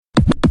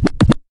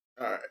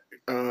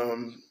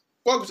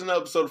Welcome to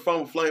another episode of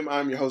Fun with Flame.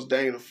 I'm your host,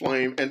 Daniel the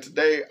Flame, and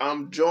today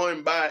I'm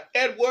joined by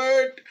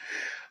Edward,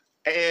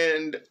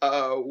 and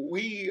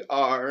we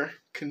are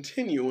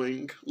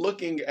continuing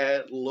looking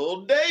at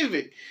Lil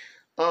Davy,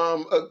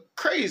 a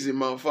crazy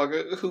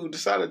motherfucker who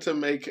decided to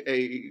make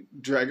a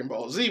Dragon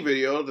Ball Z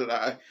video that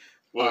I...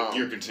 Well,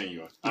 you're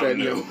continuing. I'm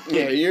new.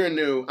 Yeah, you're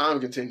new. I'm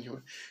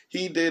continuing.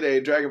 He did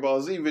a Dragon Ball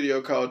Z video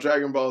called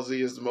Dragon Ball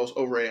Z is the most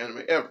overrated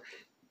anime ever,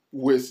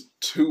 with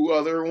two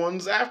other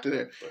ones after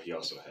that. But he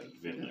also had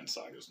Vinland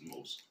Saga's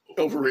most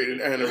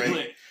overrated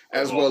anime,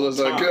 as well as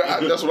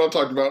that's what I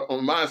talked about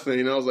on my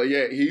thing. And I was like,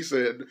 yeah, he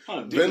said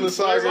Vinland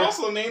Saga,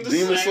 also named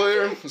Demon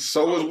Slayer,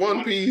 so is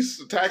One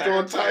Piece, Attack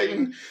on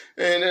Titan,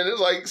 and then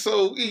it's like,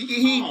 so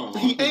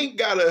he ain't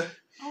gotta.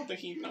 I don't think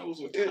he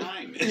knows what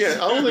time is. Yeah,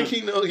 I don't think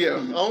he knows. Yeah,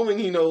 I don't think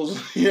he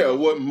knows. Yeah,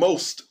 what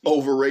most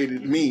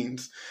overrated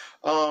means.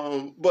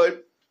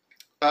 But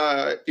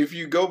if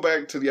you go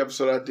back to the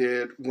episode I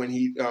did when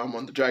he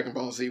on the Dragon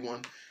Ball Z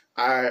one,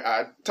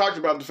 I talked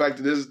about the fact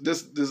that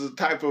this is a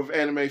type of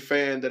anime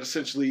fan that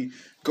essentially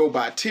go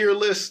by tier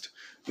list.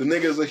 The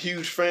nigga's a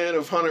huge fan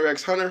of Hunter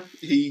x Hunter.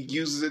 He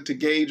uses it to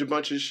gauge a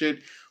bunch of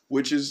shit,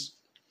 which is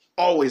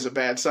always a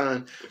bad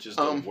sign. Which is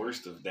the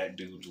worst of that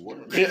dude's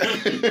work. Yeah.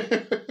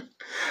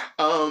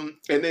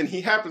 And then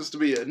he happens to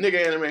be a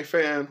nigga anime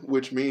fan,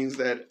 which means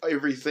that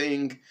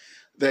everything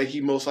that he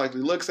most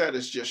likely looks at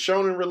is just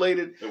shonen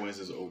related. And when's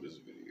his oldest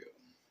video?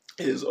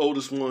 His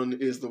oldest one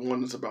is the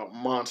one that's about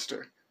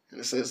Monster. And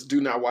it says,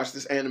 do not watch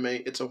this anime,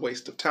 it's a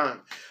waste of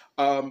time.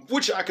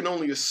 Which I can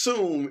only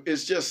assume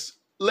is just,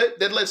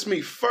 that lets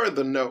me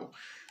further know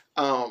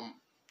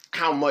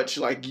how much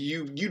like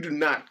you do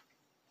not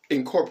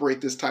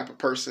incorporate this type of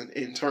person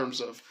in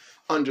terms of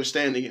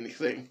understanding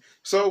anything.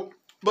 So,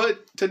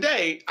 but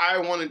today I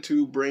wanted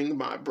to bring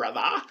my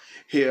brother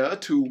here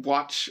to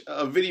watch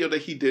a video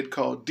that he did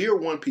called Dear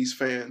One Piece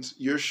Fans,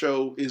 Your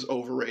Show is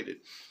Overrated.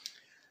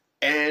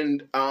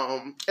 And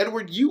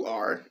Edward, you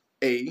are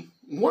a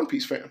One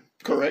Piece fan,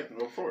 correct?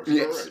 Of course.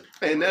 Yes. Correct.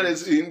 And that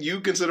is,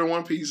 you consider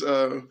One Piece,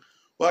 well,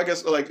 I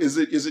guess, like, is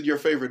it your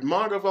favorite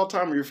manga of all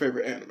time or your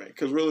favorite anime?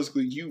 Because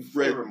realistically, you've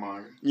read... Favorite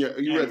manga. Yeah,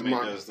 you read the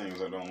manga. Anime does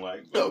things I don't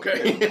like.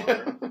 Okay.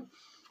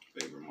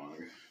 Favorite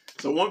manga.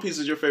 So One Piece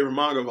is your favorite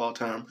manga of all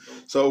time.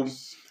 So,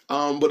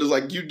 but it's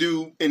like you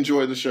do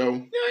enjoy the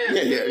show.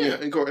 Yeah,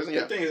 of course.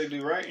 Yeah. The things they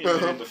do right,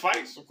 and the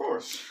fights, of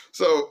course.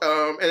 So,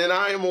 and then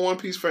I am a One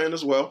Piece fan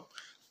as well.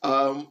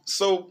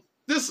 So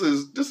this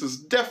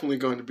is definitely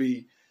going to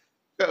be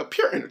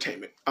pure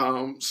entertainment.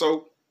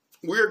 So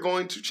we're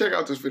going to check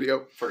out this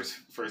video. First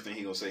thing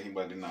he gonna say, he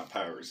about to not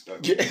pirates.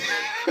 Yeah.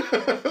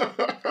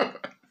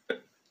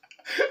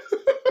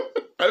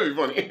 That'd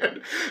be funny.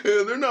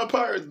 Yeah, they're not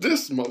pirates,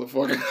 this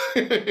motherfucker.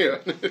 Yeah.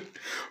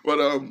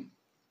 But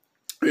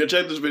yeah,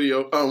 check this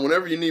video.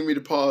 Whenever you need me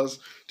to pause,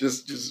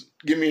 just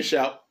give me a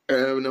shout,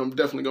 and I'm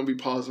definitely gonna be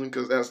pausing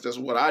because that's just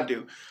what I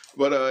do.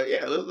 But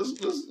yeah,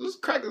 let's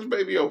crack this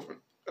baby open.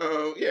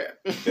 Yeah.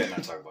 Better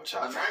not talk about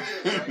chocolate. Imagine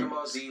if Dragon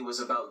Ball Z was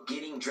about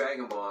getting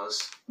Dragon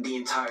Balls the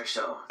entire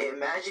show.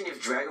 Imagine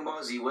if Dragon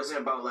Ball Z wasn't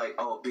about like,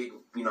 big,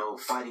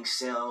 fighting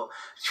Cell,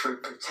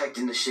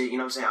 protecting the shit, you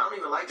know what I'm saying? I don't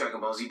even like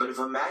Dragon Ball Z, but if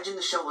imagine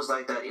the show was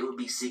like that, it would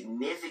be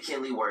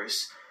significantly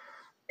worse.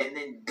 And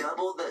then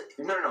triple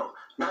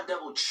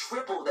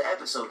the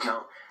episode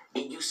count,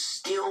 and you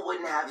still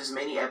wouldn't have as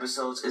many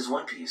episodes as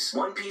One Piece.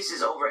 One Piece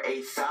is over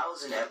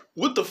 1,000 episodes.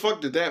 What the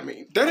fuck did that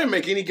mean? That didn't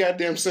make any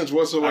goddamn sense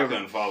whatsoever. I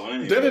couldn't follow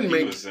anything that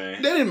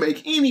didn't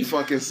make any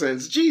fucking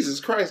sense. Jesus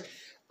Christ.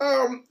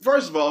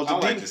 First of all, I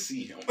like to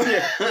see him.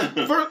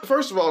 Yeah.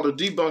 First of all, to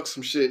debunk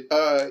some shit,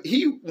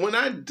 when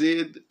I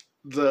did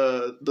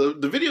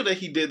the video that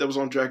he did that was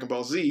on Dragon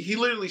Ball Z, he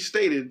literally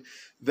stated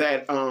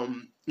that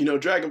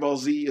Dragon Ball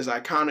Z is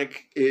iconic.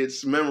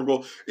 It's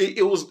memorable.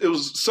 It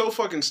was so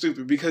fucking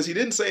stupid because he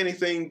didn't say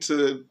anything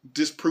to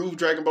disprove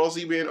Dragon Ball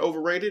Z being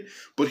overrated,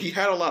 but he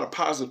had a lot of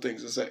positive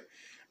things to say.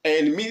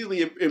 And immediately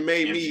it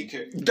made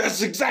MGK. me...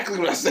 That's exactly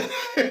what I said.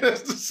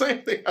 That's the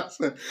same thing I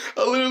said.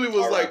 I literally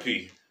was like...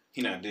 He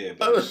not dead,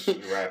 but I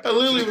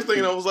literally was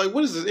thinking, I was like,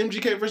 what is this,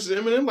 MGK versus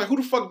Eminem? Like, who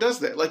the fuck does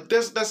that? Like,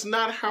 that's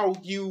not how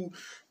you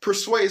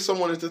persuade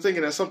someone into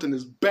thinking that something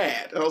is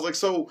bad. And I was like,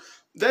 so...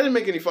 That didn't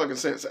make any fucking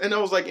sense. And I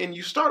was like, and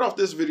you start off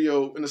this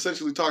video and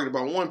essentially talking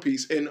about One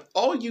Piece, and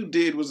all you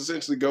did was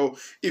essentially go,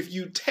 if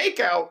you take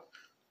out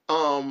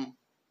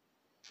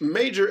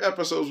major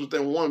episodes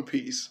within One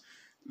Piece,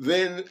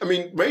 then,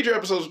 major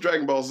episodes of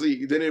Dragon Ball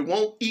Z, then it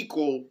won't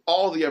equal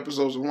all the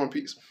episodes of One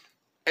Piece.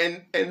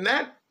 And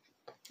that...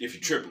 If you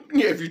triple it.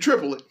 Yeah, if you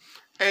triple it.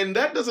 And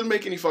that doesn't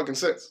make any fucking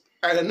sense.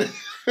 And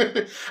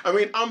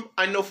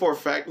I know for a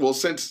fact, well,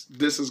 since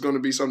this is going to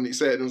be something he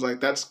said, and it's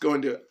like, that's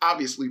going to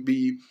obviously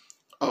be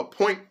a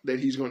point that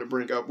he's going to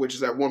bring up, which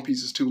is that One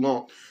Piece is too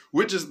long,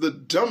 which is the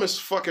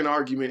dumbest fucking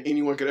argument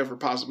anyone could ever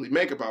possibly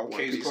make about One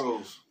Piece. Case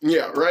closed.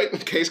 Yeah, right?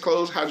 Case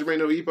closed. Hajime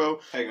no Ippo.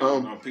 Hey,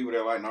 people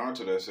that like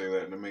Naruto that say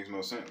that makes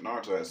no sense.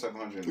 Naruto has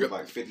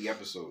 750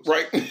 episodes.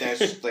 Right.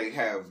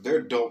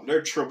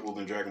 They're triple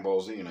than Dragon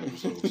Ball Z in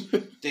episodes.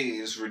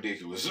 It's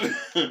ridiculous.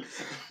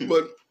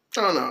 But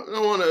I don't know. I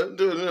don't want to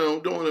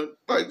do, don't want to,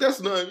 like, that's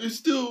not, it's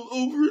still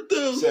over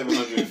 1,000.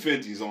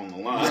 750 is on the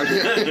line.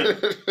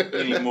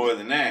 Any more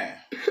than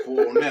that.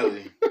 Poor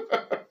Nelly.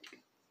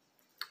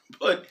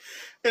 But,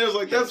 and it's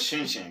like, that's...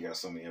 Shin Chan got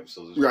so many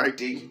episodes. It's right.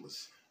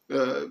 ridiculous.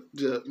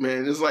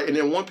 Man, it's like, and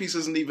then One Piece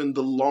isn't even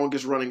the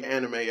longest running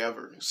anime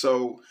ever.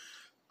 So,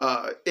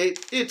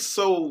 it's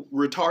so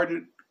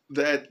retarded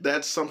that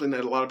that's something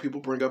that a lot of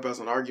people bring up as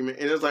an argument.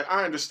 And it's like,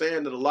 I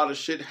understand that a lot of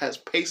shit has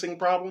pacing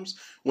problems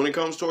when it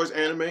comes towards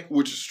anime,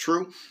 which is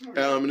true.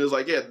 And it's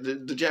like, yeah,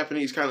 the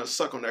Japanese kind of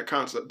suck on that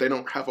concept. They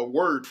don't have a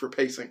word for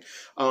pacing.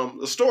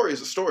 The story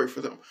is a story for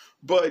them.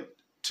 But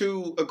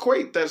to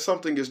equate that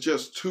something is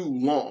just too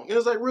long, and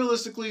it's like,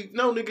 realistically,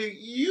 no, nigga,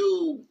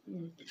 you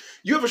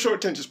have a short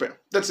attention span.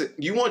 That's it.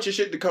 You want your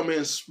shit to come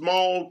in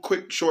small,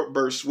 quick, short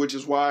bursts, which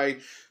is why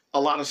a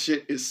lot of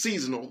shit is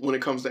seasonal when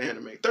it comes to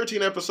anime.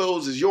 13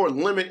 episodes is your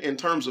limit in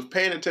terms of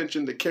paying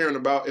attention to caring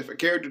about if a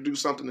character do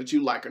something that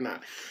you like or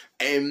not.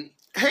 And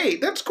hey,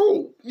 that's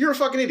cool. You're a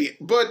fucking idiot,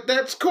 but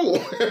that's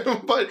cool.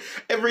 But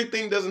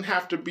everything doesn't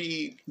have to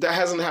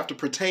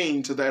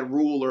pertain to that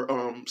rule or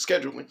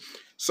scheduling.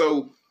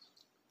 So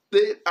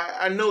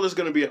I know there's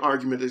going to be an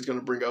argument that's going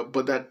to bring up,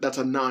 but that's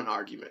a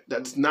non-argument.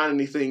 That's not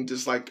anything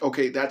just like,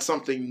 okay, that's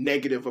something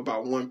negative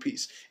about One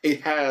Piece.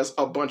 It has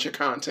a bunch of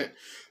content.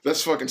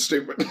 That's fucking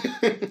stupid.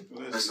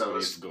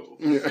 Let's go.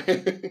 Yeah.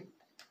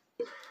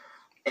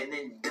 And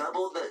then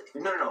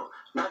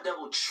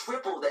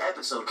triple the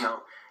episode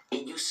count,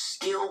 and you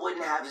still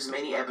wouldn't have as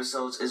many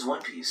episodes as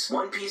One Piece.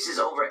 One Piece is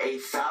over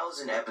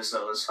 1,000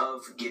 episodes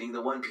of getting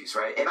the One Piece,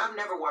 right? And I've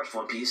never watched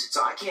One Piece,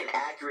 so I can't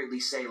accurately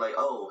say, like,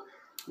 oh,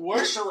 what?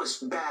 The show is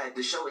bad,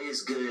 the show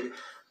is good.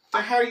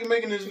 But how are you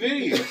making this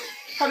video?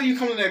 How do you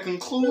come to that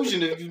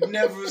conclusion if you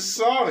never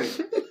saw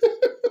it?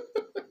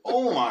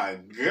 Oh my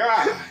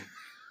god.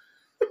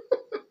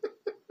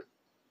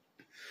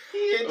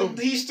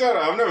 He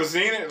started. I've never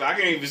seen it. I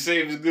can't even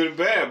say if it's good or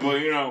bad, but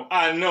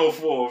I know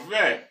for a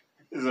fact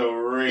it's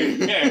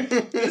overrated.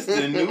 It's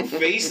the new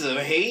face of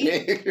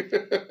hate.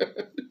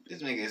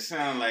 This nigga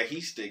sound like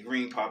he stick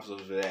green pops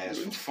over his ass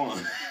for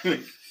fun.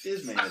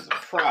 This man is a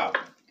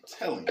problem. I'm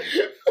telling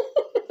you.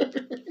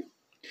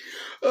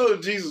 Oh,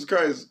 Jesus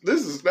Christ.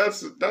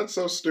 That's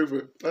so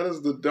stupid. That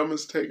is the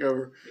dumbest take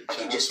ever. I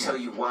can just tell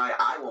you why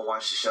I won't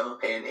watch the show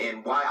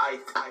and why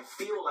I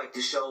feel like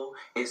the show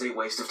is a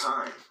waste of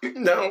time.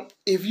 Now,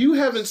 if you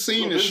haven't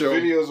seen the show...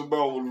 This video's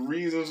about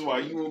reasons why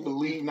you will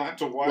believe not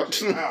to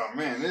watch it. Oh,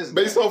 man. This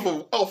based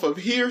off of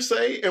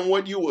hearsay and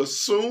what you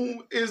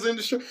assume is in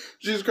the show.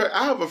 Jesus Christ.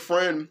 I have a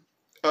friend...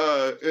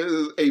 it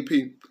is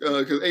AP.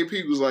 Because AP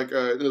was like,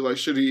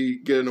 should he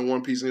get into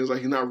One Piece? And he was like,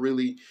 he's not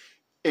really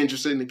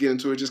interested in to get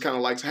into it, just kind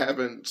of likes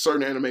having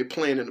certain anime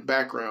playing in the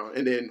background,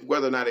 and then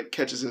whether or not it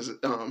catches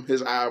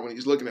his eye when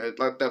he's looking at it,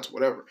 like, that's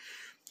whatever.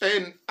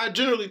 And I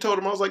generally told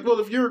him, I was like, well,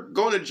 if you're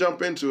going to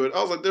jump into it, I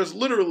was like, there's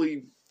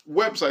literally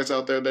websites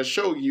out there that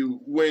show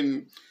you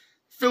when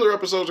filler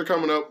episodes are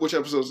coming up, which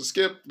episodes to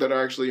skip that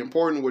are actually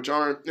important, which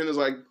aren't, and it's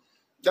like,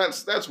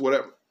 that's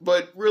whatever.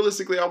 But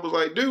realistically, I was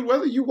like, dude,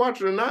 whether you watch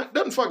it or not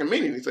doesn't fucking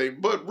mean anything.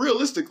 But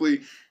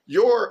realistically,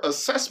 your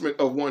assessment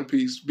of One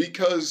Piece,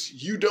 because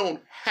you don't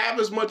have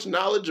as much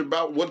knowledge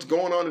about what's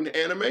going on in the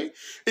anime,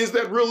 is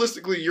that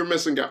realistically you're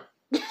missing out.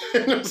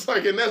 And it's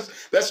like, and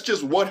that's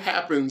just what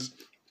happens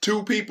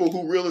to people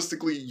who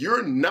realistically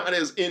you're not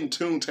as in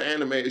tune to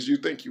anime as you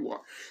think you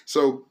are.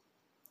 So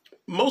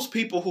most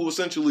people who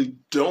essentially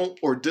don't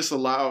or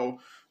disallow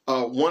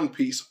One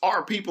Piece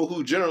are people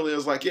who generally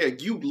is like, yeah,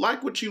 you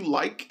like what you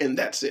like and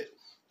that's it.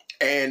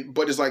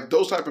 But it's like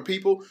those type of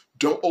people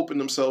don't open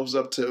themselves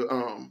up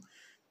to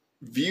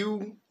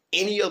view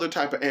any other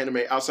type of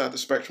anime outside the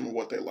spectrum of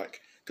what they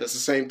like. Because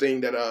it's the same thing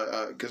that,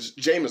 because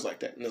James is like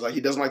that. And it's like, he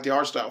doesn't like the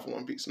art style for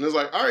One Piece. And it's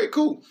like, all right,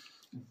 cool.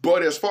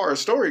 But as far as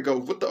story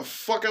goes, what the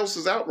fuck else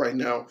is out right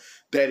now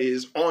that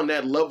is on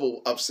that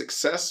level of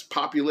success,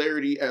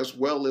 popularity, as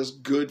well as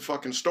good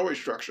fucking story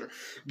structure?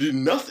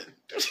 Nothing.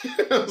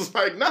 It's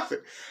like nothing.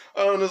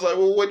 And it's like,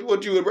 well,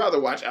 what you would rather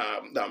watch?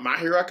 My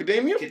Hero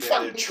Academia? Get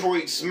that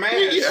Detroit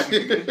smash.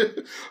 Yeah.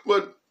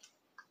 But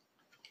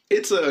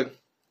it's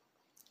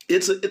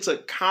a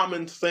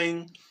common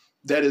thing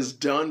that is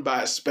done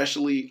by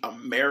especially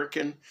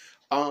American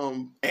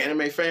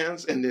anime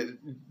fans, and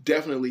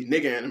definitely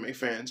nigga anime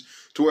fans,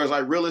 to where it's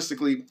like,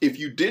 realistically, if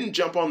you didn't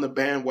jump on the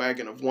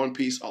bandwagon of One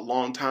Piece a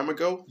long time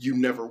ago, you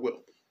never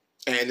will.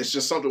 And it's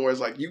just something where it's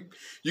like, you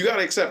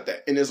gotta accept that.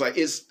 And it's like,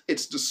 it's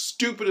the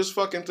stupidest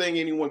fucking thing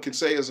anyone can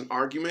say as an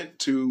argument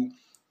to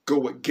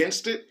go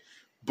against it.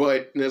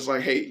 But it's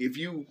like, hey, if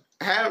you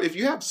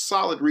have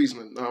solid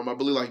reasoning, I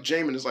believe like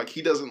Jamin is like,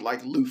 he doesn't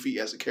like Luffy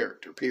as a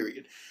character,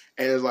 period.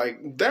 And it's like,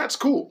 that's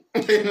cool.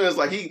 And it's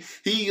like,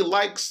 he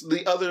likes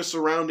the other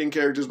surrounding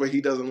characters, but he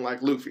doesn't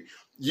like Luffy.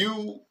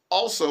 You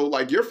also,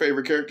 like, your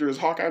favorite character is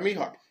Hawkeye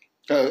Mihawk,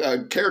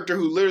 a character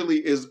who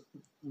literally is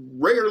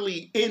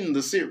rarely in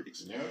the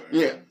series.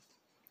 Yeah.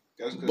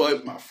 That's because it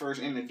was my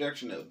first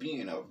introduction of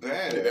being a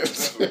badass.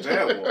 That's what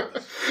that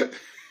was.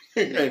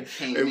 and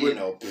with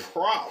a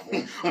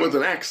problem with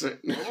an accent.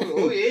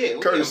 Oh yeah,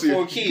 courtesy of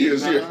 4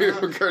 kids.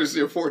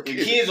 Courtesy of 4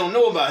 kids. The kids don't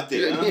know about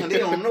that. They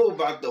don't know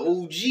about the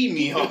OG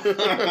me.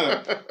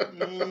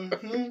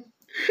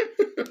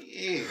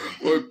 Yeah.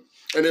 Well,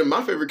 and then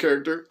my favorite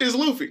character is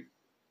Luffy.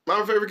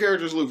 My favorite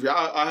character is Luffy.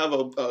 I have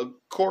a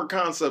core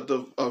concept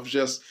of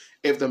just,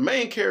 if the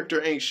main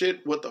character ain't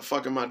shit, what the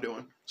fuck am I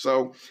doing?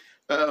 So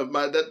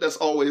that's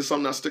always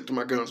something I stick to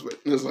my guns with.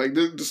 And it's like,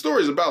 the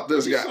story's about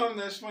this guy. Something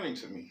that's funny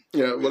to me.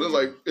 Yeah, but it's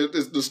like,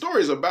 the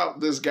story's about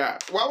this guy.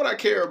 Why would I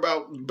care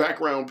about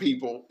background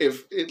people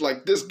if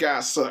this guy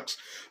sucks?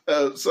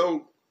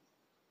 So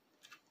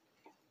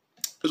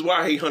that's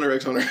why I hate Hunter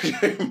x Hunter.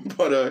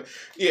 But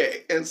yeah,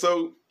 and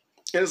so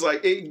it's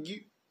like,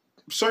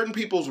 certain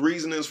people's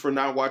reasonings for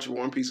not watching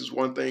One Piece is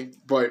one thing,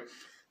 but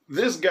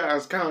this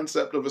guy's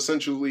concept of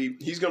essentially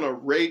he's gonna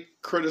rate,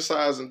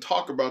 criticize, and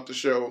talk about the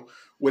show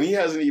when he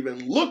hasn't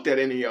even looked at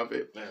any of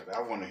it. Man,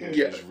 I want to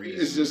hear his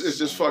reasons. It's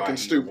just fucking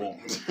stupid.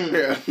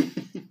 Yeah.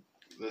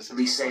 At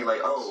least say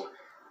like, oh,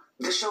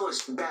 this show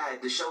is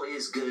bad, the show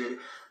is good.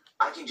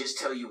 I can just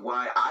tell you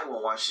why I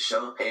won't watch the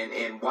show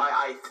and why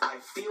I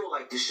feel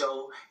like the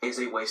show is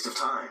a waste of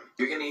time.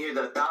 You're gonna hear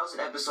the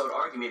 1,000-episode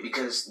argument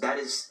because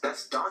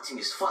that's daunting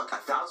as fuck.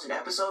 1,000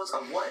 episodes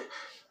of what?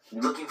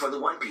 Looking for the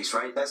One Piece,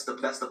 right? That's the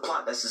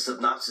plot. That's the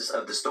synopsis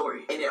of the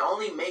story. And it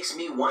only makes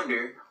me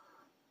wonder,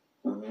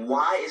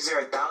 why is there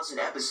 1,000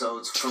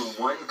 episodes for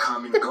one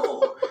common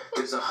goal?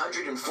 There's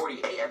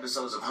 148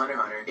 episodes of Hunter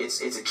x Hunter. It's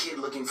a kid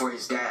looking for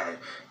his dad.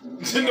 No,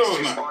 it's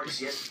not.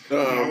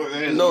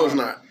 No, it's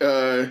not.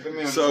 That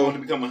man wanted to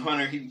become a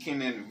hunter. He became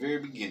that in the very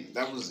beginning.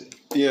 That was it.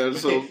 Yeah,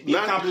 so he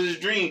accomplished his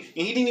dream,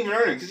 and he didn't even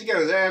earn it because he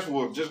got his ass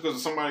whooped just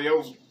because somebody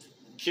else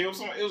killed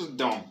somebody. It was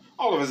dumb.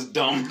 All of it's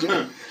dumb.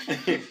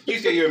 You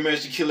say you're a man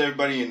to kill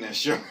everybody in that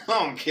show. I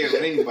don't care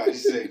what anybody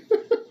say.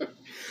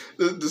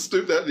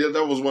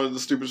 That was one of the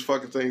stupidest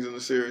fucking things in the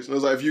series. And it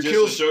was like, if you just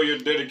kill, to show your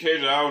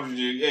dedication,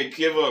 hey,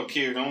 give up,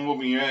 kid. I'm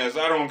whooping your ass.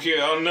 I don't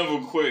care. I'll never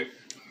quit.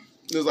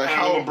 It was like,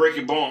 I'm gonna break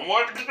your bone.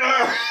 What?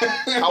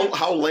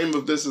 how lame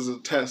of this is a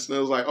test? And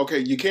it was like, okay,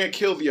 you can't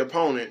kill the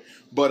opponent,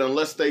 but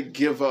unless they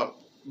give up,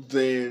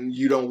 then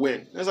you don't win.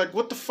 And it's like,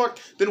 what the fuck?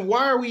 Then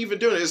why are we even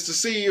doing it? It's to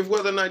see if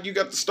whether or not you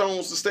got the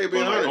stones to stay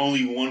behind. Like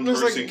only one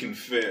person can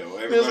fail.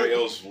 Everybody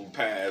else will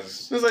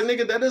pass. It's like,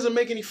 nigga, that doesn't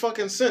make any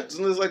fucking sense.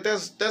 And it's like,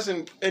 that's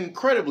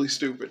incredibly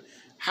stupid.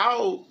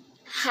 How?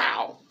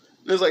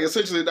 It's like,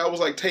 essentially, that was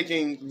like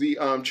taking the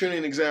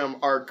Chunin exam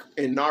arc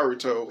in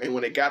Naruto, and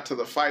when it got to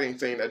the fighting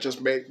thing, that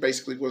just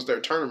basically was their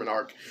tournament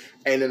arc.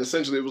 And then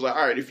essentially it was like,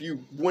 all right, if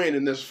you win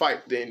in this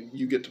fight, then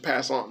you get to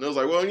pass on. And it was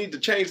like, well, we need to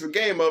change the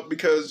game up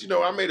because,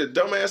 I made a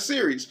dumbass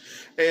series.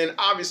 And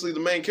obviously the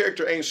main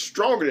character ain't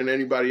stronger than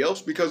anybody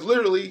else because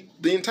literally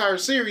the entire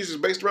series is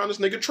based around this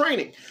nigga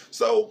training.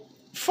 So,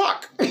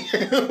 fuck.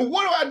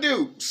 What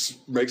do?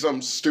 Make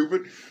something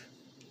stupid?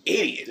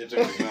 Idiot.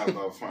 They're talking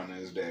about finding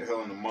his dad.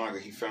 Hell, in the manga,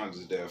 he found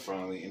his dad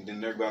finally, and then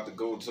they're about to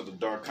go to the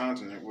Dark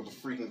Continent where the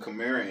freaking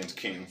Chimera ants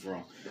came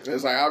from.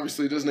 It's like,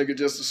 obviously, this nigga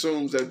just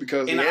assumes that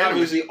because and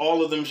obviously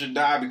all of them should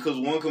die because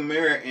one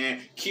Chimera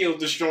ant killed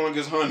the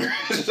strongest hunter.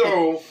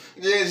 So,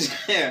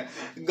 yeah,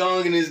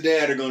 Gong and his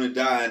dad are going to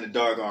die in the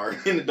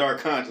Dark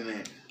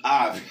Continent.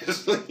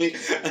 Obviously.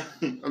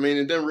 I mean,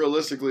 and then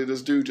realistically,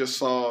 this dude just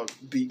saw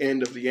the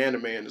end of the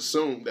anime and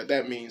assumed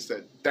that means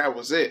that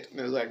was it. And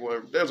it's like, well,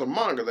 there's a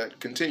manga that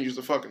continues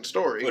the fucking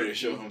story. What, they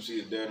show him see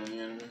his dad on the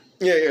anime?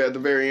 Yeah, at the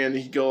very end,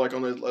 he go like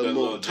on a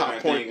little top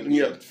point. And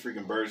yeah,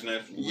 freaking bird's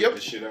nest. Yep.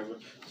 The shit ever.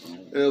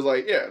 And it was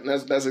like, yeah, and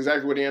that's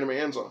exactly what the anime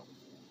ends on.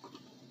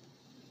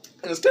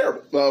 And it's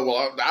terrible.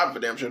 Well, I for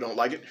damn sure don't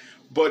like it.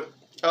 But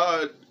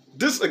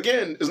this,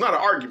 again, is not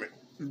an argument.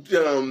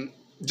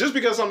 Just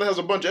because something has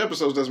a bunch of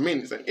episodes doesn't mean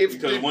anything.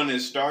 Because when it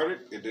started,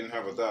 it didn't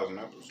have 1,000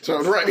 episodes.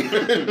 Sounds right.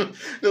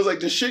 It was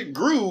like the shit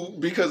grew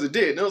because it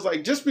did. And it was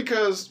like, just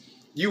because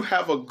you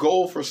have a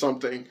goal for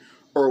something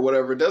or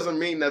whatever doesn't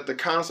mean that the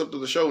concept of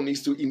the show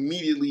needs to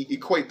immediately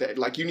equate that.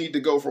 Like, you need to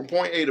go from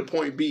point A to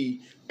point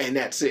B and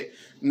that's it.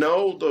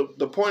 No,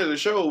 the point of the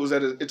show is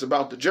that it's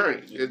about the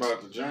journey. It's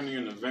about the journey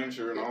and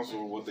adventure, and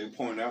also what they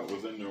point out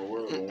within their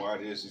world and why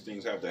these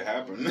things have to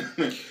happen.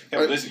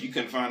 Hell, listen, you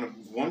couldn't find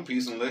One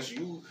Piece unless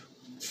you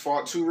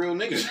fought 2 real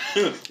niggas.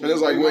 And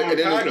it's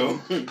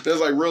like, there's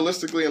like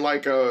realistically, and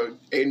like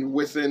and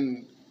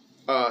within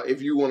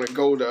if you want to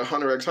go to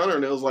Hunter x Hunter,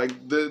 and it was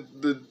like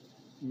the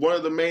one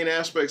of the main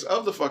aspects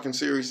of the fucking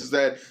series is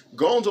that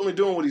Gon's only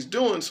doing what he's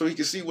doing so he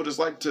can see what it's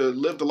like to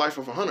live the life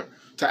of a hunter,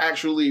 to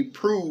actually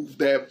prove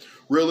that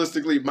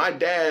realistically my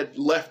dad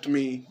left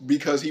me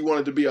because he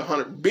wanted to be a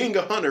hunter. Being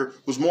a hunter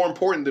was more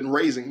important than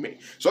raising me.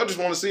 So I just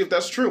want to see if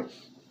that's true.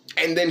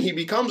 And then he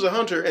becomes a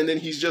hunter, and then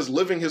he's just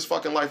living his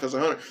fucking life as a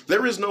hunter.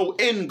 There is no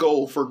end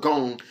goal for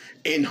Gon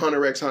in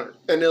Hunter x Hunter.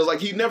 And it was like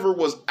he never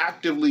was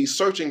actively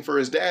searching for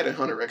his dad in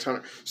Hunter x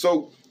Hunter.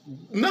 So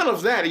none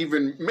of that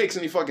even makes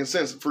any fucking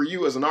sense for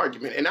you as an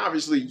argument. And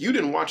obviously, you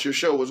didn't watch your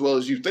show as well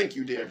as you think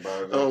you did.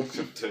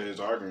 To his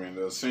argument,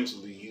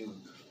 essentially,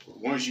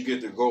 once you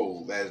get the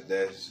goal,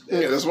 that's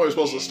where it's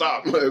supposed to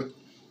stop.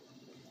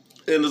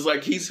 And it's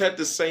like he's had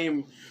the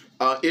same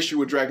issue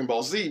with Dragon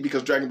Ball Z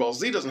because Dragon Ball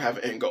Z doesn't have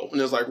an end goal.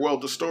 And it's like, well,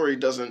 the story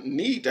doesn't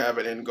need to have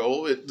an end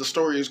goal. The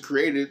story is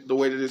created the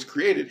way that it's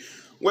created.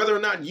 Whether or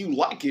not you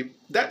like it,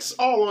 that's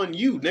all on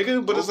you,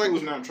 nigga. But Goku's it's like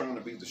Goku's not trying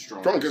to be the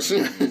strongest.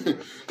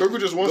 Goku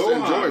just wants to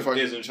enjoy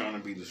fighting. Isn't trying to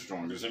be the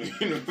strongest in the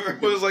universe.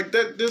 But it's like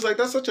that. There's like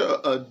that's such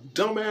a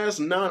dumbass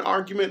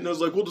non-argument. And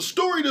it's like, well, the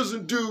story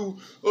doesn't do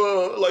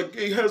like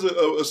it has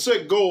a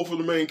set goal for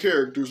the main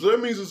character, so that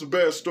means it's a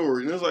bad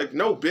story. And it's like,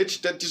 no,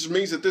 bitch, that just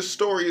means that this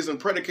story isn't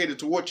predicated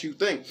to what you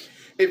think.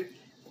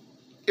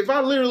 If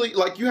I literally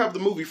like, you have the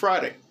movie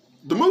Friday.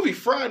 The movie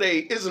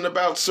Friday isn't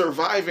about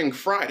surviving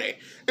Friday.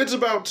 It's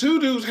about two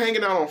dudes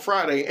hanging out on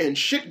Friday and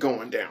shit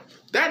going down.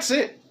 That's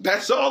it.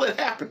 That's all that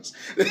happens.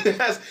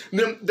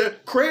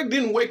 Craig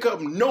didn't wake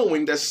up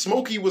knowing that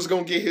Smokey was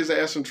going to get his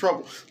ass in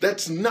trouble.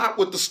 That's not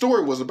what the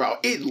story was about.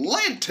 It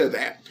led to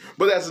that,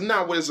 but that's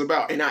not what it's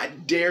about. And I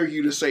dare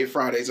you to say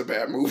Friday's a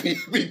bad movie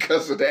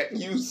because of that,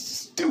 you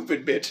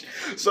stupid bitch.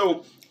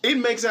 So it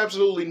makes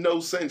absolutely no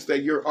sense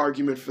that your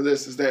argument for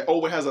this is that,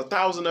 oh, it has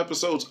 1,000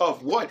 episodes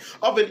of what?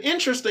 Of an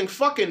interesting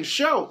fucking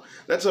show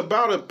that's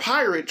about a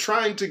pirate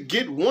trying to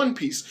get One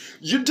Piece.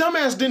 Your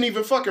dumbass didn't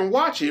even fucking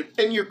watch it,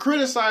 and you're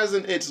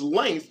criticizing its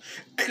length,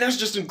 and that's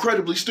just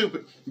incredibly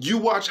stupid. You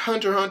watch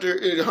Hunter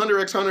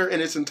x Hunter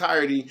in its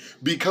entirety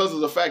because of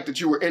the fact that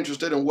you were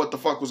interested in what the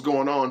fuck was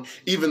going on,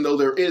 even though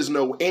there is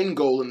no end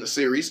goal in the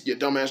series. Your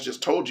dumbass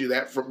just told you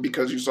that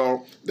because you saw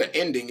the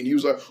ending, and he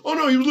was like, oh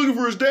no, he was looking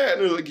for his dad.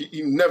 And it was like,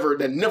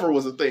 that never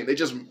was a thing. They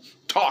just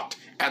talked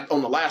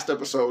on the last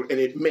episode, and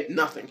it meant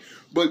nothing.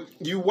 But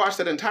you watched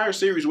that entire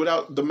series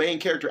without the main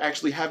character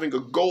actually having a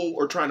goal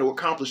or trying to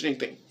accomplish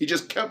anything. He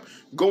just kept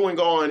going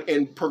on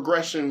in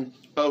progression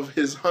of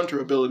his hunter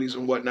abilities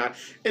and whatnot.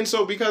 And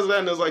so because of that,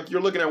 and it's like,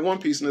 you're looking at One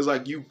Piece, and it's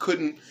like, you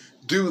couldn't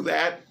do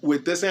that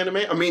with this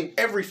anime. I mean,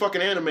 every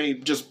fucking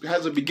anime just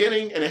has a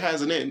beginning and it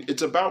has an end.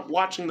 It's about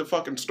watching the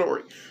fucking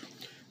story.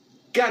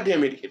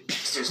 Goddamn idiot.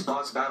 There's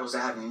boss battles that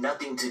have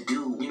nothing to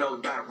do,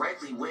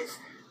 directly with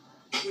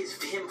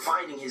him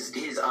finding his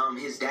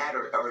dad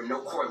or no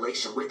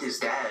correlation with his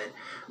dad.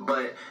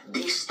 But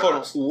these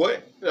stops. Hold on,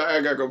 what?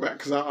 I gotta go back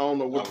because I don't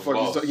know what the fuck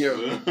he's talking.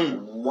 Yeah.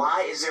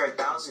 Why is there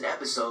 1,000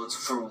 episodes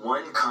for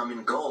one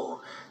common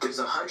goal? There's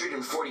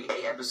 148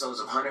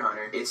 episodes of Hunter x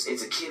Hunter.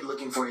 It's a kid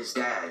looking for his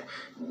dad.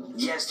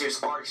 Yes,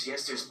 there's arcs.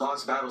 Yes, there's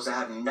boss battles that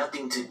have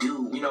nothing to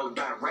do,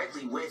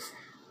 directly with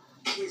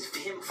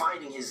him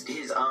finding his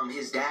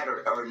dad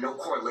or no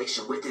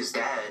correlation with his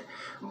dad.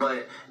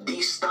 But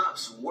these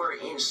stops were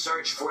in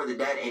search for the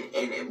dad,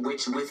 and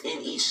which within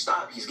each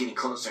stop he's getting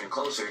closer and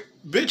closer.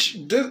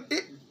 Bitch,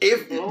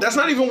 if that's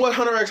not even what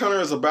Hunter x Hunter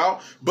is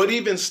about, but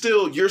even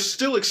still, you're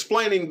still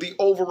explaining the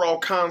overall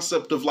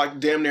concept of like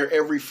damn near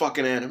every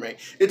fucking anime.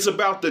 It's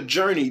about the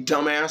journey,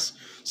 dumbass.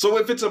 So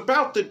if it's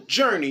about the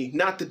journey,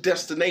 not the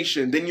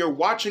destination, then you're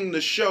watching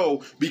the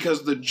show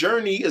because the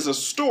journey is a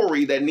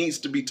story that needs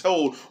to be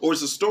told, or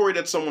it's a story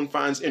that someone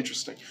finds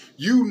interesting.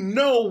 You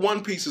know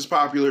One Piece is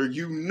popular,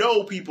 you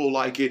know people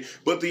like it,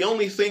 but the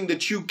only thing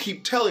that you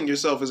keep telling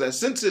yourself is that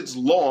since it's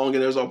long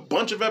and there's a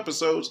bunch of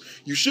episodes,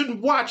 you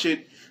shouldn't watch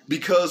it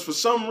because for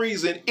some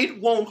reason it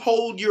won't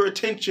hold your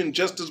attention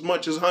just as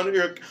much as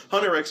Hunter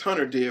x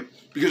Hunter did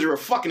because you're a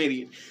fucking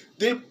idiot.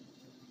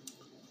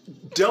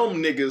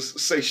 Dumb niggas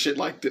say shit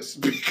like this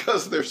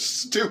because they're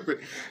stupid.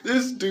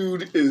 This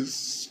dude is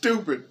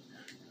stupid.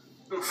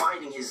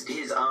 Finding his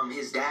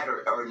dad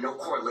or no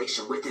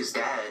correlation with his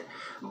dad,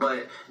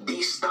 but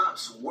these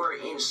stops were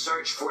in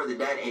search for the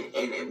dad,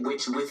 and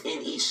which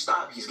within each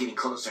stop he's getting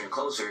closer and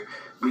closer.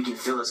 We can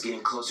feel us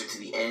getting closer to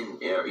the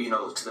end,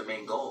 to the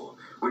main goal.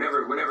 We're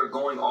never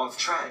going off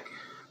track.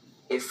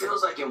 It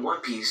feels like in One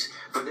Piece,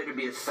 for there to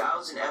be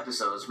 1,000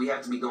 episodes, we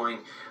have to be going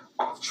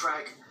off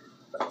track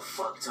a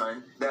fuck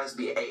ton. That has to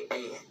be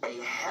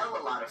a hell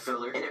of a lot of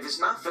filler. And if it's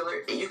not filler,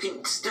 you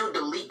can still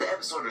delete the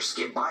episode or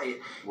skip by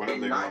it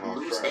and not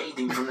lose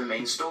anything from the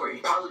main story.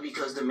 Probably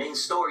because the main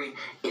story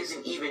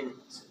isn't even,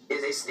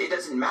 it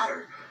doesn't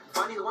matter.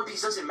 Finding the One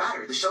Piece doesn't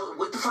matter. The show,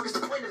 what the fuck is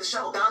the point of the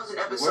show? 1,000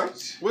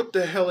 episodes. What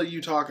the hell are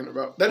you talking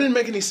about? That didn't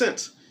make any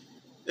sense.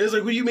 It's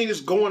like, what do you mean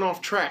it's going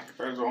off track?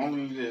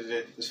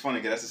 It's funny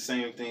because that's the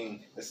same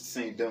thing. That's the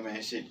same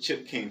dumbass shit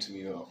Chip came to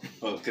me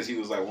because he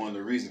was like one of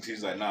the reasons. He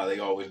was like, nah, they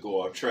always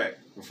go off track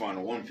for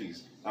finding One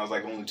Piece. I was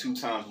like, only 2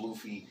 times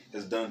Luffy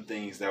has done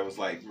things that was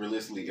like,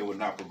 realistically, it would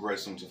not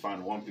progress him to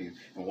find One Piece.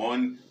 And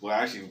one, well,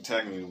 actually,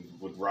 technically,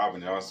 with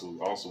Robin, it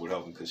also would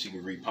help him because she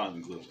could read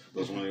Ponton clips.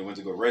 Those when they went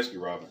to go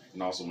rescue Robin,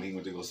 and also when he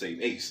went to go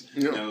save Ace.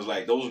 Yeah. And it was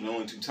like, those were the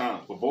only 2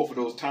 times. But both of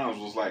those times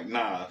was like,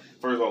 nah,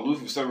 first of all,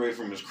 Luffy was separated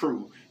from his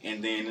crew,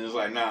 and then it was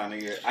like, nah,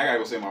 nigga, I gotta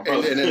go save my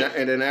brother. And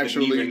then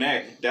actually, and even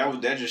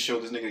that just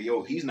showed this nigga,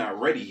 yo, he's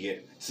not ready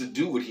yet to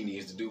do what he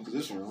needs to do because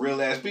there's some real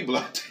ass people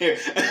out there.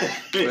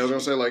 I was gonna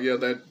say, like, yeah,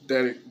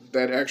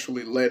 that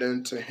actually led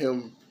into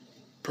him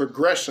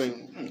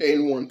progressing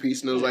in One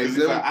Piece. And it was like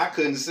them. I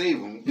couldn't save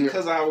them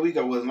because of how weak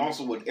I was, and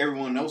also what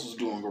everyone else was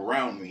doing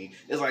around me.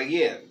 It's like,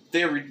 yeah,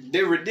 they're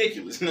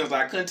ridiculous. And it was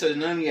like, I couldn't touch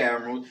none of the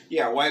admirals.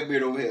 Yeah,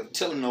 Whitebeard over here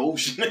tilting the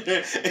ocean.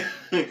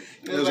 It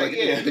was like,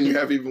 yeah. Then you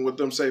have even with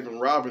them saving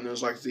Robin,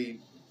 there's like the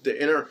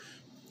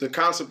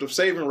concept of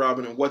saving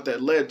Robin and what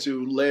that led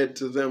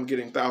to them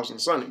getting Thousand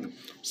Sunny.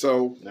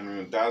 So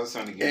Thousand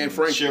Sunny getting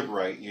the ship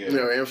right,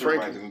 and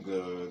Frankie,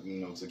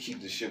 to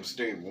keep the ship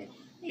stable.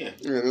 Yeah,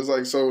 it was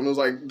like so. And it was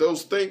like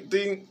those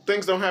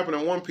things don't happen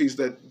in One Piece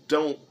that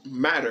don't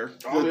matter.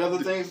 All the other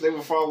things they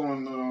were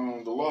following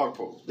the log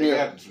post. They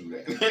had to do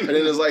that. And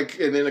then it's like,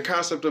 and then the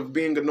concept of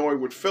being annoyed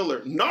with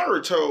filler.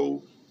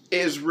 Naruto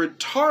is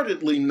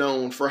retardedly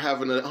known for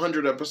having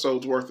 100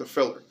 episodes worth of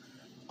filler.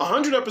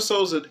 100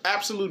 episodes of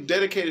absolute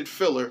dedicated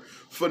filler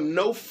for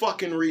no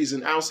fucking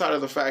reason outside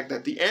of the fact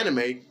that the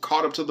anime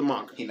caught up to the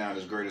manga. He not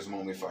as great as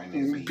moment fighting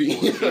enemy.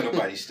 Ain't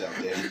nobody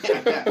stopped there.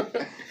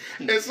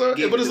 But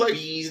it's like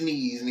bee's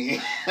knees,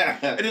 man.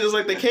 And it's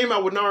like they came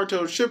out with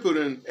Naruto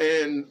Shippuden,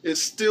 and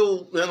it's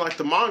still, and like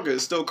the manga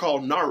is still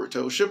called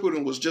Naruto.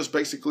 Shippuden was just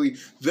basically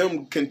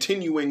them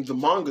continuing the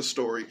manga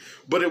story,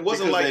 but it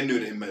wasn't because like they knew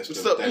they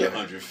messed up that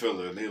 100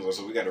 filler. And they were like,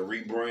 so we got to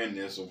rebrand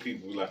this so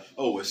people be like,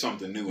 oh, it's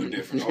something new and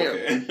different.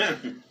 Okay.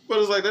 But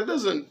it's like that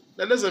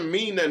doesn't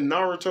mean that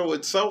Naruto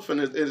itself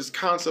and its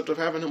concept of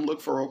having him look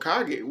for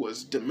Hokage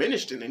was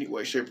diminished in any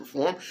way, shape, or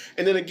form.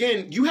 And then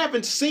again, you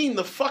haven't seen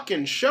the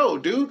fucking show,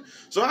 dude.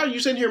 So how are you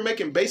sitting here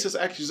making baseless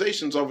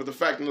accusations over the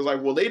fact? And it's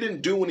like, well, they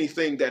didn't do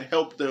anything that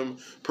helped them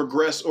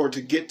progress or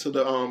to get to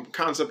the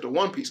concept of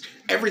One Piece.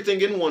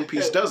 Everything in One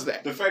Piece does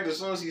that. The fact that as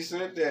soon as he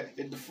said that,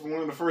 one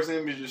of the first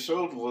images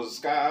showed was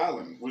Sky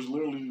Island, which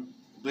literally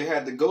they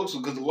had to go to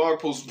because the log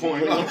post was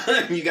pointing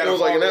up. You got to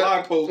follow the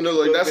log post. And it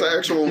was like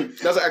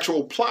that's an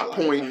actual plot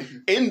point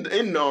in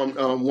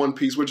One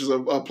Piece, which is a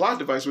plot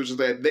device, which is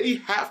that they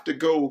have to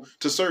go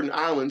to certain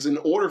islands in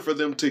order for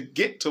them to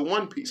get to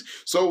One Piece.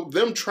 So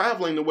them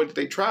traveling the way that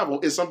they travel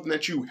is something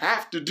that you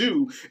have to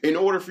do in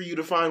order for you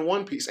to find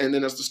One Piece. And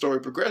then as the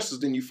story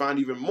progresses, then you find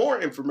even more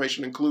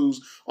information and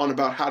clues on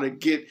about how to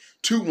get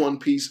to One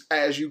Piece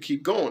as you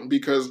keep going,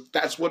 because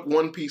that's what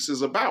One Piece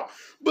is about.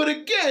 But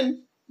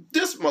again,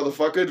 this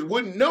motherfucker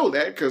wouldn't know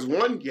that because,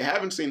 one, you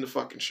haven't seen the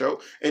fucking show,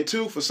 and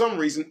two, for some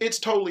reason, it's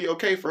totally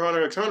okay for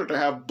Hunter x Hunter to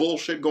have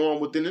bullshit go on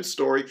within its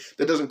story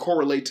that doesn't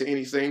correlate to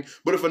anything.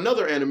 But if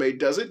another anime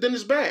does it, then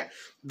it's bad.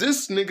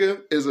 This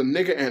nigga is a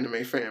nigga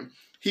anime fan.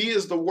 He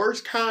is the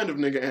worst kind of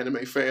nigga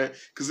anime fan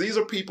because these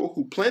are people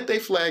who plant their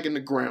flag in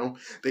the ground.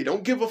 They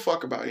don't give a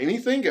fuck about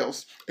anything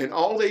else. And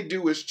all they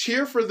do is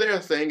cheer for their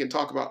thing and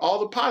talk about all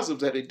the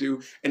positives that they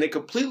do. And they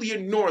completely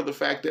ignore the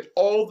fact that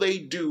all they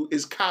do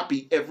is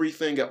copy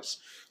everything else.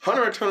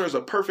 Hunter x Hunter is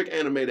a perfect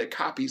anime that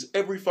copies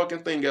every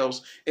fucking thing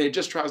else, and it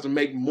just tries to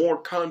make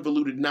more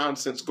convoluted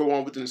nonsense go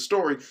on within the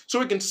story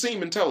so it can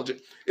seem intelligent.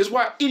 It's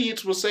why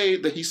idiots will say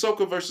the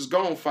Hisoka versus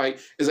Gon fight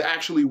is an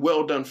actually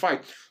well done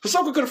fight.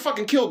 Hisoka could have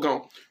fucking killed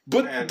Gon.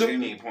 But at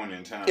any point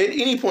in time. At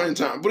any point in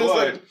time. But it's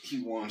like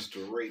he wants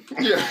to rape.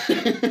 Yeah.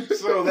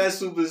 So that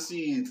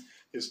supersedes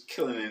his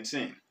killing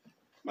intent.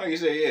 Like you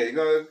said, yeah,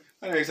 go.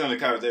 I think some of the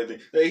comments, everything.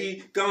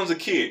 He Gon's a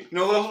kid. You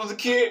know who else was a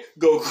kid?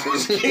 Goku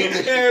was a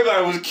kid.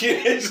 Everybody was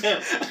kids.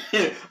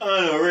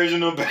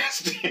 Unoriginal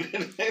bastard.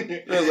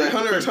 It was like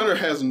Hunter x Hunter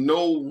has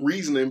no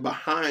reasoning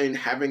behind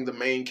having the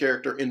main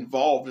character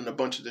involved in a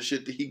bunch of the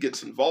shit that he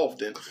gets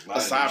involved in.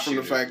 Aside from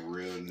the fact,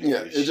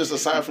 it's just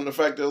aside from the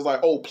fact that it's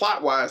like, oh,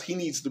 plot wise, he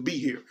needs to be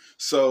here,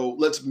 so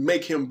let's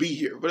make him be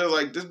here. But it's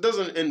like this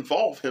doesn't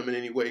involve him in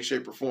any way,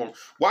 shape, or form.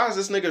 Why is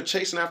this nigga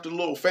chasing after the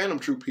little Phantom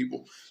Troop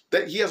people?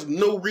 That he has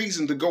no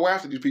reason to go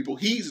after these people.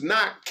 He's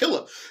not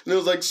Killer. And it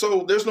was like,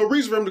 so there's no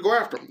reason for him to go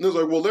after him. And it was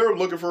like, well, they're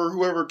looking for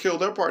whoever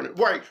killed their partner.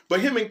 Right. But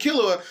him and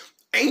Killer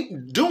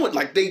ain't doing,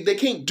 like, they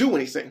can't do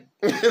anything.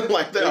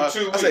 Like that.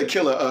 I said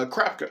Killer,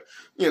 Krapka.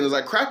 You know, it's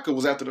like Krapka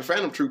was after the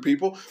Phantom Troop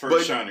people. For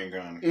a shining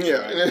gun. Yeah,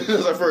 right. And it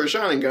was like for a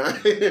shining gun.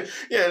 Yeah,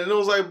 and it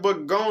was like,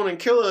 but Gon and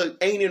Killer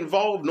ain't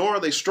involved, nor are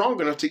they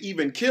strong enough to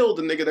even kill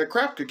the nigga that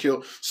Krapka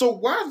killed. So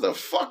why the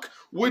fuck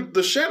would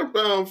the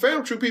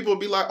Phantom Troop people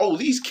be like, oh,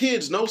 these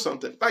kids know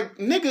something? Like,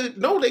 nigga,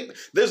 no,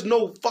 there's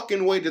no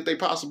fucking way that they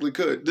possibly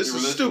could. This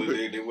is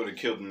stupid. They would have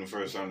killed them the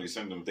first time they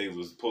sent them. They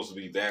was supposed to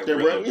be that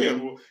real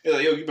people. They're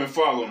like, yo, you been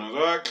following us.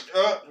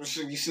 All right,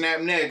 you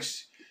snap next.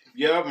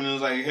 Yup, and it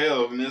was like,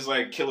 hell, and it's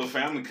like Killer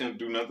family couldn't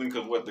do nothing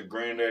because the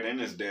granddad and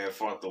his dad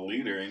fought the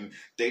leader, and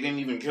they didn't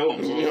even kill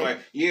him. So it was like,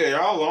 yeah,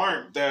 y'all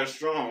aren't that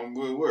strong.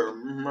 We're a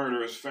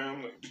murderous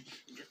family.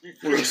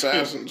 We're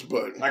assassins,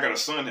 but... I got a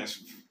son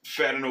that's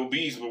fat and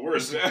obese, but we're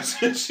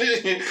assassins. It's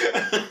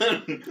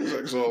like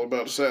it's all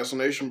about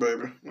assassination,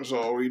 baby. That's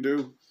all we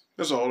do.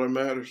 That's all that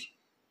matters.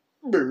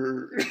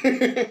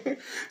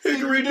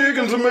 Hickory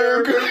Dickens,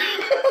 America.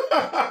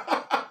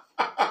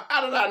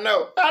 How did I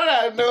know? How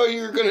did I know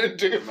you were gonna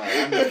do it?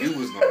 I knew you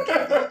was gonna do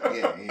that.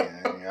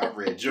 Yeah. I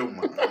read your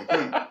mind.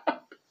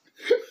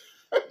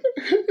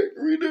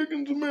 Hickory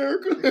Dickens,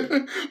 America.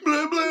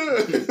 Blah blah.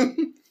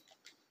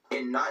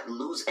 In not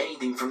lose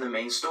anything from the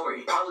main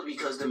story. Probably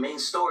because the main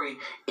story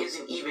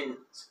isn't even,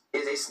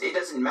 it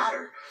doesn't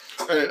matter.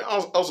 And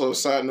also, a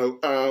side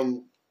note,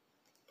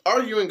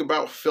 arguing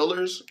about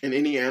fillers in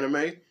any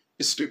anime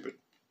is stupid.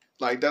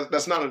 Like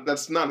that's not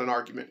an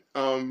argument.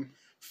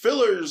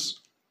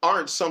 Fillers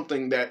aren't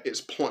something that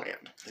is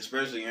planned.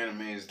 Especially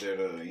animes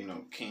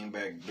that came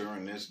back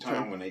during this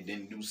time when they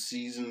didn't do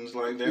seasons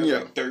like that. Yeah.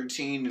 Like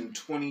 13 and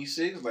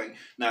 26. Like,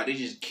 they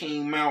just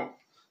came out.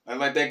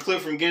 Like that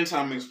clip from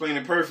Gintama explained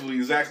it perfectly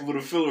exactly what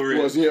a filler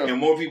is. And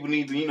more people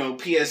need to,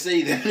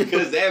 PSA that,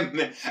 because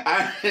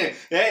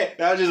that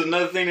was just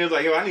another thing that was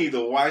like, yo, I need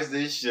to watch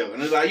this show.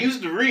 And it's like, I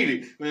used to read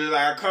it. And it's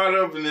like, I caught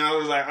up and I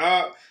was like,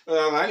 I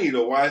need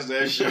to watch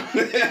that show.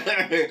 Because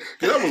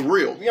that was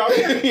real. Yeah,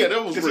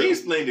 that was real. He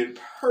explained it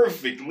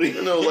perfectly.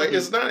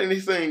 It's not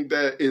anything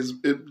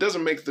it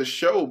doesn't make the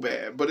show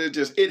bad, but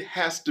it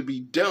has to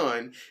be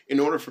done in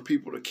order for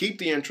people to keep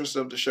the interest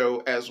of the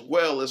show, as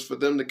well as for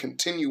them to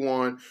continue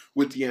on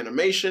with the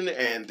animation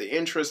and the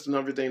interest and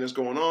everything that's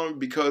going on,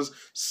 because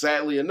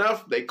sadly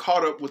enough, they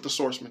caught up with the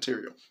source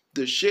material.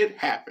 The shit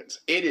happens.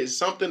 It is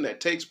something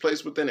that takes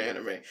place within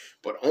anime,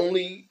 but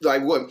only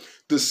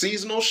the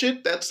seasonal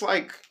shit. That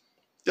started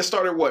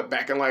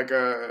back in I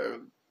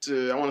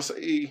want to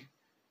say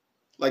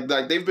like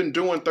they've been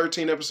doing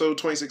 13 episodes,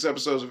 26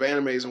 episodes of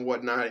animes and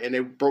whatnot, and they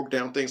broke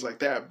down things like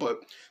that. But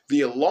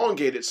the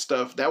elongated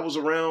stuff that was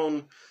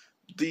around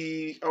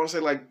I want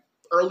to say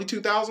early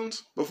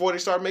 2000s, before they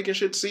started making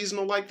shit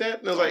seasonal like that.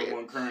 And it was the only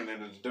one current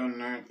that has done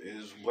that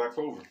is Black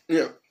Clover.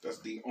 Yeah.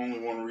 That's the only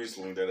one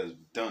recently that has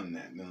done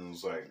that. And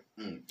it's like,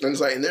 And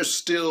it's like, and there's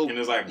still... And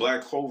it's like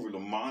Black Clover, the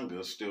manga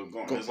is still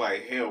going. It's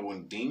like, hell,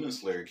 when Demon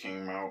Slayer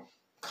came out,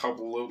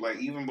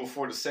 even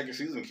before the second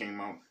season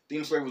came out,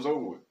 Demon Slayer was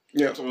over with.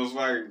 Yeah. So it's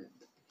like,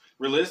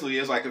 realistically,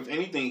 it's like, if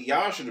anything,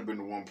 y'all should have been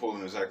the one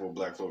pulling exactly what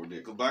Black Clover did.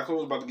 Because Black Clover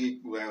was about to get,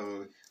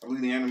 I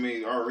believe the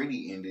anime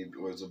already ended,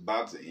 or it's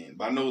about to end.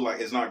 But I know,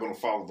 it's not going to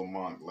follow the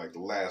manga, the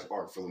last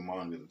arc for the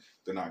manga,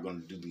 they're not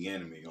going to do the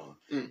anime on.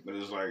 But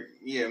it's like,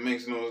 yeah, it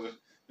makes no sense.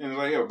 And it's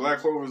like, Black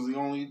Clover is the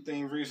only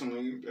thing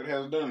recently that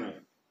has done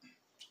that.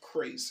 It's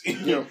crazy.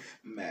 Yeah.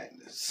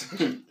 Madness.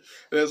 And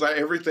it's like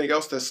everything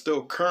else that's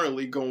still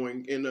currently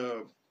going in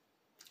a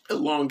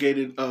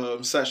elongated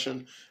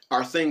session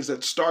are things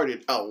that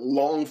started a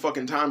long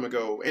fucking time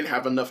ago and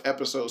have enough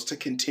episodes to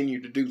continue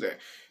to do that.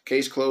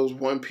 Case closed,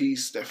 One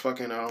Piece, that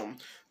fucking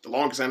the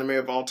longest anime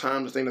of all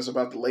time, the thing that's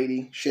about the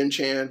lady,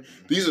 Shin-Chan.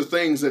 These are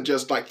things that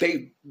just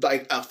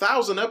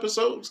 1,000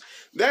 episodes.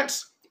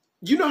 That's,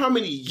 you know how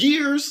many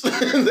years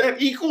that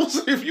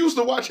equals? If you used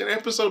to watch an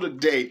episode a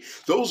day,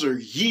 those are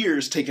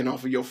years taken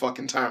off of your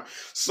fucking time.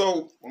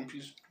 So One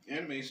Piece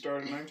anime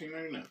started in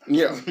 1999.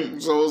 Yeah.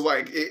 So it was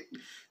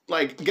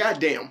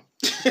goddamn.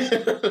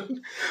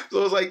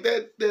 So it's like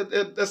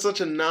that's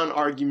such a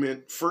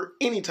non-argument for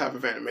any type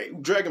of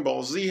anime. Dragon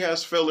Ball Z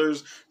has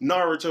fillers,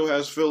 Naruto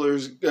has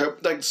fillers,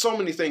 so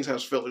many things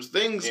has fillers.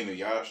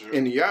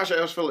 Inuyasha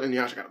has fillers.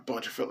 Inuyasha got a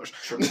bunch of fillers.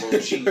 Triple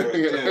G right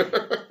there.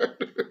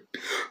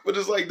 But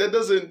it's like, that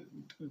doesn't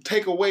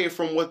take away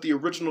from what the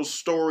original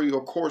story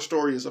or core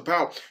story is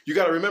about. You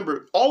got to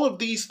remember, all of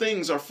these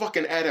things are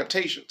fucking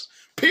adaptations.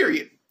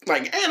 Period.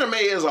 Anime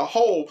as a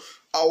whole,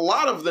 a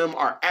lot of them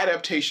are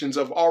adaptations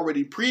of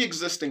already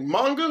pre-existing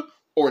manga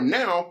or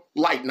now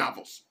light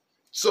novels.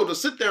 So to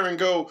sit there and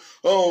go,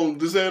 oh,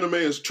 this anime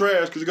is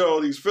trash because you got all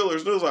these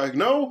fillers, and it's like,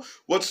 no,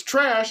 what's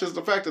trash is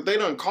the fact that they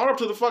done caught up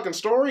to the fucking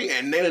story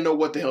and they didn't know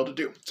what the hell to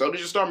do. So they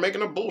just start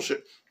making up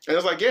bullshit. And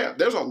it's like, yeah,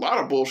 there's a lot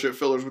of bullshit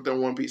fillers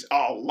within One Piece.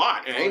 A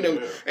lot. And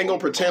ain't gonna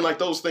pretend like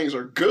those things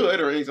are good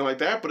or anything like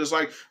that, but it's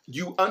like,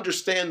 you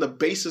understand the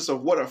basis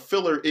of what a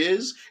filler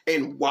is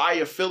and why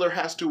a filler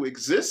has to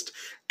exist,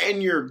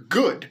 and you're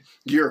good.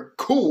 You're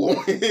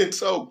cool.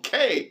 It's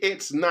okay.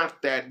 It's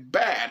not that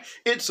bad.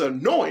 It's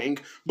annoying,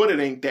 but it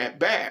ain't that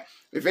bad.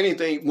 If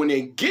anything, when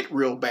they get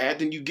real bad,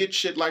 then you get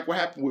shit like what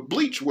happened with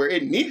Bleach, where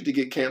it needed to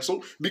get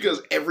canceled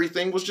because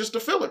everything was just a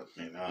filler.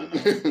 And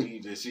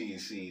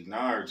see,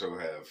 Naruto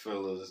have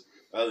fillers.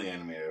 Other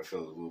anime have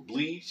fillers. With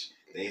Bleach,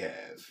 they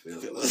have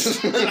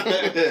fillers.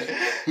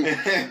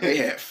 They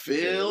had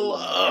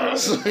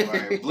fillers.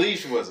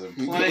 Bleach wasn't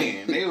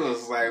playing. They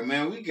was like,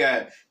 man, we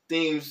got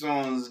theme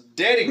songs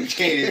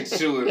dedicated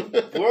to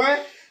it, boy.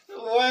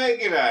 Boy,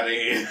 get out of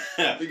here.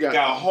 You got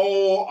a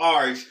whole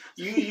arch.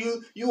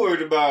 You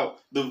worried about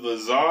the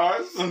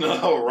bazaars and the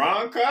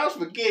rom-coms?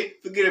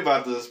 Forget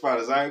about the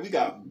spotters. All right, we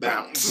got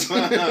Bounce.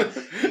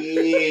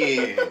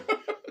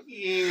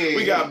 Yeah.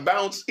 We got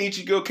Bounce.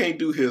 Ichigo can't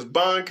do his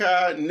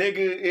Bankai. Nigga,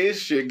 it's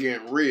shit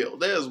getting real.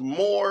 There's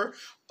more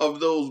of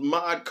those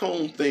mod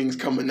cone things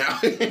coming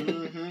out.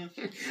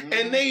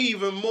 And they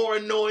even more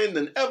annoying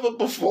than ever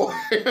before.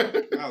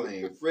 I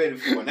ain't ready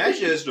for it. That's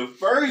just the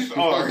first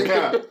arc.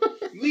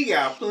 We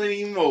got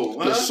plenty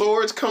more. Huh? The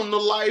swords come to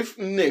life,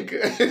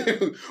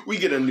 nigga. We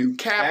get a new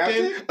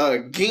captain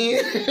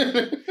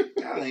again.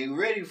 Y'all ain't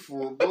ready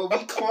for it, but we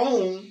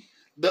clone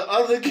the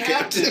other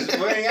captains.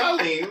 Man, y'all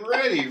ain't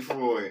ready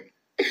for it.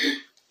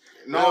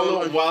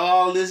 No, while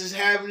all this is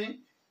happening,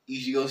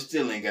 Ichigo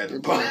still ain't got the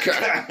punk.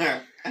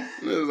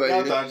 It was like,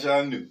 I thought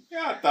y'all knew.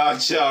 I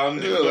thought y'all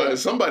knew. Like,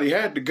 somebody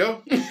had to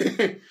go.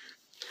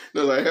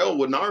 They're like, hell,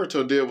 what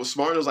Naruto did was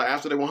smart. It was like,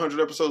 after they 100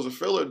 episodes of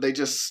filler, they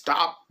just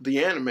stopped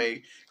the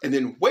anime and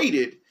then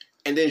waited,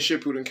 and then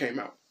Shippuden came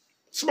out.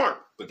 Smart.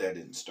 But that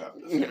didn't stop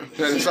the fillers. That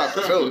didn't stop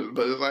the fillers,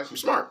 but it's like,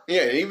 smart.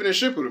 Yeah, even in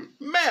Shippuden,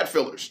 mad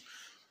fillers.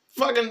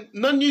 Fucking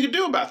nothing you can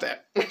do about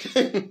that.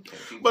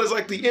 But it's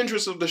like the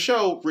interest of the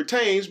show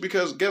retains,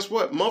 because guess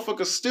what?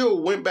 Motherfuckers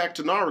still went back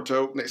to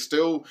Naruto. They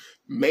still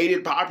made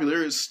it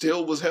popular. It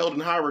still was held in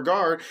high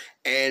regard.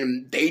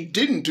 And they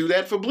didn't do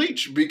that for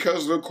Bleach,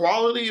 because the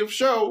quality of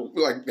show,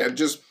 like,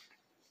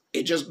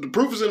 the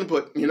proof is in the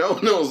pudding, you know?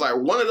 And it was like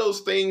one of those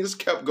things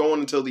kept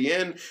going until the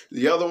end.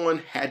 The other one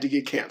had to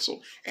get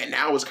canceled. And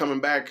now it's coming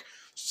back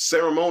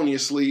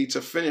ceremoniously to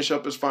finish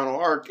up his final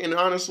arc. And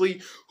honestly,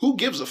 who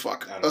gives a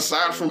fuck?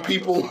 Aside from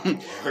people,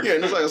 and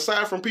it's like,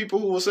 aside from people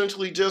who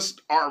essentially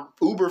just are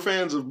uber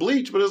fans of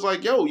Bleach, but it's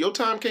like, yo, your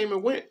time came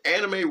and went.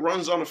 Anime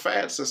runs on a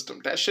fad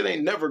system. That shit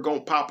ain't never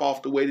gonna pop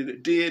off the way that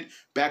it did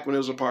back when it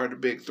was a part of the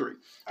big three.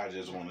 I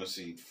just want to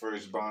see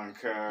first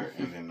Bankai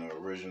and then the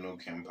original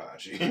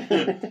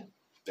Kenpachi.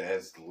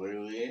 That's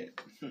literally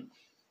it.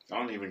 I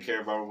don't even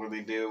care about what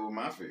they did with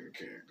my favorite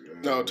character.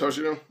 No,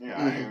 Toshiro?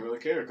 Yeah, I didn't really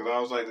care, because I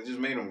was like, they just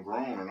made him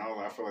grown, and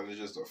I feel like it's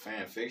just a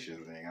fan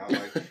fiction thing.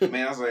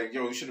 I was like,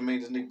 yo, you should have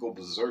made this nigga go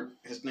berserk.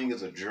 His thing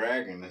is a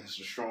dragon, and it's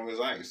as strong as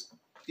ice.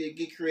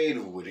 Get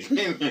creative with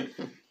it.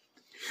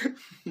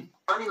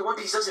 I mean, the One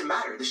Piece doesn't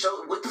matter. The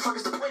show, what the fuck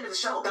is the point of the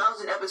show?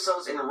 1,000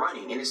 episodes in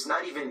running, and it's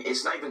not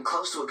even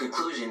close to a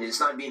conclusion. It's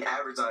not being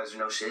advertised or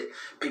no shit.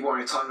 People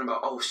aren't talking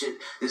about, oh shit,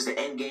 this is the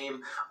end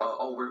game.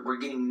 We're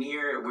getting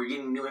near. We're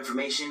getting new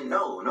information.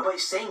 No,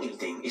 nobody's saying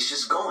anything. It's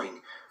just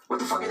going. What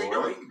the fuck are they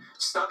doing?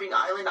 Stopping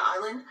island to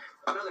island?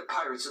 I know they're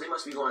pirates, so they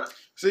must be going.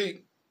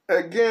 See,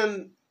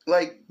 again,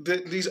 like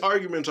these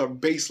arguments are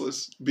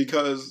baseless,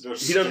 because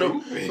he doesn't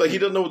know. Like, he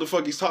doesn't know what the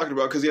fuck he's talking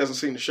about, because he hasn't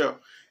seen the show.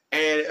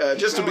 And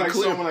just to be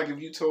clear, someone, like, if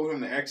you told him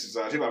to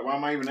exercise, he's like, "Why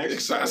am I even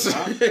exercising?"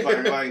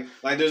 Huh?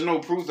 like, there's no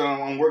proof that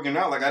I'm working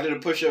out. Like, I did a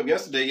push up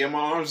yesterday, yeah, my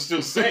arms are still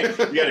the same.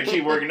 You got to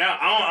keep working out.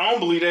 I don't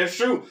believe that's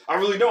true. I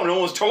really don't. No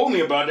one's told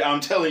me about it.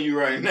 I'm telling you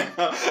right now.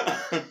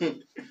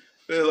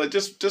 Like,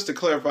 just to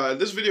clarify,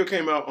 this video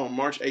came out on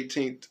March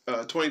 18th,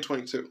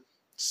 2022.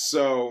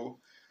 So,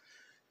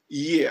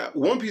 yeah,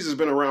 One Piece has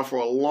been around for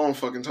a long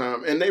fucking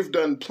time, and they've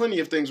done plenty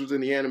of things within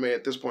the anime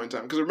at this point in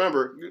time. Because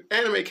remember,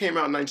 anime came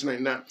out in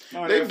 1999.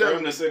 No, they've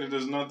done to say that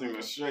there's nothing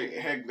to straight.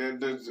 Heck,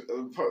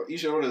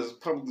 Ishigo has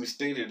publicly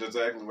stated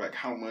exactly like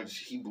how much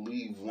he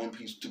believes One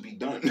Piece to be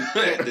done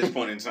at this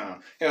point in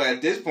time. Hell,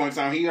 at this point in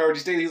time, he already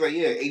stated, he's like,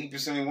 yeah,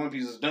 80% of One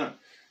Piece is done.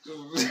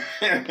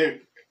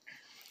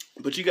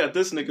 But you got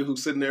this nigga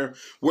who's sitting there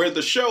where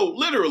the show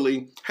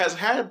literally has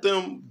had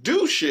them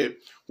do shit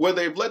where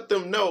they've let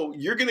them know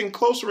you're getting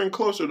closer and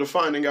closer to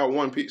finding out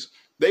One Piece.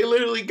 They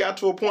literally got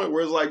to a point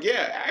where it's like,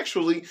 yeah,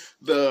 actually,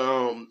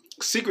 the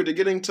secret to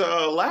getting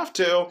to Laugh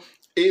Tale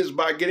is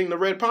by getting the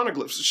red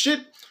poneglyphs.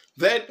 Shit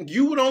that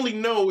you would only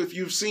know if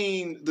you've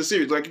seen the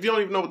series. Like, if you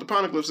don't even know what the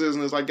poneglyphs is,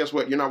 and it's like, guess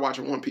what? You're not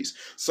watching One Piece.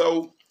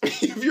 So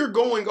if you're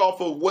going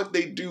off of what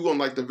they do on,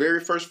 like, the very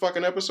first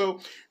fucking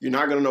episode, you're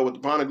not going to know what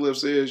the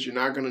poneglyphs is. You're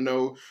not going to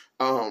know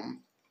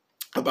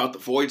about the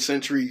Void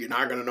Century. You're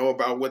not going to know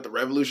about what the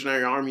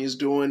Revolutionary Army is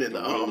doing and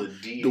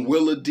the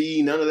Will of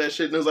D, none of that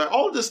shit. And it's like,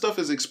 all of this stuff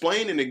is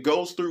explained and it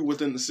goes through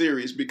within the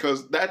series,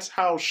 because that's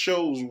how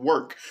shows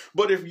work.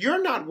 But if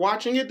you're not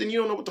watching it, then you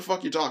don't know what the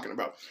fuck you're talking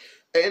about.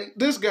 And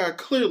this guy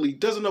clearly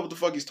doesn't know what the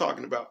fuck he's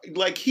talking about.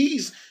 Like,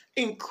 he's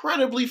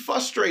incredibly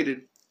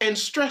frustrated and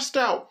stressed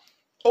out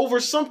over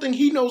something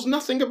he knows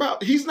nothing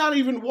about. He's not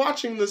even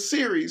watching the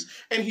series,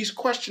 and he's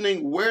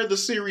questioning where the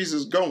series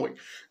is going.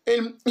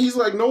 And he's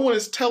like, no one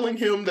is telling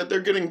him that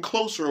they're getting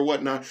closer or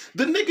whatnot.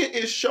 The nigga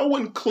is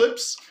showing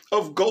clips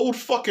of Gold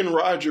fucking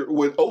Roger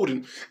with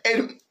Odin.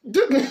 And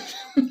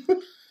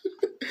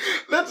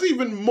that's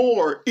even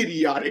more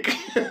idiotic.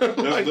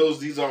 Like,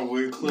 these are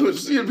weird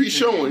clips. You'd be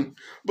showing.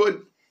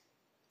 But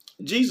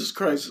Jesus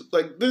Christ,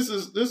 like, this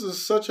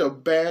is such a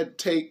bad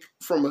take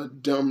from a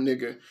dumb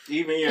nigga.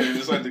 Even, yeah,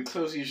 it's like the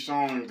clips he's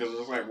showing, because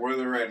it's like where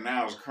they're at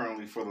now is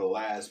currently for the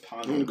last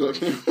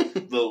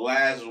poneglyph. The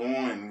last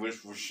one,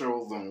 which will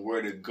show them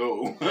where to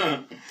go.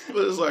 But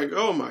it's like,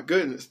 oh my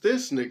goodness,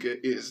 this nigga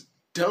is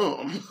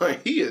dumb.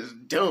 Like, he is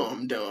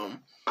dumb.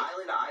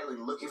 Island to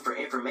island looking for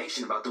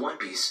information about the One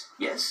Piece.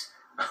 Yes?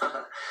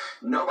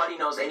 Nobody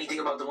knows anything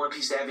about the One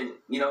Piece. They haven't,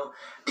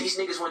 these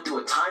niggas went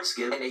through a time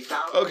skip and they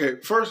found... Okay,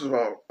 first of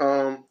all,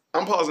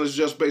 I'm pausing this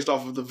just based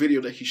off of the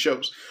video that he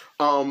shows.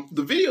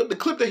 The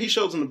clip that he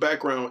shows in the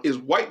background is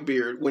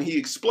Whitebeard when he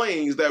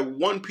explains that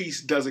One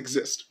Piece does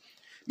exist.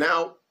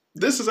 Now,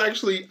 this is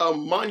actually a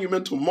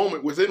monumental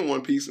moment within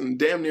One Piece and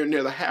damn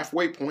near the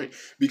halfway point,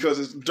 because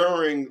it's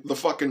during the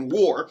fucking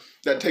war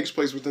that takes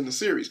place within the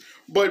series.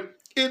 But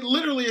it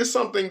literally is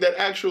something that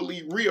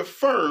actually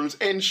reaffirms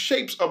and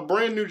shapes a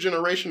brand new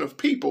generation of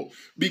people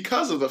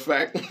because of the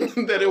fact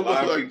that it was a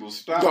lot like, of people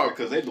stopped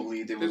because they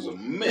believed it was a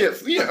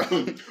myth. Yeah,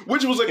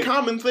 which was a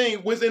common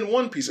thing within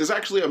One Piece. It's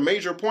actually a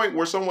major point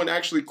where someone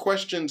actually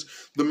questions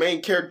the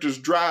main character's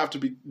drive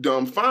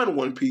to find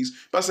One Piece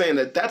by saying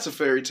that that's a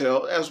fairy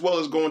tale, as well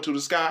as going to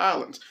the Sky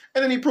Islands.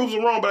 And then he proves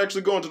them wrong by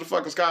actually going to the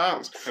fucking Sky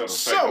Islands.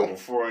 So,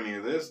 before any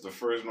of this, the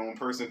first known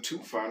person to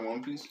find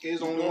One Piece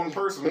is only one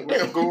person,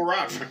 Gold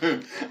Roger.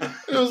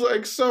 It was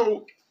like,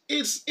 so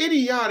it's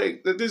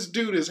idiotic that this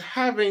dude is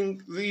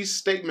having these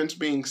statements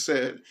being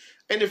said.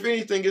 And if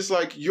anything, it's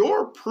like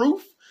your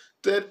proof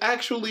that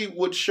actually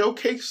would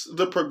showcase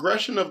the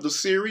progression of the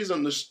series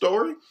and the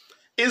story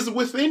is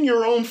within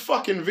your own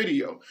fucking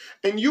video.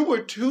 And you were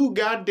too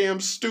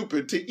goddamn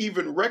stupid to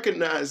even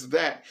recognize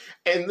that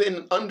and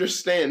then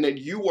understand that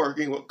you are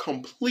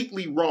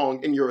completely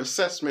wrong in your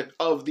assessment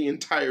of the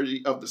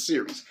entirety of the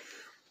series.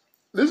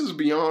 This is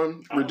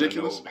beyond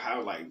ridiculous.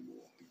 How like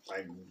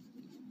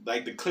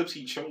the clips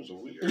he chose are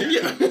weird.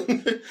 Yeah.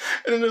 And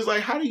then it's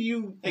like, how do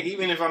you... Like,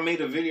 even if I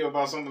made a video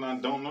about something I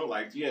don't know,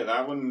 like, yeah,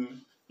 I wouldn't...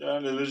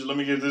 let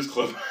me get this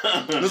clip.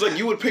 It's like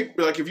you would pick,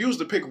 like if you was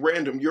to pick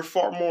random, you're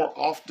far more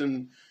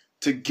often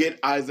to get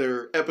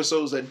either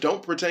episodes that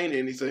don't pertain to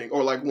anything,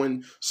 or like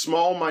when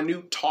small,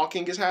 minute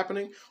talking is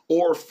happening,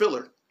 or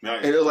filler.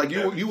 Nice. And it's like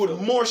you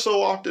would more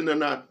so often than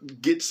not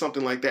get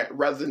something like that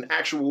rather than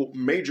actual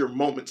major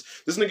moments.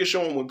 This nigga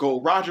showing when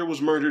Gold Roger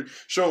was murdered,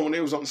 showing when they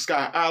was on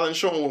Sky Island,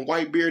 showing when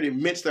Whitebeard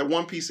admits that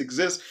One Piece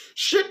exists.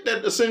 Shit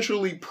that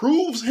essentially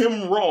proves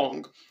him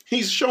wrong.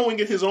 He's showing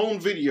in his own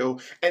video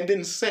and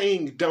then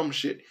saying dumb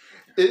shit.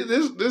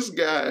 This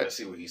guy... Let's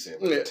see what he said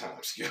with the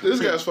time scale. This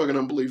guy's fucking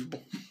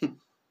unbelievable.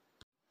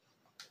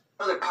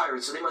 They're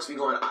pirates, so they must be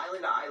going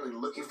island to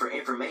island looking for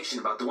information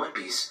about the One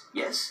Piece.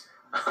 Yes?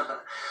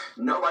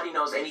 Nobody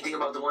knows anything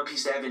about the One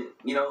Piece. They haven't,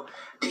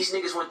 these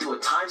niggas went through a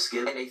time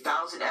skip and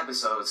 1,000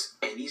 episodes,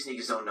 and these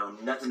niggas don't know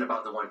nothing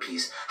about the One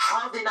Piece.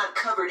 How have they not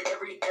covered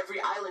every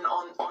island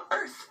on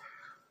Earth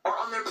or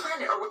on their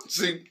planet? Or what?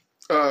 See,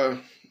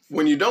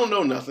 when you don't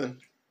know nothing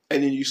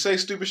and then you say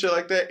stupid shit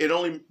like that, it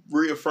only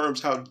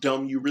reaffirms how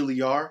dumb you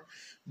really are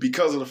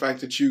because of the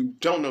fact that you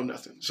don't know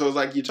nothing. So it's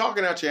like you're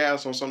talking out your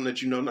ass on something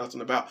that you know nothing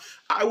about.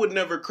 I would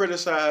never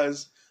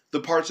criticize the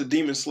parts of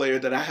Demon Slayer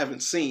that I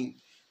haven't seen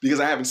because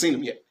I haven't seen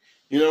them yet.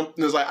 And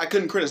it's like, I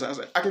couldn't criticize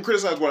it. I can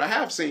criticize what I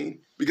have seen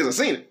because I've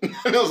seen it.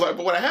 And it was like,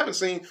 but what I haven't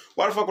seen,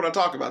 why the fuck would I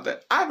talk about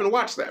that? I haven't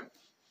watched that.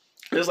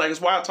 And it's like,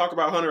 it's why I talk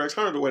about Hunter x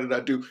Hunter the way that I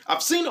do.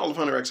 I've seen all of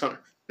Hunter x Hunter.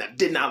 I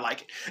did not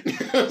like it.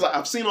 It's like,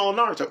 I've seen all of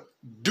Naruto.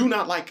 Do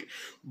not like it.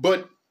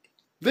 But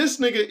this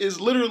nigga is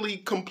literally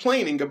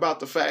complaining about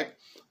the fact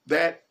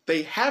that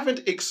they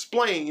haven't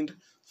explained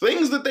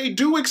things that they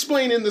do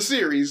explain in the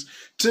series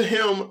to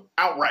him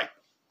outright.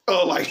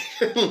 Like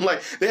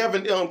they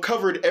haven't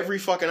covered every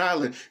fucking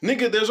island.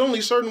 Nigga, there's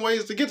only certain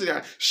ways to get to the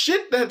island.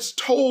 Shit that's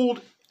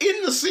told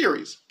in the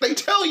series. They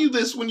tell you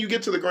this when you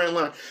get to the Grand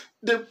Line.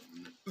 At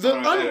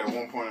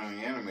one point in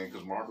the anime,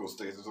 because Marco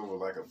states it's over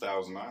like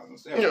 1,000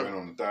 islands. They haven't been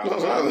on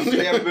 1,000 islands.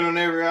 They haven't been on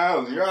every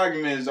island. Your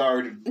argument is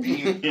already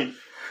being...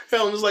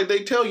 Hell, and it's like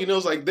they tell you,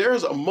 it's like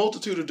there's a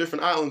multitude of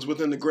different islands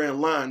within the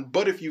Grand Line,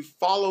 but if you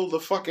follow the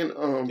fucking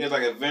it's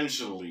like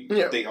eventually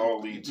they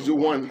all lead to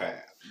one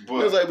path.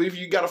 But it's like if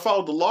you got to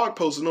follow the log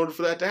post in order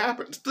for that to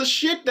happen. It's the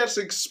shit that's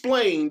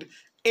explained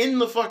in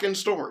the fucking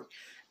story,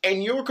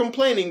 and you're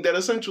complaining that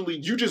essentially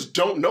you just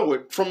don't know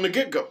it from the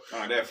get go.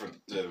 That for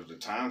the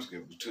time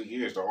skip was 2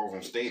 years to all of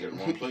them stayed in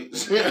one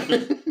place.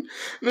 And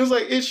it's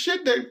like it's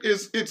shit that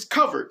it's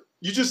covered.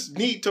 You just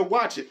need to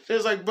watch it.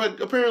 It's like,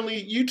 but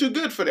apparently you too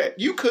good for that.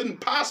 You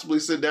couldn't possibly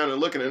sit down and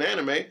look at an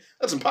anime.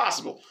 That's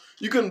impossible.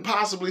 You couldn't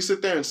possibly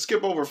sit there and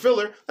skip over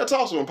filler. That's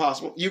also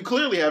impossible. You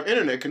clearly have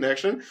internet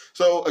connection.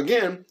 So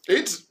again,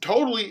 it's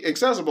totally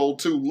accessible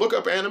to look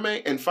up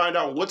anime and find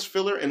out what's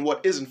filler and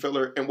what isn't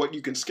filler and what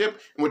you can skip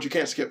and what you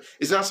can't skip.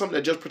 It's not something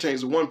that just pertains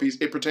to One Piece.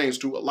 It pertains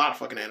to a lot of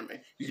fucking anime.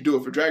 You can do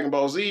it for Dragon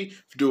Ball Z, you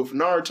can do it for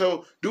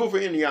Naruto, do it for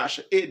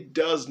Inuyasha. It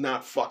does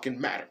not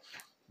fucking matter.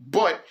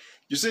 But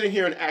you're sitting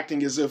here and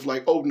acting as if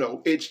like, oh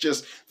no, it's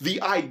just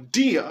the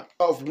idea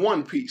of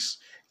One Piece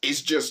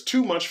is just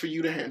too much for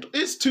you to handle.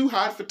 It's too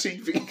hot for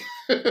TV.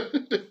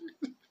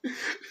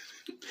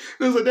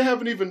 It's like they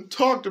haven't even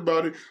talked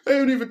about it. They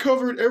haven't even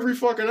covered every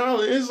fucking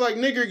island. It's like,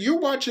 nigga, you're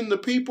watching the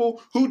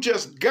people who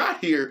just got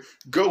here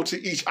go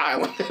to each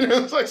island.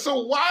 It's like,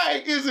 so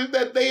why is it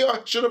that they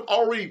should have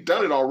already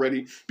done it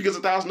already? Because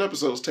 1,000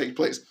 episodes take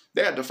place.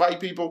 They had to fight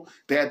people.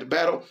 They had to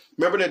battle.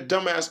 Remember that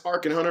dumbass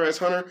arc in Hunter x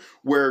Hunter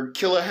where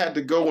Killer had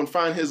to go and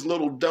find his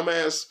little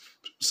dumbass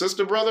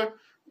sister brother?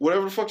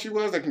 Whatever the fuck she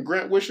was that can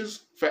grant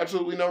wishes for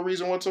absolutely no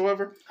reason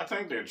whatsoever. I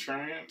think they're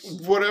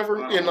trans.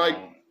 Whatever. And like...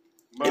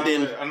 But and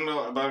then, I don't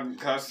know about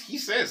because he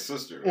says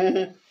sister.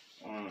 Mm-hmm.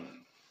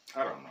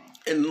 I don't know.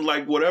 And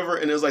like whatever,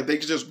 and it's like they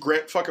could just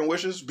grant fucking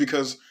wishes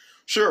because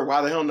sure, why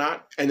the hell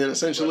not? And then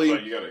essentially,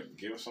 like you gotta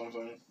give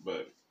something,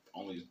 but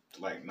only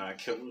like not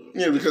kill her.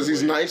 Yeah, because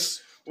he's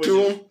nice.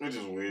 to him, which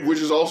is weird. which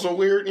is also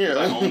weird. Yeah,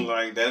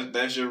 like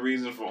that's your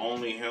reason for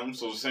only him.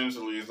 So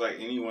essentially, it's like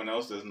anyone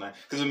else that's nice,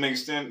 because it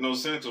makes no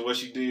sense of what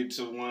she did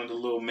to one of the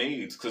little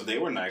maids, because they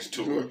were nice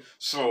to her.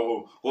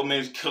 So what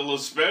makes Killer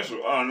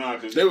special? Oh no,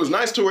 because they was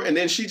nice to her, and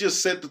then she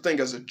just said the thing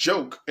as a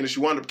joke, and then she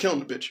wound up killing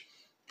the bitch.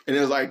 And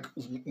it was like,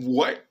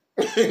 what?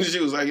 And she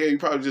was like, yeah, you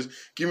probably just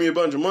give me a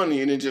bunch of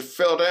money, and then just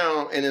fell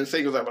down, and then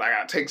Sega was like, but I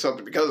gotta take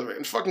something because of it,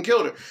 and fucking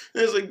killed her.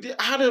 And it's like,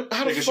 how the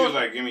fuck? Because she was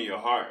like, give me your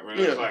heart. Right?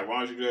 It's like, why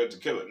don't you do that to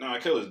Killer? No,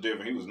 Killer's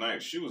different. He was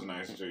nice. She was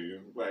nice to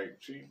you.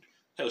 Like,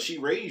 she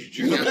raised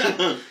you.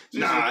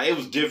 Nah, it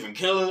was different.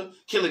 Killer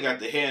got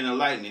the hair and the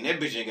lightning. That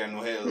bitch ain't got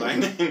no hair and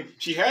lightning.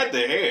 She had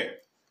the hair.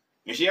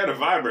 And she had a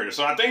vibrator,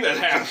 so I think that's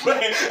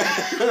happening.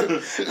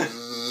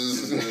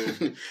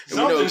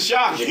 Something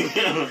shocking.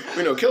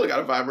 We know Killer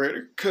got a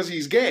vibrator because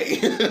he's gay.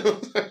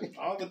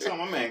 All the time,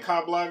 my man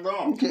cop blocked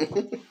on.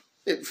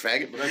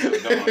 Faggot. But I could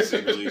have done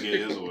secretly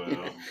gay as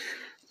well.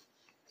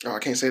 Oh, I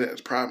can't say that. It's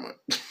Pride Month.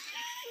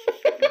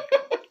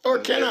 Or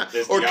can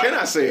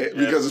I say it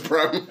because it's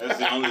Pride Month? That's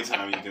the only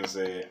time you can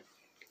say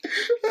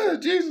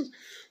it. Jesus.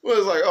 Well,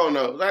 it's like, oh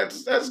no,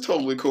 that's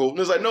totally cool. And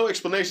there's like no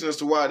explanation as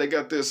to why they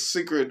got this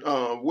secret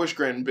wish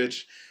granting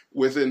bitch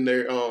within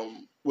their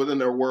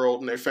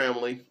world and their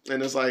family.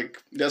 And it's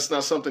like, that's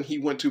not something he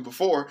went to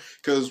before,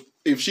 because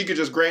if she could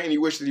just grant any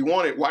wish that he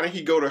wanted, why didn't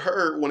he go to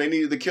her when they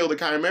needed to kill the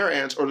Chimera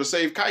ants or to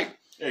save Kite?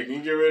 Hey, can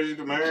you get rid of the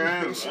Chimera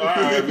ants? All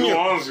right, if you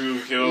want to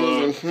kill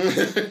her. And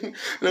it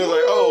was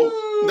like,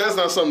 oh, that's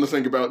not something to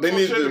think about. They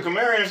need the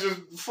Chimera ants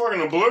just fucking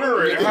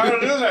obliterated. How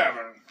did this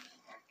happen?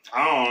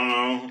 I don't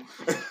know.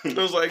 It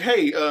was like,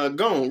 hey,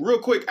 Gone, real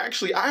quick.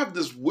 Actually, I have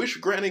this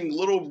wish-granting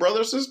little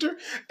brother, sister,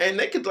 and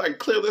they could like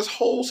clear this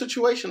whole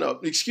situation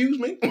up. Excuse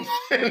me?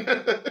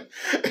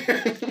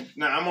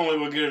 Nah, I'm only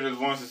gonna get it just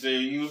once to say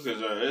you, because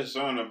there's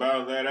something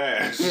about that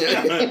ass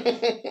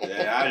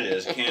that I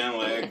just can't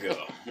let go.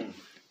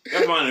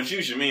 That's why in the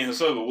future, me and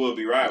Hisoka will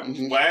be rivals.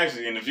 Well,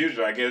 actually, in the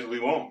future, I guess we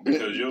won't,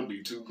 because you'll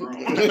be too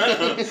grown.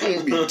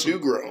 You'll be too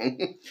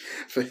grown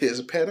for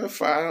his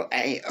pedophile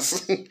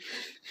ass.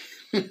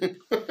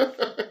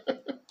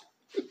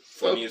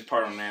 Funniest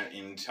part on that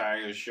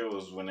entire show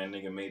is when that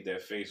nigga made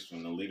that face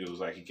when the leader was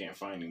like, he can't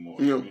find anymore.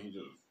 Yeah. He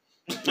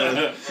just...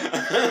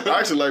 I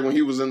actually like when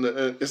he was in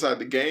the inside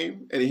the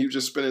game and he was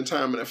just spending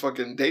time in that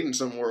fucking dating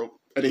some world,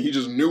 and then he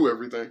just knew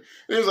everything. And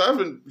he was like, I've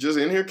been just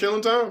in here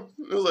killing time.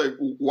 It was like,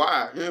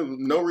 why?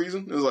 No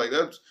reason. It was like,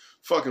 that's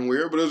fucking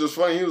weird, but it was just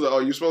funny. He was like, oh,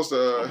 you're supposed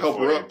to help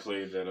her up.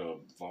 Played that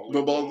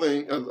volleyball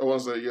thing. I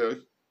want to say, yeah.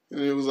 And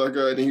it was like,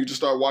 and then he just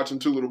started watching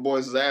two little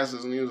boys'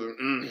 asses, and he was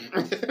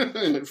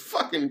like,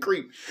 fucking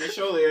creep. They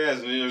show their ass,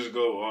 and they just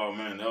go, oh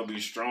man, they'll be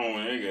strong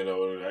when they get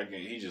older.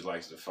 He just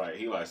likes to fight.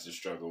 He likes to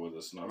struggle with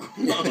a snuggle.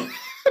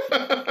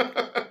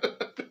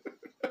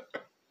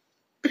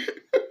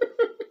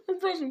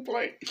 Pressing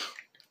play.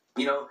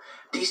 You know,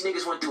 these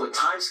niggas went through a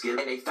time skip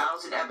in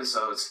 1,000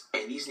 episodes,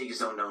 and these niggas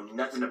don't know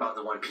nothing about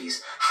the One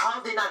Piece. How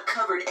have they not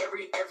covered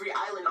every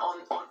island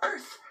on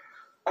Earth?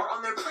 Or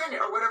on their planet,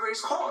 or whatever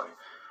it's called?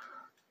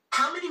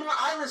 How many more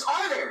islands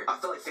are there? I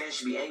feel like fans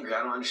should be angry.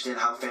 I don't understand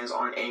how fans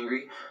aren't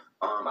angry.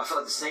 I feel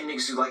like the same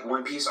niggas who like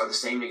One Piece are the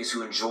same niggas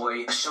who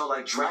enjoy a show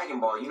like Dragon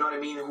Ball. You know what I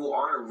mean? Who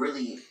aren't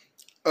really...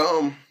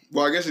 Well,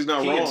 I guess he's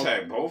not wrong. He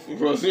attacked both of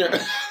them.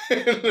 Yeah.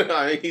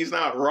 I mean, he's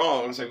not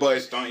wrong,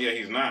 but... Yeah,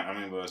 he's not. I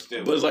mean, but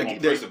still. But it's like... On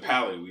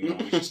principality,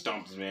 we should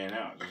stomp this man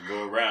out. Just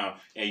go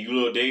around. And you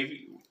little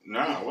Davey?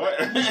 Nah, what?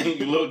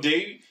 You little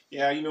Davey?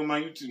 Yeah, you know my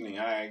YouTube name.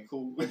 All right,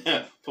 cool.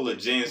 Pull a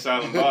Jane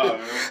Silent Bob,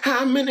 man.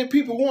 How many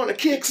people want to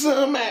kick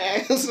some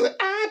ass?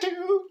 I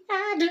do.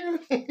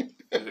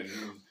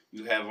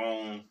 You have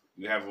on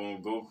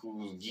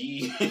Goku's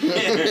gi.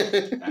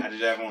 I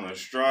just have on a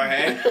straw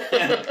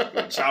hat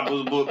with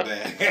Chopper's book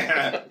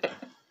bag.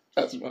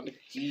 That's funny.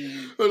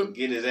 He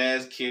get his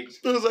ass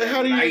kicked. It was like,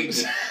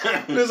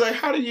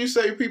 how do you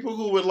say people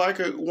who would like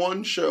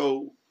one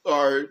show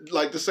are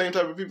like the same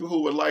type of people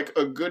who would like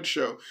a good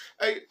show?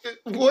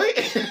 What?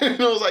 I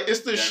was like, it's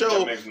this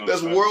show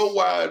that's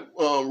worldwide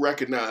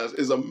recognized,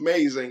 is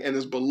amazing, and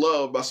is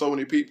beloved by so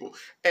many people.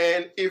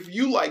 And if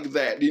you like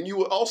that, then you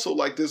would also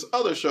like this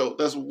other show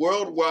that's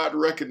worldwide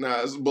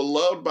recognized,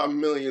 beloved by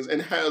millions,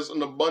 and has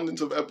an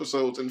abundance of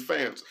episodes and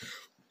fans.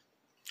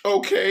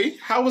 Okay,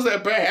 how was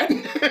that bad?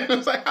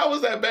 It's like, how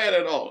was that bad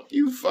at all?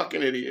 You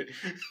fucking idiot.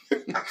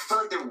 I feel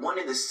like they're one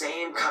and the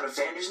same kind of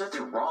fan. There's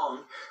nothing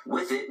wrong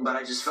with it, but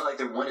I just feel like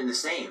they're one and the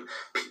same.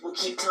 People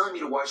keep telling me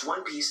to watch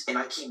One Piece, and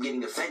I keep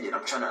getting offended.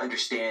 I'm trying to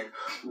understand,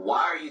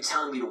 why are you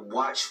telling me to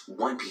watch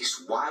One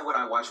Piece? Why would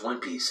I watch One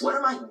Piece? What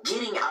am I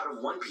getting out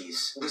of One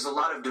Piece? There's a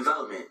lot of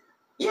development.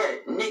 Yeah,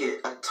 nigga,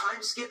 a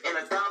time skip in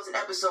 1,000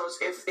 episodes.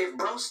 If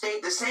bro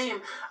stayed the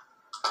same,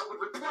 I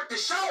would report the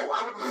show.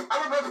 I would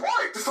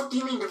report. The fuck do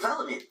you mean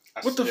development?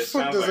 What the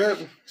fuck does that?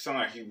 It sounds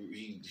like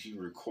he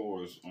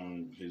records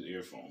on his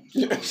earphones.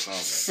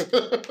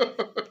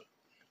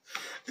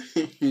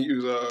 He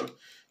use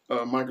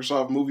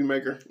Microsoft Movie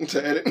Maker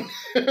to edit.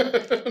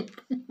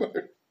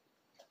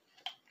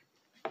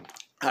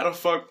 How the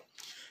fuck?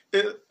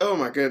 Oh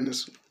my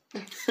goodness.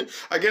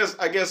 I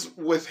guess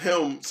with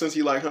him, since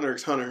he like Hunter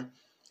x Hunter,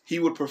 he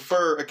would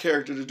prefer a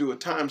character to do a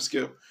time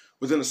skip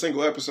within a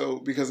single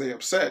episode because they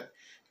upset,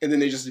 and then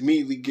they just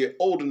immediately get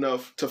old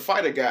enough to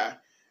fight a guy,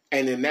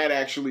 and then that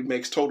actually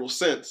makes total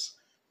sense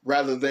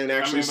rather than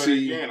actually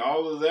see. But again,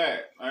 all of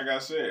that, like I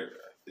said,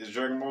 is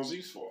Dragon Ball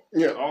Z's fault.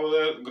 Yeah, all of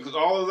that because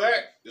all of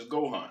that is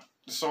Gohan.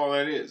 That's all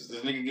that is.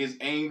 This nigga gets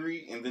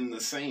angry and then the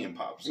Saiyan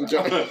pops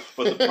out.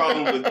 But the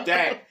problem with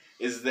that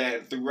is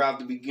that throughout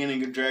the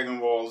beginning of Dragon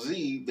Ball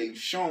Z, they've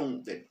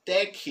shown that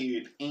that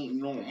kid ain't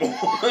normal.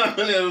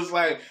 And it was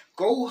like,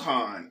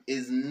 Gohan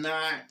is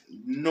not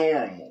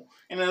normal.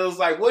 And it was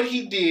like, what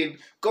he did,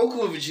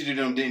 Goku and Vegeta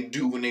them didn't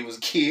do when they was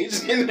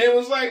kids. And it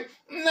was like,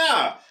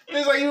 nah. And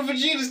it's like, even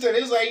Vegeta said,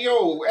 it's like,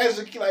 yo, as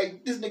a kid,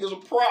 like, this nigga's a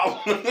problem.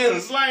 And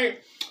it's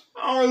like,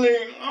 I don't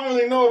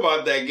really know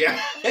about that guy.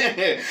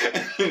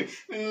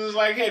 It was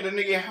like, hey, the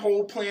nigga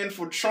whole plan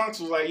for Trunks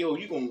was like, yo,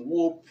 you gonna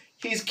whoop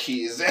his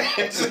kid's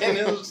ass. And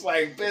it was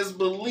like, best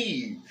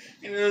believe.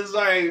 And it was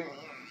like,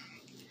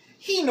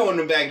 he know in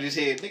the back of his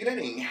head, nigga, that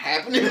ain't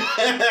happening.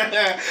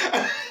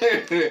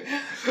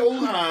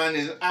 Gohan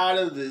is out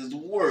of this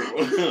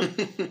world.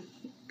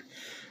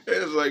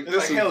 It's like,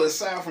 hell,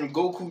 aside from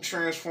Goku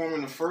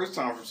transforming the first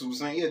time from Super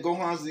Saiyan, yeah,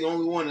 Gohan's the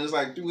only one that's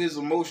like, through his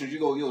emotions, you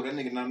go, yo, that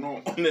nigga not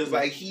normal. And it's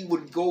like, he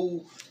would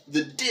go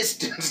the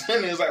distance.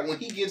 And it's like, when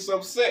he gets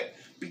upset,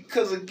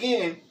 because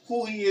again,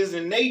 who he is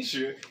in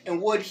nature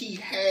and what he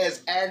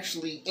has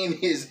actually in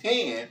his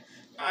hand,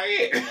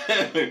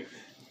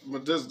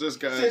 But this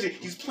guy,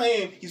 he's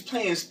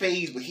playing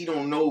spades, but he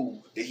don't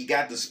know that he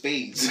got the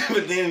spades.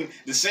 But then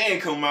the Saiyan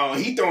come out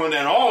and he throwing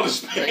down all the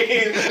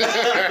spades.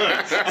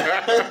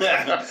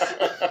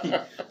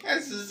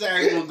 That's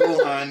exactly what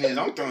Gohan is.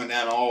 I'm throwing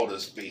down all the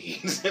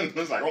spades. And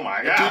it's like, oh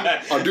my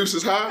god, our deuce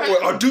is high.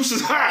 Well, our deuce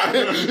is high.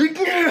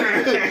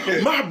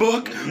 My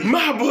book,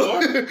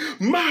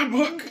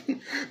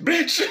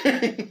 bitch.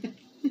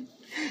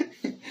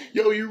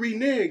 Yo, you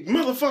reneged,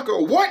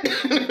 motherfucker. What?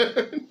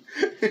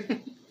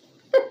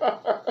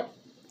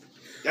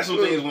 That's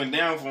what things went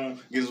down for him,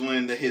 is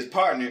when his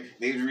partner,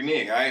 they was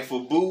reneged. Alright,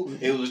 for Boo,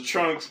 it was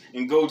Trunks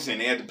and Goten.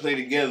 They had to play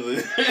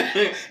together.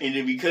 And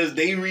then because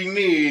they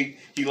reneged,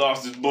 he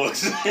lost his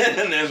books.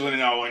 And that's when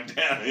it all went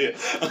down here.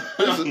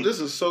 This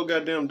is so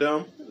goddamn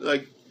dumb.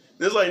 Like,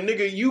 it's like,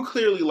 nigga, you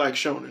clearly like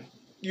shonen.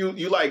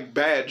 You like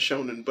bad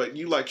shonen, but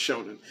you like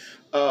shonen.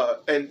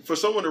 And for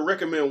someone to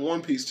recommend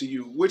One Piece to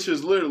you, which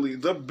is literally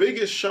the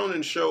biggest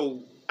shonen show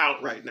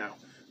out right now.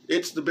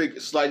 It's the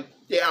biggest. Like,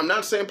 yeah, I'm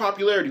not saying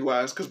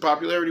popularity-wise, because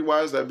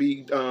popularity-wise, that'd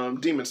be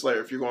Demon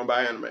Slayer if you're going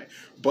by anime.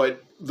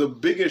 But the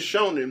biggest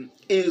shonen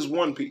is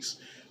One Piece.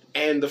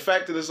 And the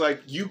fact that it's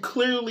like, you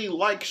clearly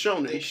like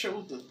shonen. They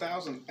showed the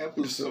 1,000th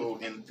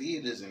episode in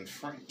theaters in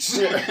France.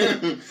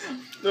 Yeah.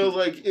 So,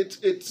 like,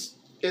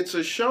 it's a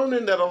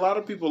shonen that a lot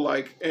of people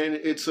like, and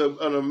it's an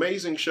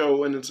amazing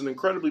show, and it's an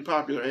incredibly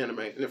popular anime.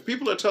 And if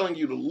people are telling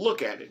you to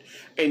look at it,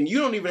 and you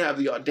don't even have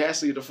the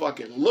audacity to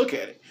fucking look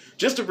at it,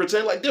 just to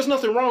pretend like there's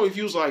nothing wrong if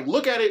you was like,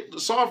 look at it,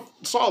 saw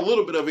a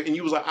little bit of it, and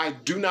you was like, I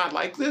do not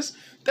like this,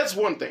 that's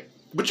one thing.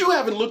 But you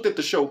haven't looked at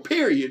the show,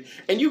 period,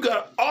 and you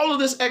got all of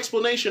this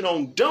explanation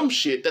on dumb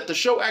shit that the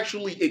show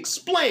actually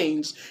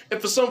explains,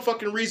 and for some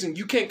fucking reason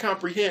you can't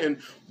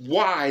comprehend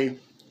why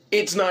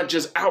it's not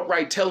just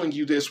outright telling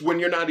you this when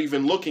you're not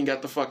even looking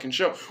at the fucking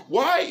show.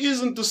 Why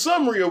isn't the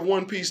summary of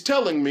One Piece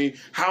telling me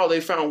how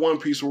they found One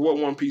Piece or what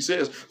One Piece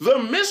is? The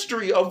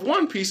mystery of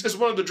One Piece is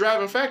one of the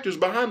driving factors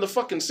behind the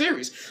fucking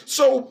series.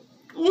 So,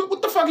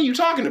 what the fuck are you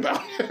talking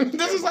about?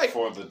 This is like...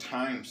 For the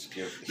time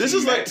skip, this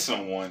is like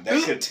someone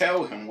that could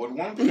tell him what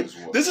One Piece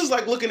was. This is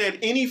like looking at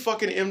any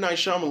fucking M. Night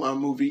Shyamalan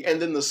movie,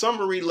 and then the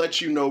summary lets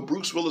you know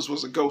Bruce Willis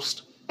was a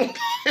ghost.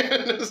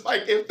 It's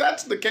like, if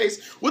that's the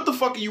case, what the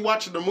fuck are you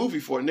watching the movie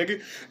for, nigga?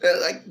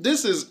 Like,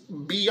 this is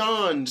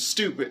beyond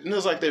stupid. And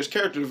it's like, there's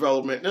character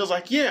development. And it's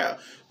like, yeah,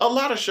 a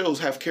lot of shows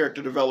have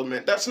character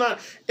development. It's not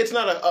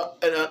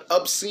an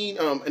obscene,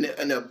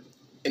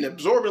 an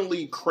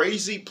absorbently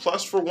crazy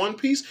plus for One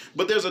Piece,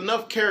 but there's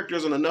enough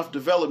characters and enough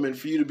development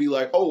for you to be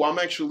like, oh, I'm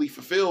actually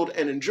fulfilled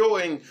and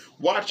enjoying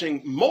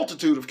watching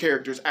multitude of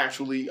characters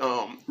actually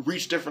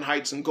reach different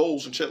heights and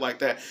goals and shit like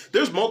that.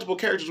 There's multiple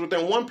characters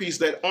within One Piece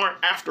that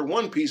aren't after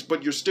One Piece,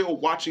 but you're still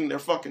watching their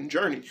fucking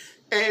journey.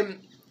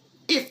 And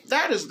if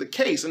that is the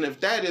case, and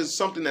if that is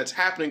something that's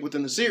happening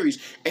within the series,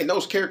 and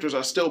those characters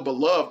are still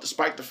beloved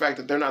despite the fact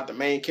that they're not the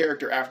main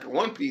character after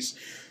One Piece,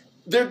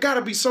 there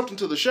gotta be something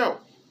to the show.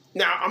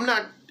 Now,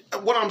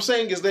 what I'm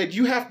saying is that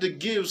you have to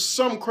give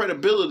some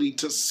credibility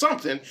to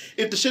something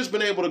if the shit's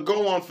been able to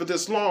go on for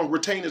this long,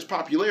 retain its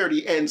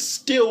popularity, and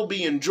still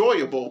be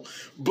enjoyable,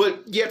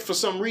 but yet for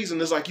some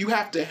reason it's like you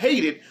have to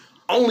hate it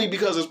only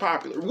because it's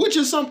popular, which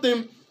is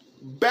something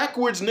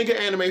backwards nigga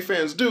anime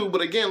fans do.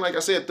 But again, like I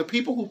said, the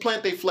people who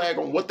plant their flag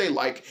on what they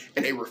like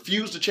and they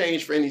refuse to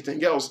change for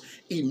anything else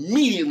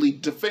immediately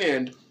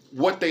defend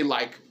what they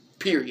like.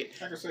 Period.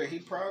 Like I said, he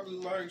probably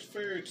likes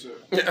fairy tale,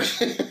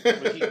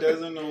 but he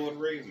doesn't know what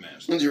Rave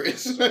Master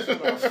is. That's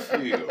what I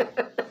feel.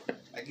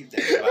 I get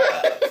that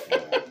vibe from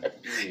him.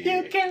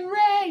 You can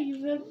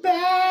rave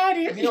about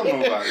it. You don't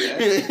know about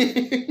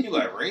that. You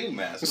like Rave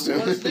Master.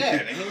 What's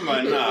that? And he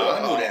like, nah,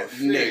 I know that.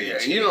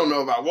 Nigga, you don't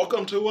know about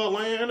Welcome to a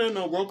Land and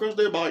the Workers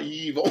There by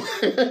Evil.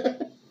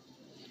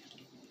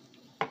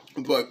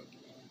 But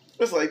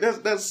it's like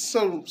that's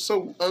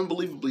so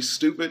unbelievably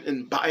stupid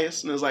and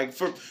biased, and it's like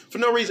for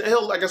no reason.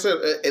 Hell, like I said,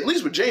 at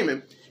least with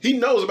Jamin, he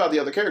knows about the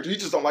other characters. He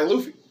just don't like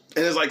Luffy,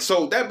 and it's like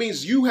so that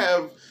means you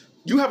have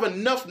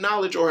enough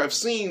knowledge or have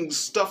seen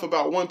stuff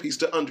about One Piece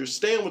to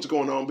understand what's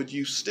going on, but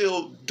you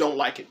still don't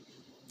like it.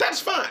 That's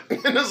fine.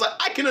 And it's like,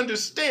 I can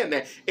understand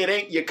that. It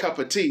ain't your cup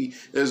of tea.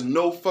 There's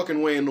no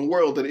fucking way in the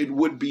world that it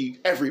would be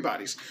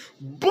everybody's.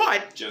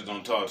 But just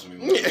don't talk to me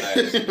when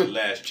the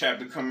last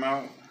chapter come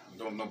out.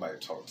 Don't nobody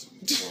talk to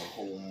me for a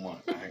whole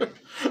month.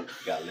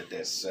 Gotta let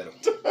that settle.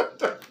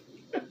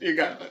 You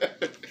gotta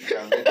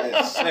let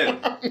that settle.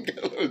 I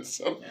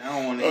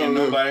don't want to hear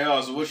nobody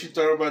else. So what you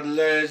thought about the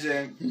last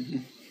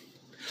and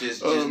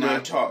just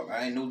not talk.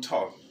 I ain't no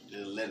talk.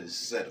 Just let it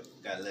settle.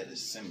 Gotta let it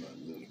simmer a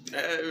little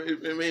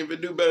bit. I mean, if it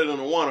do better than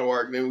the Wano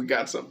arc, then we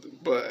got something.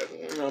 But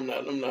I'm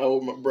not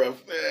holding my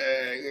breath.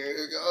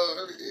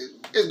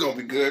 It's gonna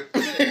be good.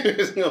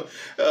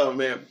 Oh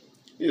man.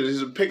 You know,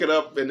 just pick it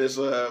up and it's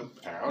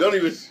don't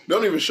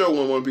even show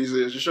when One Piece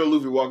is. Just show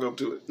Luffy walk up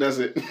to it. That's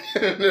it.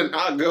 And then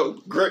I'll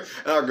go great.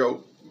 And I'll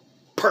go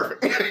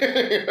perfect.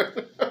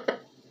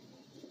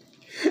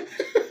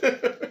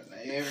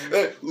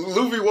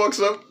 Luffy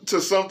walks up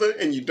to something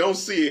and you don't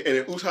see it, and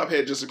then Usopp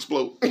head just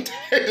explode. And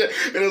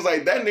it's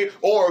like that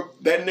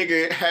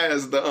nigga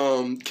has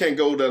the can't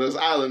go to this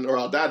island or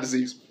I'll die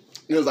disease.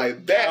 It was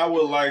like that. I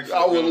would like for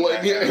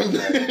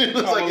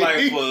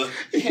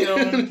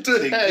him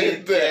to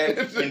get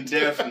that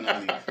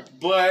indefinitely.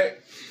 But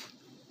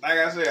like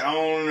I said, I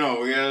don't know.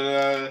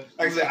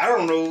 Like I said, I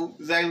don't know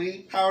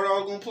exactly how it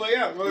all gonna play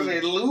out. Like I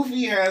said,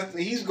 Luffy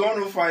he's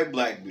gonna fight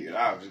Blackbeard.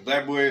 Obviously,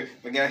 Blackbeard.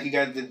 He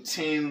got the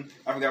 10.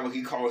 I forgot what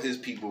he called his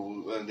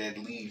people that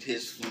lead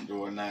his fleet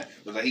or not.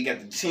 But like he got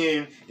the 10,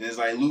 and it's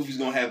like Luffy's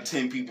gonna have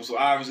 10 people. So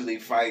obviously they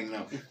fighting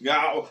them.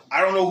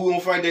 I don't know who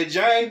gonna fight that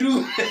giant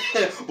dude,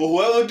 but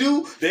whoever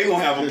do, they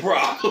gonna have a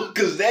problem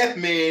because that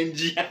man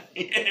giant.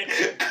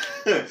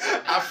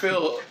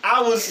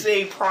 I would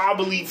say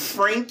probably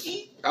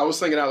Frankie. I was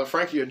thinking either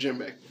Frankie or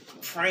Jinbei.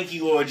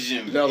 Frankie or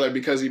Jinbei. No, like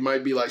because he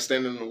might be like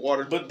standing in the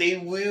water. But they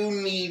will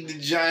need the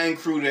giant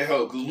crew to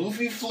help. Because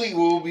Luffy fleet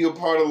will be a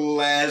part of the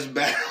last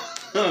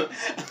battle.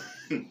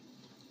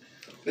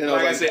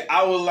 Like I said,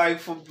 I would like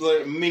for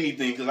many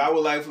things. Because I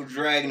would like for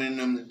Dragon and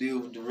them to deal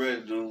with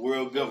the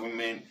world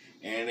government.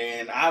 And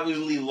then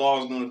obviously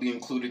Law's going to be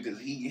included because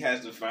he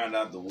has to find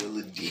out the will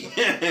of D.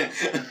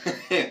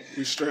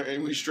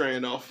 we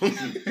straying off.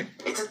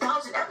 It's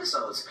 1,000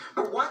 episodes.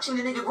 We're watching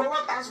the nigga grow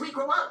up as we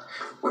grow up.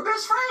 We're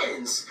best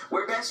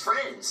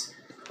friends.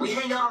 We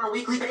hang out on a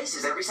weekly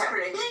basis every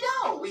Saturday.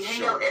 We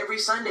hang out every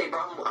Sunday, bro.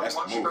 I'm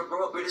watching bro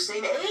grow up. We're the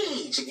same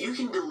age. If you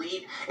can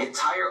delete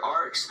entire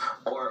arcs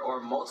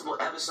or multiple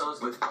episodes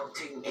without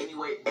taking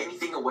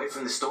anything away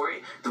from the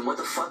story, then what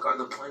the fuck are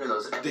the point of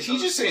those episodes? Did he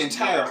just say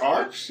entire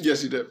arcs?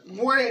 Yes, he did.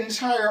 What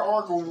entire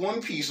arc of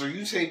One Piece are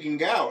you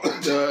taking out?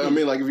 I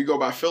mean, like if you go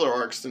by filler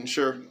arcs, then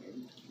sure.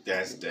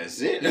 That's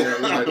it. Yeah,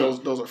 like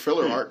those are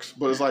filler arcs.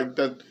 But it's like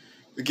that.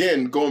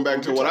 Again, going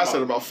back to what I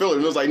said about filler,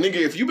 it was like, nigga,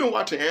 if you've been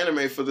watching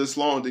anime for this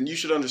long, then you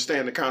should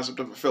understand the concept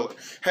of a filler.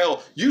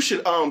 Hell, you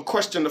should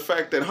question the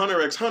fact that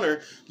Hunter x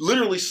Hunter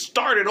literally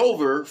started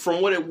over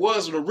from what it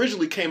was when it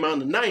originally came out in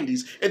the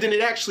 90s, and then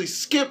it actually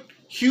skipped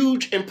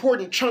huge,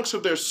 important chunks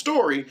of their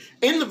story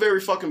in the very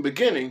fucking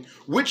beginning,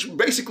 which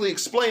basically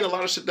explain a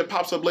lot of shit that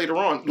pops up later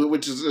on,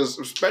 which is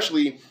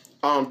especially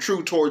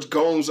true towards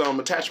Gon's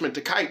attachment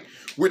to Kite,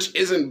 which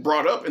isn't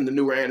brought up in the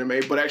newer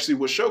anime, but actually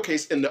was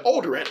showcased in the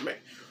older anime.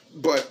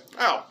 But,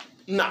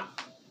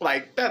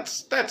 like,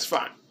 that's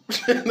fine.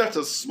 That's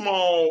a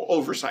small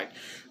oversight.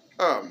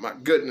 Oh, my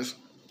goodness.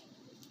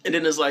 And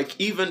then it's like,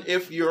 even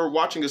if you're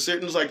watching a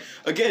series, it's like,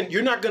 again,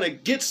 you're not going to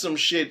get some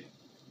shit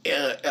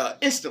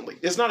instantly.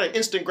 It's not an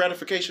instant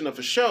gratification of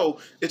a show.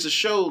 It's a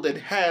show that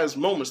has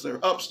moments. There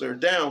are ups, there are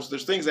downs,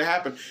 there's things that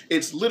happen.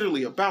 It's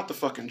literally about the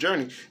fucking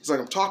journey. It's like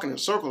I'm talking in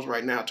circles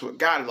right now to a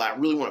guy that I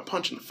really want to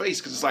punch in the face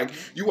because it's like,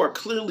 you are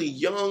clearly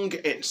young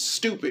and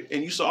stupid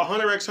and you saw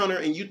Hunter x Hunter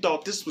and you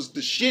thought this was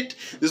the shit.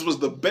 This was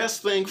the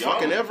best thing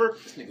fucking ever.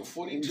 This nigga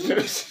 42.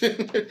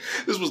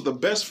 This was the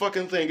best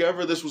fucking thing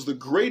ever. This was the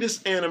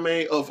greatest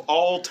anime of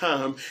all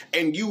time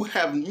and you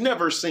have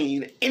never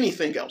seen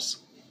anything else.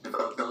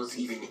 Of those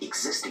even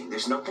existing.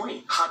 There's no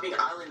point. Hopping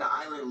island to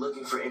island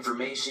looking for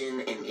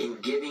information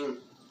and giving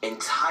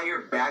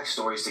entire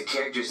backstories to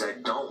characters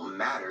that don't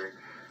matter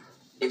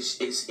is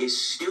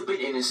stupid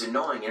and it's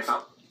annoying. And if I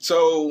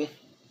So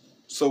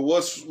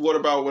what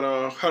about when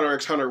Hunter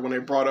x Hunter when they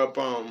brought up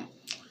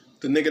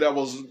the nigga that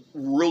was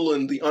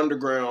ruling the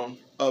underground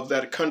of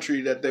that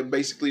country that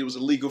basically it was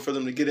illegal for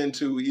them to get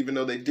into, even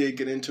though they did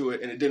get into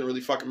it, and it didn't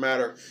really fucking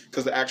matter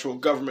because the actual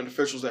government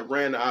officials that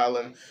ran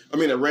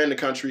the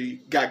country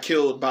got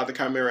killed by the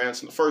Chimera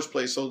Ants in the first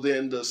place. So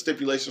then the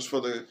stipulations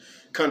for the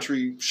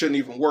country shouldn't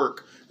even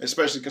work,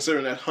 especially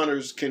considering that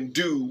hunters can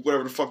do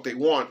whatever the fuck they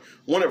want,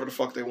 whenever the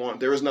fuck they want.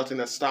 There is nothing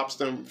that stops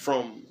them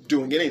from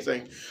doing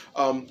anything.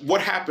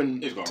 What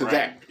happened to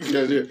that?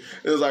 It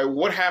was like,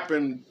 what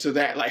happened to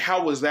that? Like,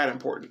 how was that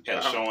important?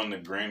 Yeah, showing the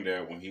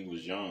granddad when he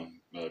was young.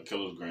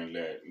 Killer's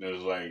granddad. It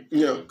was like,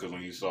 because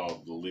when he saw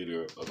the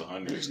leader of the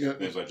hunters, it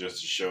was like just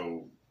to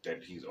show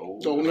that he's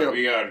old. Like,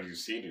 we already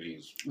see that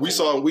he's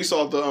old. We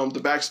saw the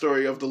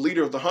backstory of the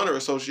leader of the Hunter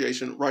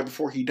Association right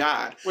before he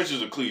died, which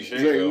is a cliche.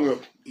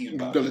 He's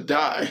gonna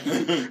die.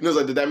 And it was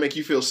like, did that make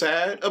you feel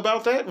sad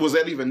about that? Was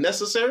that even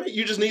necessary?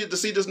 You just needed to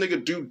see this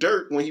nigga do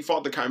dirt when he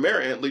fought the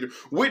Chimera Ant leader,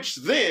 which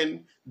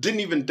then didn't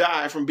even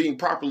die from being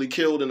properly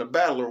killed in a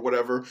battle or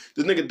whatever.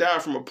 This nigga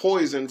died from a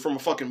poison from a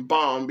fucking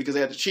bomb because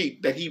they had to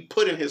cheat that he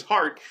put in his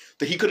heart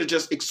that he could have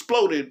just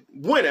exploded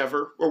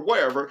whenever or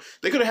wherever.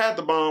 They could have had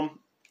the bomb,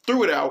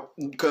 threw it out,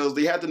 because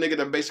they had the nigga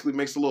that basically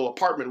makes the little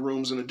apartment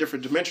rooms in a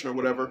different dimension or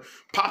whatever,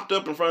 popped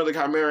up in front of the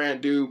Chimera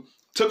Ant dude,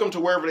 took him to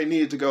wherever they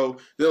needed to go.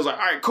 Then it was like,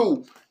 all right,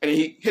 cool. And then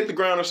he hit the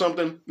ground or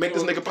something, make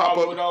this nigga pop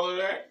up. With all of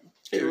that?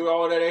 With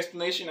all that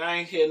explanation, I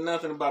ain't hear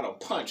nothing about a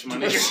punch, my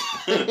nigga.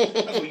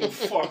 That's what you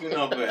fucking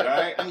up at, all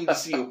right? I need to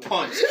see a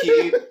punch,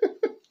 kid.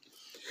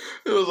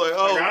 It was like,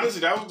 oh. Like,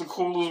 honestly, that was the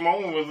coolest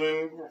moment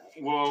within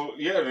all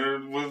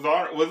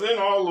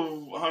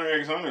of Hunter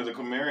x Hunter. The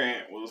Chimera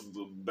Ant was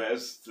the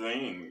best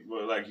thing.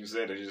 But like you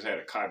said, it just had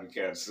a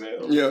copycat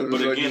sale. Yeah,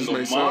 but like, again,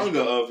 the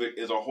manga of it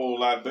is a whole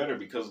lot better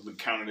because of the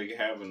counter they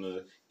have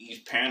in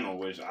each panel,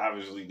 which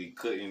obviously they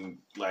couldn't,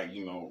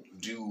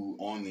 do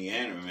on the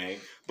anime.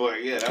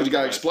 But yeah, because you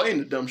gotta explain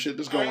the dumb shit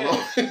that's going on.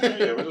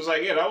 But it was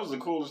like, that was the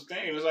coolest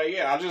thing. It was like,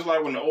 I just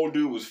like when the old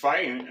dude was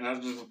fighting,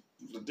 and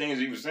the things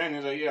he was saying,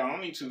 he's like, I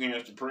don't need two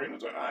hands to pray. And I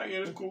was like, all right,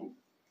 that's cool.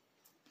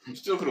 You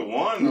still could have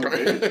won, though,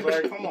 bitch.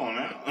 Like, come on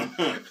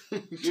now.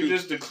 You're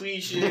just the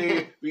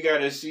cliche. We got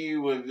to see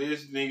what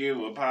this nigga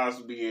will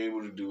possibly be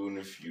able to do in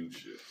the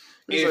future.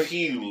 If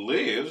he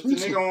lives, the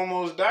nigga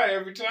almost die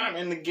every time.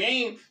 In the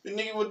game, the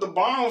nigga with the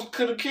bombs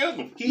could have killed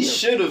him. He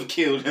should have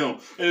killed him.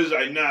 It was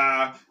like,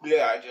 nah,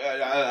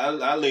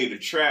 I laid a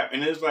trap.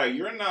 And it's like,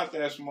 you're not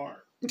that smart.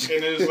 And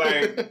it's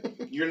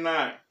like, you're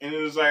not. And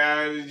it was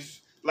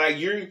like,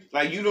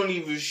 you don't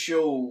even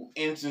show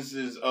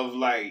instances of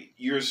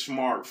you're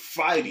smart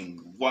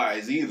fighting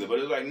wise either. But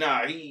it's like,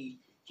 nah, he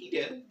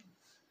dead.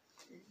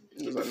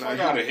 Get the fuck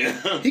out of here.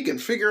 He can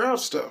figure out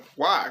stuff.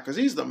 Why? Because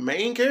he's the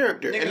main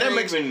character, and that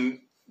makes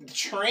him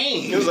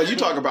train. It was like, you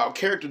talk about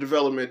character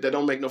development that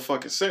don't make no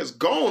fucking sense.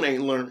 Gon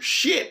ain't learned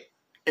shit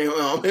in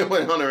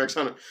Hunter x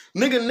Hunter.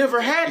 Nigga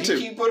never had to.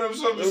 He keep putting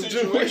himself in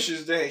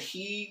situations that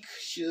he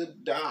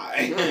should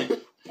die.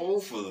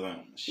 Both of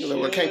them. He's like,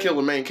 well, I can't kill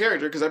the main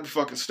character because that'd be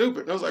fucking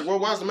stupid. And I was like, well,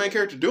 why is the main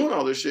character doing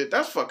all this shit?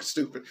 That's fucking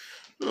stupid.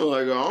 I was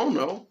like, I don't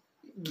know.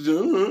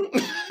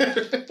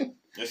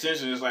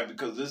 Essentially, it's like,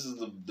 because this is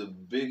the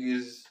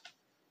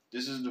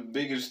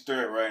biggest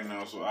threat right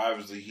now, so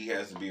obviously he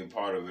has to be a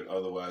part of it.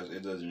 Otherwise,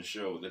 it doesn't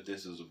show that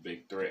this is a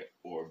big threat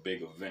or a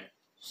big event.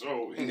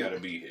 So he got to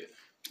be here.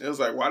 It was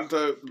like, why did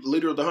the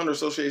leader of the Hunter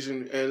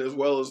Association and as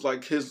well as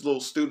his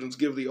little students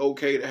give the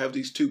okay to have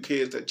these two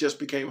kids that just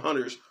became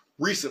hunters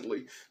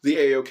recently, the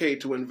AOK,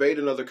 to invade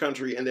another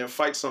country and then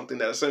fight something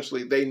that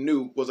essentially they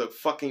knew was a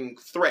fucking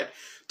threat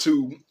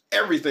to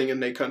everything in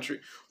their country?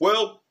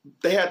 Well,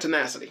 they had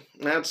tenacity.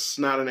 That's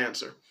not an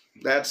answer.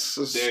 That's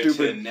a Their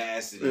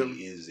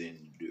tenacity is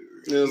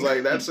enduring. It was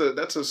like, that's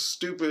a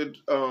stupid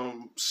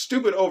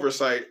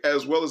oversight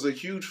as well as a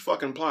huge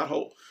fucking plot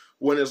hole.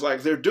 When it's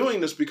like, they're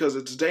doing this because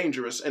it's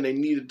dangerous and they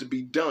need it to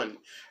be done.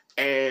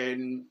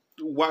 And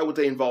why would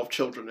they involve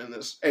children in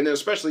this? And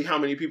especially how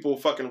many people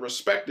fucking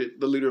respected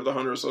the leader of the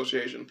Hunter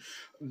Association.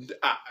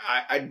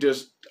 I don't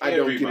get it.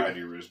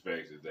 Everybody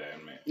respected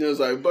that, man. It was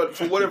like, but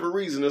for whatever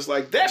reason, it's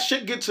like, that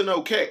shit gets an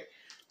okay.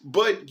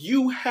 But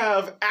you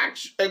have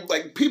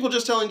people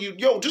just telling you,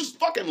 yo, just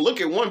fucking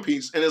look at One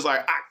Piece. And it's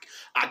like,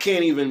 I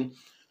can't even...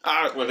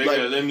 Well,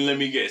 let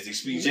me guess. They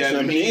speak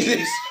Japanese.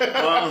 They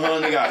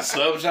got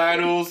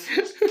subtitles.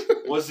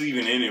 What's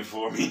even in it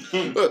for me?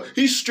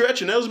 He's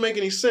stretching. That doesn't make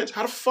any sense.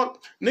 How the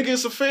fuck, nigga?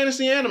 It's a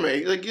fantasy anime.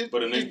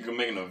 But a nigga can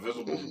make an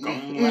invisible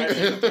gun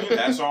lash.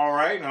 That's all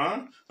right,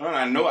 huh?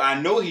 I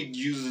know he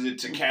uses it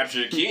to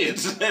capture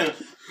kids.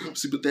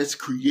 See, but that's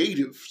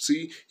creative.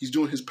 See, he's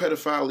doing his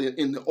pedophile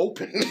in the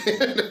open.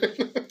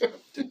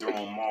 To throw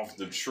him off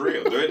the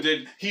trail.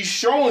 He's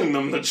showing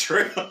them the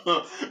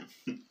trail.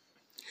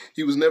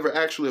 He was never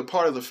actually a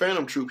part of the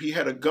Phantom Troop. He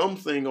had a gum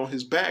thing on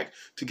his back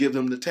to give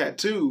them the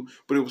tattoo,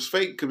 but it was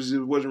fake because it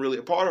wasn't really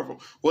a part of them.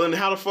 Well, then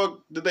how the fuck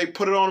did they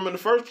put it on him in the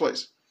first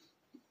place?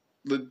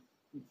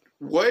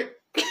 What?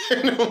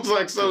 And it was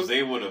like, so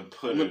they would have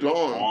put it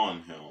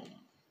on him.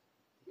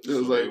 It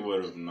was like, they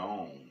would have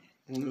known.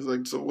 It was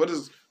like, so what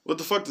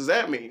the fuck does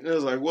that mean? And it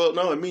was like, well,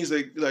 no, it means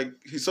that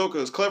Hisoka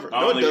is clever.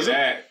 Not no, only it doesn't.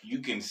 That, you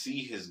can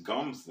see his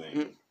gum thing.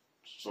 Mm.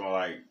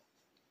 So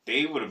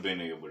they would have been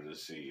able to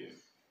see it.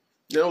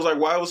 And it was like,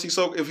 why was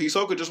Hisoka? If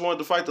Hisoka just wanted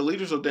to fight the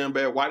leader so damn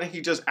bad, why didn't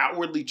he just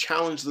outwardly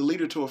challenge the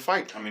leader to a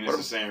fight? I mean, it's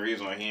the same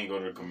reason why he ain't go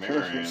to the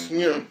Chimera Ant.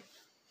 Yeah.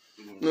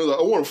 And they're like,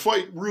 I want to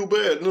fight real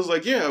bad. And it was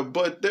like, yeah,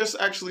 but there's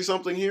actually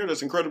something here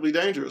that's incredibly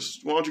dangerous.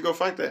 Why don't you go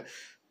fight that?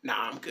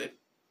 Nah, I'm good.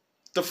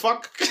 The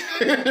fuck?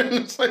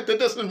 It's like, that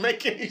doesn't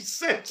make any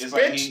sense, it's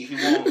bitch. like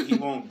he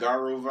won't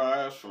Garo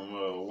vibes from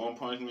One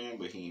Punch Man,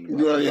 but he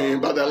ain't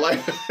about that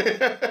life.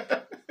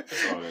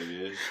 That's all that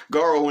is.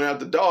 Garo went out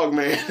the dog,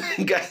 man.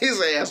 Got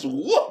his ass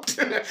whooped.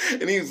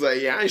 And he was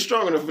like, yeah, I ain't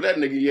strong enough for that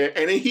nigga yet.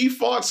 And then he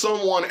fought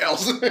someone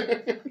else.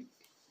 But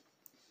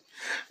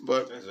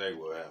that's exactly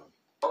what happened.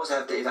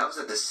 If I was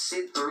to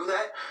sit through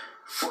that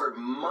for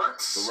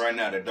months. But right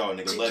now, the dog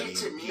nigga lucky.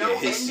 To no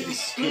ending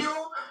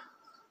still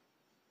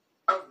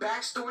of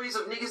backstories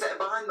of niggas that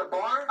behind the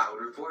bar, I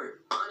would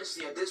report.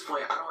 Honestly, at this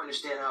point, I don't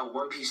understand how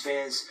One Piece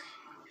fans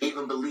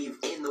even believe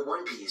in the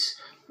One Piece.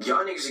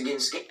 Y'all niggas are getting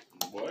scared.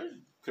 What?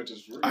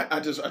 I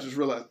just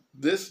realized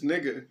this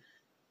nigga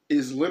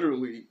is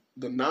literally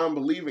the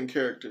non-believing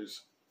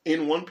characters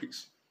in One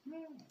Piece.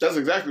 That's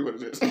exactly what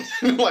it is.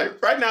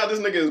 Like right now, this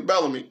nigga is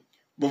Bellamy.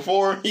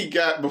 Before he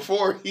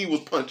was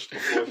punched.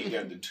 Before he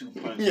got the 2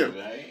 punches. Yeah.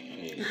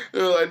 Hey.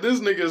 Like, this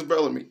nigga is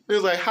Bellamy.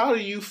 It's like, how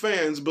do you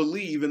fans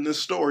believe in this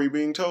story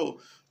being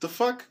told? The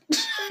fuck?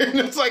 And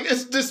it's like,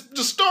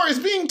 the story's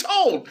being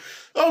told.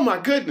 Oh my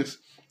goodness.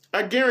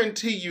 I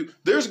guarantee you,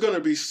 there's going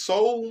to be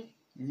so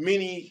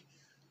many...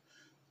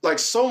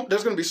 there's going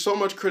to be so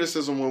much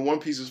criticism when One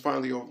Piece is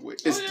finally over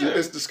with.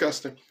 It's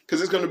disgusting.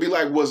 Because it's going to be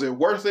like, was it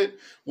worth it?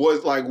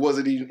 Was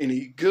it even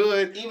any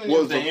good? Even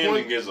if the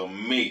ending is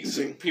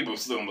amazing, people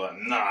still be like,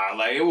 nah,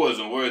 like, it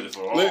wasn't worth it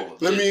for all of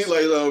this. Let me,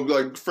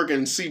 like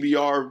freaking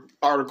CBR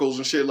articles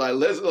and shit, like,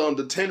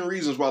 the 10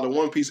 reasons why the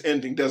One Piece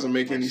ending doesn't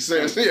make any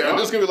sense. Yeah, I'm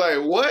just going to be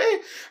like,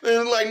 what?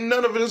 And, like,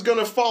 none of it is going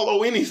to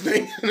follow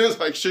anything. And it's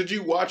like, should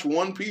you watch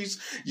One Piece?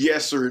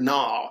 Yes or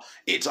no?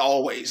 It's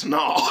always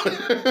no.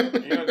 They're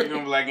going to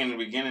be like, in the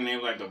beginning, they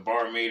were like, the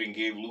barmaid and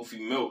gave Luffy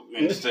milk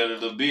instead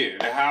of the beer.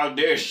 How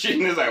dare she?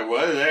 And it's like,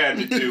 what does that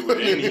have to do with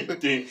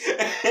anything?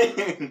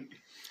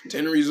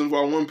 10 reasons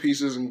why One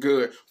Piece isn't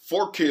good.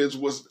 4 Kids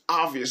was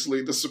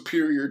obviously the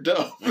superior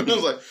dub. It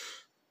was like,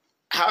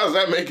 how does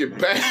that make it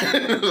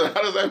bad?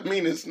 How does that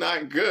mean it's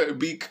not good?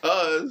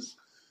 Because.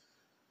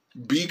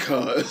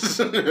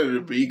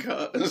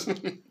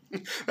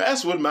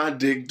 That's what my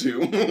dick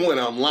do when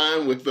I'm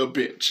lying with the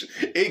bitch.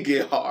 It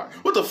get hard.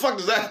 What the fuck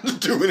does that have to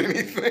do with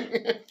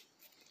anything?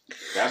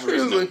 That's what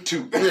it's like,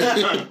 too.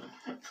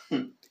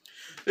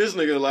 This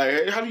nigga,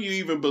 like, how do you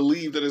even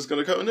believe that it's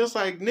gonna come? And it's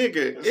like,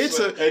 nigga,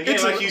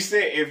 you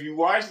said, if you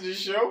watch this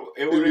show,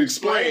 it would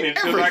explain it.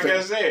 Because, like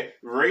I said,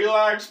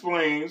 Rayla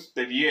explains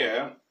that,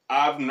 yeah,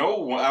 I've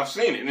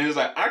seen it. And it's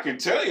like, I can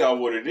tell y'all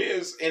what it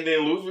is. And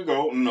then Luffy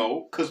go,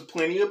 no, because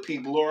plenty of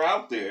people are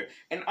out there.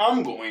 And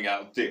I'm going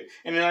out there.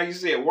 And then, like you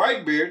said,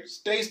 Whitebeard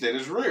states that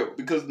it's real.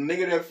 Because the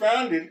nigga that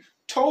found it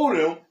told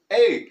him,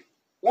 hey,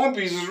 One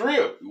Piece is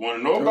real. You want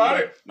to know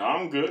about it? No,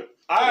 I'm good.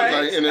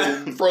 Like, and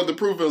then further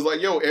proof is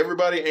like, yo,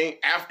 everybody ain't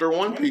after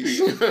One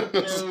Piece. It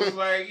was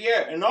like,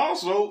 yeah, and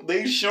also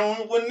they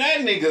shown when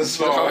that nigga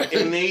saw it,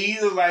 and they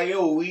was like,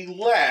 yo, we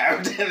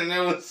laughed, and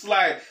it was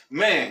like,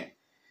 man,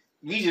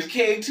 we just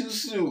came too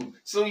soon,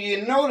 so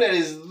you know that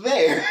it's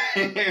there.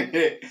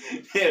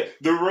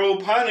 The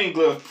robe hunting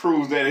glove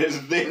proves that it's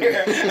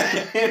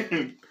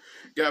there.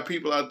 Got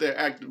people out there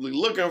actively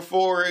looking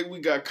for it. We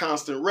got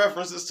constant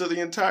references to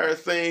the entire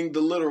thing. The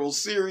literal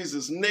series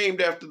is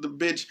named after the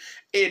bitch.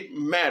 It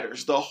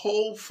matters. The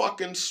whole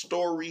fucking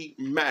story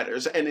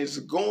matters. And it's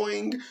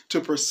going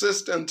to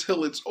persist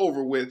until it's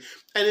over with.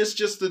 And it's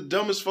just the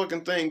dumbest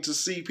fucking thing to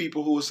see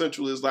people who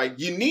essentially is like,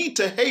 you need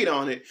to hate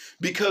on it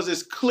because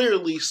it's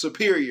clearly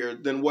superior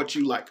than what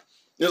you like.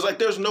 It's like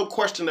there's no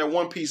question that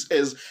One Piece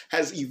has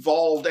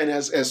evolved and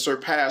has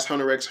surpassed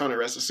Hunter x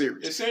Hunter as a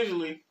series.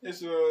 Essentially,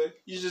 it's you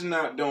just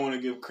don't want to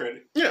give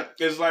credit. Yeah,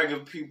 it's like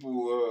if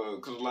people,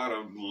 because a lot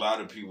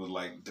of people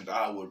like that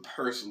I would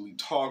personally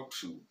talk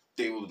to,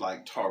 they would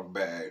like talk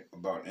bad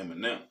about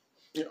Eminem.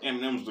 Yeah.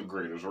 Eminem's the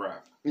greatest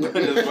rapper.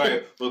 It's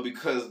like, but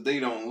because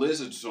they don't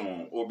listen to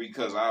him, or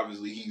because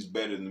obviously he's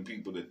better than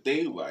people that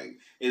they like,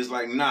 it's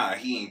like, nah,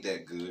 he ain't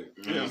that good.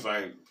 And it's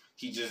like,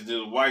 he just did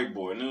a white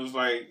boy. And it was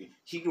like,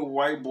 he the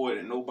white boy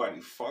that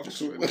nobody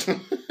fucks with.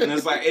 And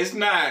it's like, it's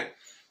not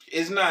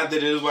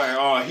that it's like,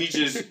 oh, he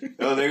just, they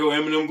go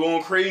Eminem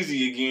going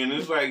crazy again.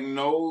 It's like,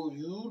 no,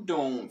 you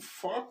don't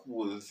fuck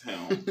with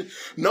him.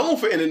 Known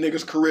for ending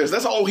niggas' careers.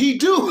 That's all he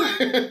do.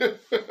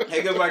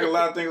 Hey, cause like a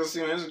lot of things I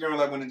see on Instagram,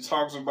 like when it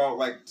talks about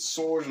like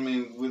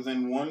swordsmen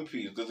within One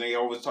Piece, because they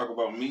always talk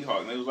about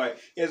Mihawk. And it was like,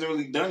 he hasn't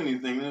really done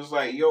anything. And it was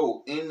like,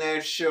 yo, in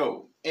that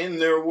show, in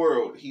their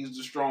world, he's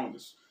the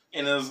strongest.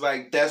 And it was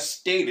like, that's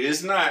stated.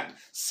 It's not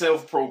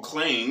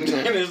self-proclaimed.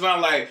 And it's not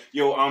like,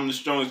 yo, I'm the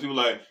strongest. People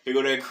like, here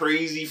go that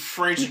crazy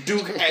French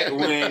Duke hat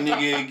wearing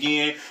nigga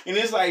again. And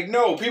it's like,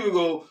 no, people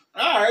go,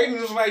 all right. And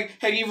it's like,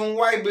 hey, even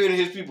Whitebeard and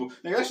his people.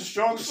 Nigga, that's the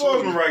strongest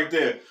swordsman right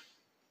there.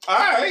 All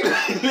right.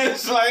 And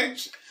it's like,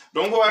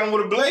 don't go at him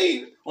with a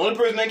blade. Only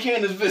person that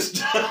can is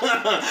Vista.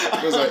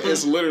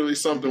 It's literally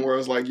something where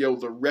it's like, yo,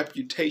 the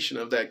reputation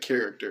of that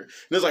character. And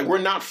it's like, we're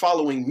not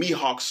following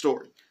Mihawk's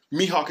story.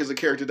 Mihawk is a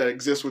character that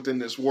exists within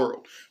this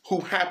world, who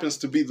happens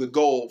to be the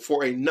goal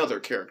for another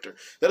character.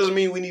 That doesn't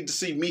mean we need to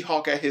see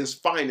Mihawk at his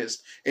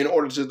finest in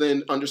order to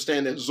then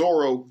understand that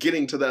Zoro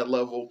getting to that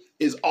level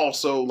is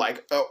also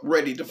like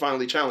ready to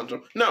finally challenge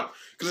him. No,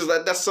 because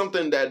that's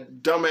something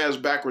that dumbass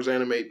backwards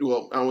anime,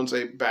 well, I wouldn't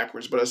say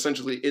backwards, but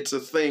essentially it's a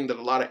thing that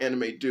a lot of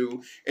anime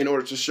do in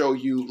order to show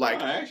you like...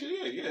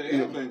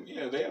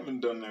 they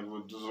haven't done that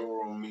with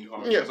Zoro and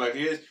Mihawk. Yeah. It's like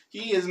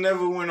he has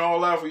never went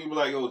all out for you, be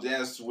like, oh,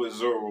 that's what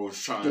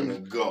Zoro's trying to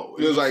go.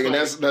 It's like, and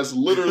that's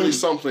literally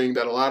something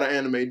that a lot of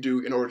anime do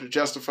in order to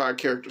justify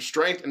character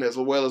strength and as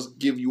well as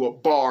give you a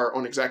bar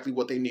on exactly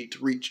what they need to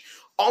reach.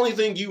 Only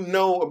thing you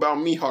know about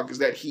Mihawk is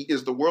that he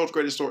is the world's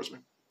greatest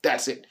swordsman.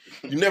 That's it.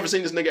 You've never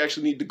seen this nigga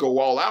actually need to go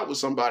all out with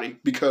somebody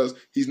because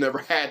he's never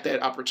had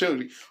that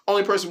opportunity.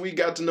 Only person we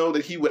got to know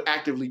that he would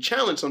actively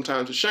challenge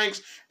sometimes is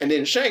Shanks, and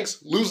then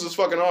Shanks loses his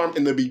fucking arm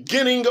in the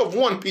beginning of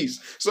One Piece.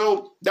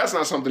 So that's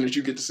not something that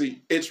you get to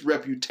see. It's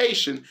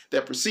reputation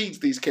that precedes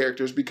these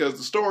characters because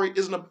the story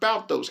isn't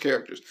about those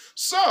characters.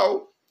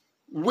 So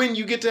when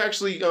you get to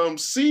actually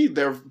see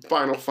their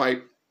final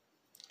fight,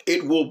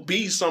 it will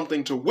be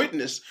something to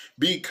witness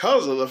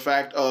because of the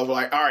fact of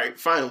like, all right,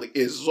 finally,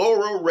 is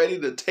Zoro ready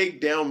to take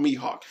down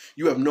Mihawk?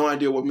 You have no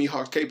idea what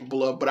Mihawk's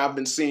capable of, but I've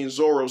been seeing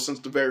Zoro since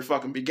the very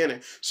fucking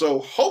beginning. So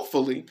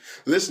hopefully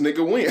this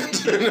nigga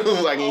wins. It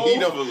was like,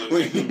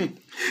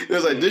 it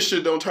was like, this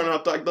shit don't turn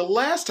out like the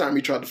last time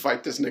he tried to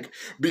fight this nigga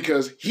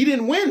because he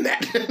didn't win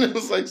that. And it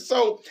was like,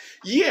 so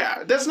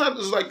yeah, that's not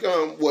just like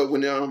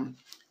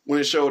when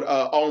it showed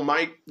All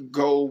Might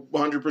go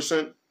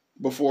 100%.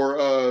 Before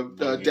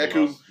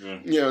Deku,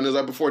 and it was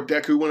like before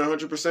Deku went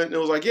 100%, and it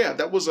was like, yeah,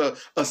 that was a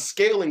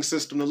scaling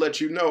system to let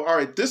you know, all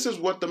right, this is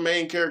what the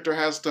main character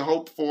has to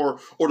hope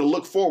for or to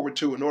look forward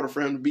to in order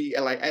for him to be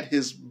at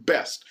his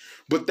best.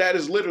 But that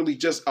is literally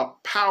just a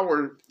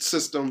power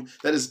system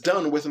that is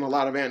done within a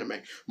lot of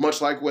anime, much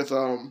like with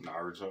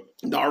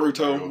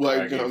Naruto,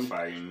 like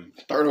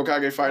Third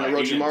Hokage fighting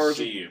Orochimaru.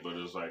 See it, but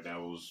it's like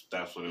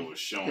that's what it was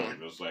showing.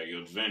 It was like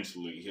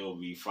eventually he'll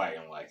be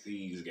fighting like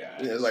these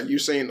guys. Yeah, it's like you're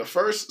saying the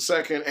first,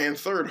 second, and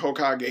third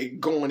Hokage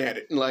going at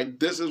it. Like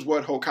this is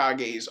what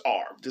Hokages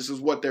are. This is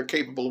what they're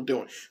capable of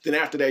doing. Then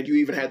after that, you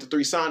even had the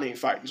three Sannin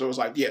fighting. So it was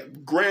like, yeah,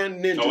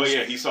 grand ninjas. Oh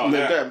yeah, he saw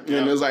that. And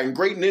it was like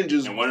great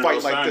ninjas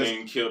fight like this.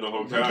 And killed the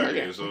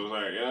Hokage, so it was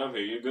like, yeah, here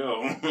you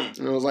go. And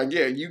it was like,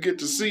 yeah, you get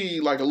to see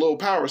like a little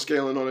power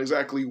scaling on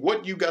exactly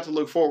what you got to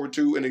look forward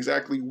to and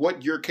exactly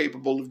what you're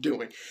capable of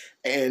doing.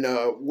 And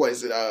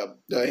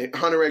the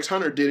Hunter x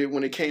Hunter did it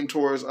when it came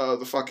towards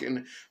the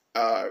fucking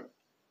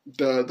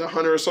the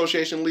Hunter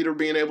Association leader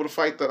being able to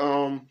fight the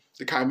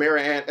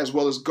Chimera Ant, as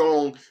well as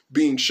Gon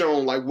being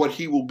shown like what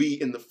he will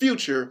be in the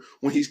future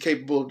when he's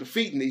capable of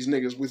defeating these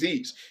niggas with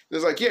ease.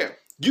 It's like, yeah,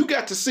 you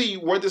got to see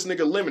where this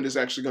nigga limit is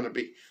actually going to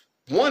be.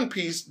 One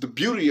Piece, the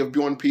beauty of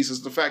One Piece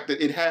is the fact that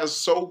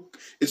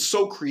it's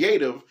so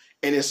creative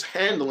in its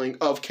handling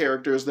of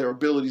characters, their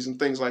abilities and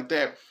things like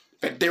that,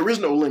 that there is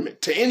no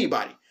limit to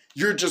anybody.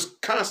 You're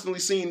just constantly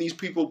seeing these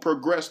people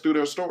progress through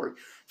their story.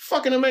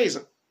 Fucking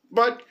amazing.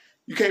 But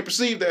you can't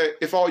perceive that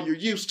if all you're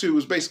used to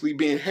is basically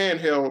being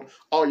handheld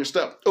all your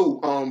stuff.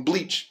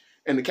 Bleach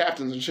and the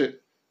captains and shit.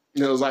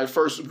 And it was like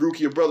first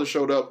Rukia brother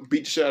showed up,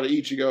 beat the shit out of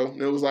Ichigo,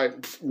 and it was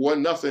like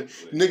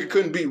 1-0. Nigga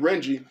couldn't beat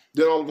Renji.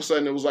 Then all of a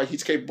sudden it was like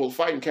he's capable of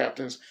fighting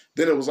captains.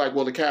 Then it was like,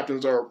 well, the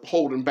captains are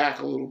holding back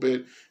a little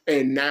bit,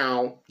 and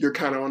now you're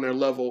kind of on their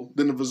level.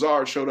 Then the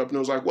Vizard showed up, and it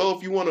was like, well,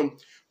 if you want to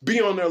be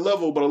on their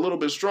level but a little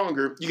bit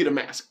stronger, you get a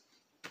mask.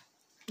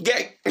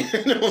 Gay.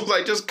 And it was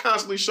like just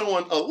constantly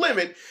showing a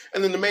limit,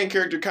 and then the main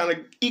character kind of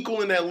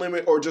equaling that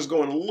limit or just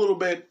going a little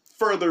bit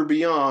further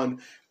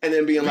beyond. And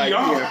then being like,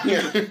 yeah.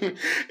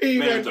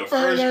 Even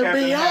further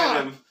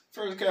beyond.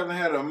 First captain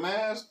had a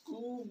mask.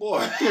 Ooh,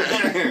 boy.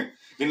 Then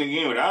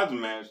again, without the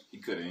mask, he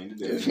could have ended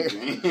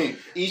that.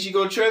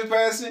 Ichigo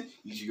trespassing,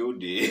 Ichigo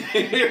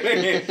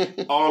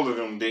dead. All of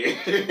them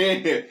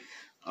dead.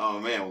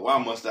 Oh man, why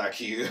must I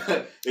kill?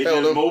 It's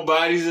just more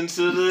bodies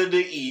into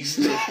the east.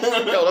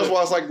 Hell, that's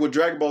why it's like with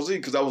Dragon Ball Z,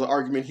 because that was an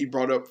argument he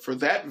brought up for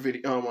that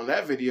video. On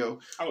that video,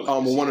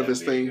 one of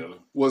his things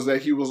was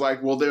that he was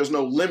like, "Well, there's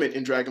no limit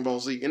in Dragon Ball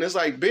Z," and it's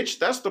like, bitch,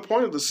 that's the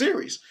point of the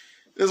series.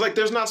 It's like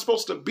there's not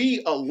supposed to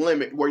be a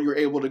limit where you're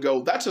able to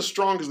go, that's as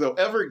strong as they'll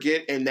ever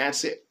get, and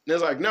that's it. And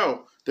it's like,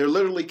 no, they're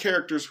literally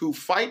characters who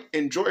fight,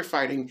 enjoy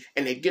fighting,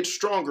 and they get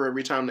stronger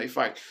every time they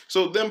fight.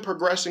 So them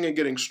progressing and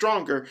getting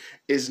stronger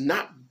is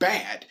not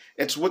bad.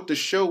 That's what the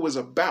show is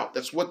about.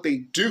 That's what they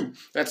do.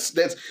 That's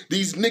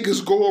these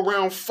niggas go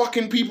around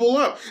fucking people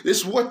up.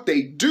 It's what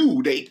they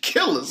do. They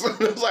kill us.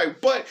 It's like,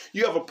 but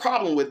you have a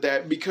problem with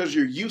that because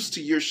you're used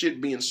to your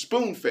shit being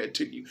spoon-fed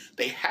to you.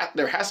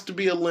 There has to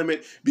be a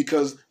limit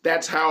because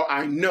that's how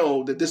I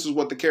know that this is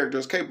what the character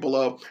is capable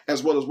of,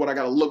 as well as what I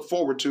got to look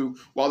forward to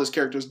while this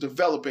character is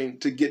developing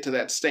to get to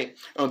that state,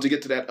 to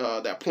get to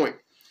that point.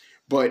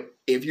 But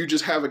if you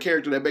just have a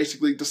character that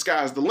basically the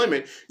sky's the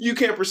limit, you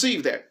can't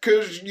perceive that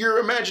because your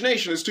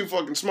imagination is too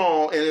fucking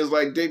small, and it's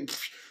like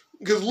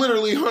Because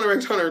literally Hunter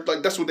x Hunter,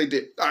 like, that's what they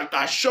did.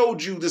 I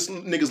showed you this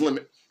nigga's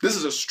limit. This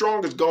is as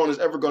strong as Gon is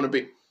ever going to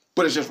be.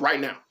 But it's just right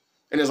now.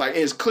 And it's like,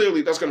 it's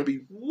clearly, that's going to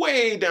be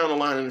way down the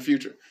line in the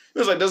future.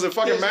 It's like, does it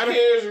fucking matter?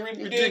 His hair is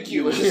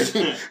ridiculous.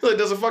 Like,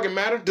 does it fucking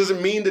matter? Does it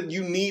mean that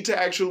you need to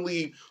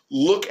actually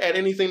look at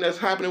anything that's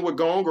happening with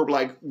Gong or,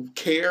 like,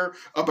 care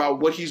about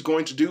what he's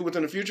going to do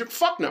within the future?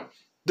 Fuck no.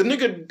 The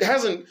nigga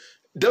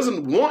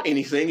doesn't want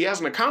anything. He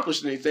hasn't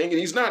accomplished anything. And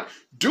he's not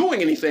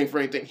doing anything for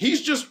anything. He's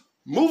just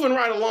moving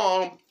right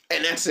along,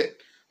 and that's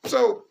it.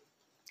 So,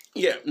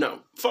 yeah, no,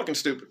 fucking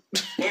stupid.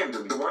 Damn,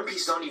 the One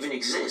Piece don't even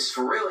exist.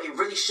 For real, it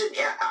really should.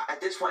 At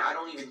this point, I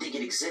don't even think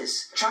it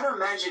exists. Try to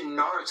imagine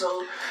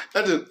Naruto.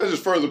 That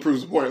just further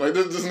proves the point. Like,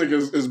 this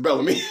nigga is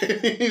Bellamy.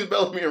 He's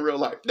Bellamy in real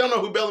life. Don't know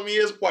who Bellamy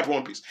is? Watch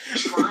One Piece.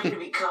 Trying to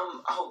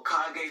become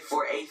Hokage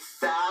for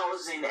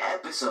 1,000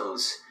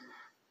 episodes.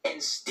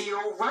 And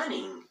still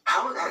running.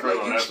 How?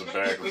 That's a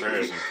bad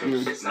comparison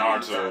because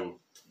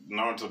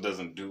Naruto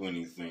doesn't do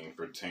anything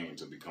pertaining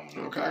to becoming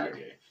a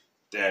Hokage.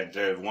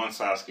 That one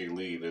Sasuke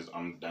leave is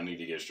I need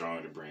to get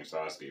stronger to bring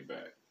Sasuke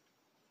back,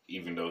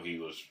 even though he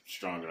was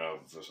strong enough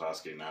for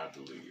Sasuke not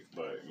to leave.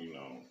 But you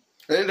know,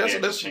 and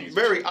that's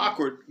very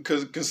awkward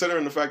because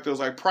considering the fact that it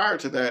was like prior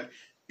to that,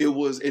 it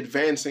was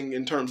advancing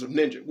in terms of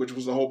ninja, which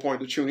was the whole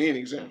point of the Chunin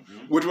exam,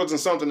 which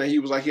wasn't something that he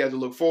was like he had to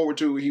look forward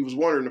to, he was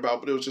wondering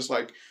about, but it was just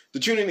like the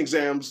Chunin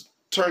exams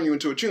turn you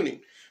into a Chunin.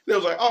 It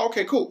was like, oh,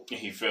 okay, cool. And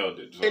he failed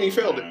it. So, and he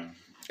failed it. And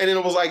then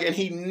it was like, and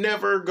he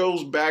never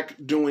goes back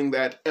doing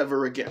that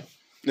ever again.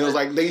 And it was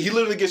like, he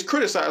literally gets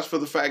criticized for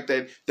the fact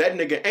that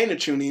nigga ain't a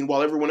Chunin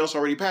while everyone else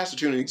already passed the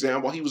Chunin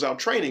exam while he was out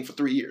training for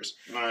 3 years.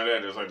 Not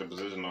that, it's like the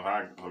position of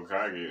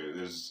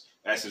Hokage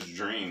that's his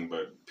dream,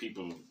 but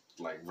people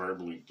like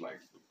verbally, like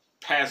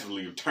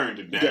passively turned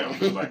it down.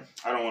 It's like,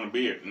 I don't want to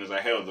be it. And it's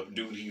like, hell, the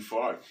dude he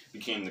fought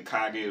became the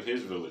Kage of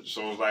his village.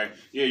 So it's like,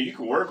 yeah, you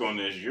can work on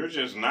this. You're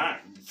just not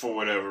for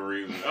whatever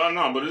reason. Oh,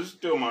 no, but it's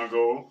still my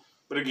goal.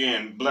 But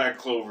again, Black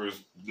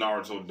Clover's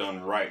Naruto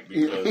done right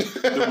because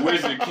the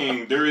Wizard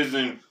King, there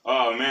isn't,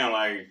 oh man,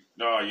 like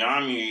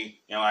Yami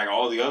and like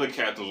all the other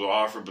captains were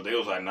offered, but they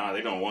was like, nah,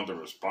 they don't want the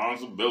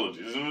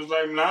responsibilities. And it was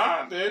like,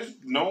 nah, there's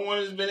no one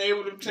has been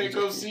able to take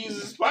up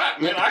Caesar's spot.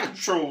 Man, I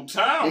control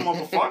time,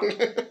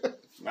 motherfucker.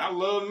 I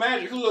love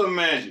magic. Who love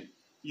magic?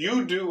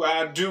 You do,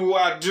 I do.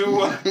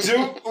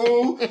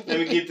 Ooh, let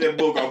me get that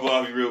book off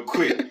of you real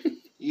quick.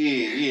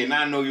 Yeah, and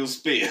I know your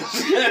spells.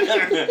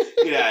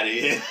 Get out of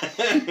here.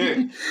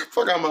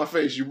 Fuck out my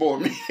face, you bore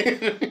me.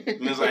 And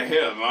it's like,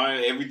 hell,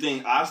 man,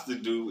 everything Asta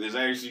do is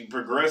actually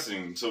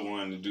progressing to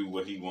wanting to do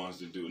what he wants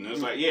to do. And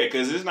it's like, yeah,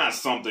 because it's not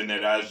something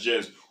that I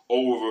just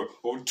over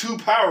 2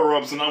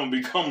 power-ups and I'm going to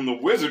become the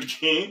Wizard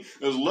King.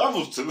 There's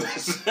levels to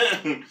this.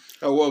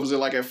 Oh, what was it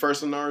like at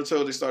first in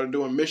Naruto? They started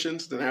doing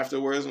missions, then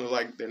afterwards, and it was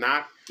like, they're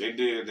not? They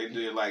did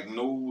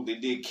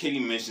kitty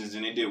missions,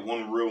 and they did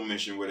one real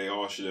mission where they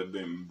all should have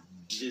been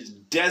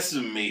just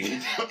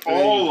decimated.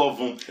 All of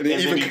them. And then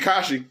even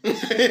Kakashi.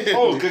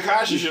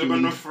 Kakashi should have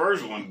been the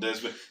first one.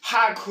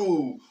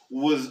 Haku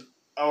was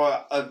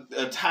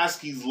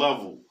Tatsuki's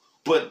level,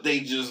 but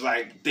they just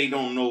like, they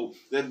don't know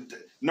that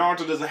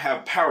Naruto doesn't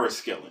have power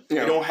scaling.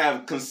 Yeah. They don't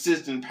have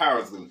consistent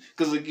power scaling.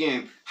 Because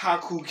again,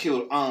 Haku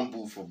killed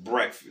Anbu for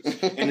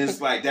breakfast. And it's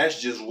like, that's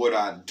just what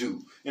I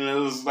do. And it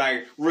was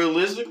like,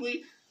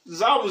 realistically,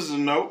 Zabuza's a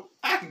no.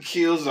 I can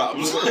kill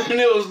Zabuza. And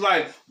it was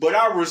like, but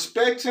I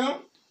respect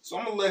him, so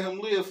I'm going to let him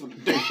live for the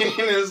day. And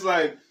it's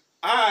like,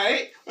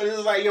 alright. But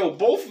it's like, yo,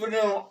 both of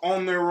them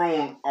on their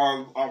own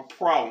are a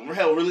problem.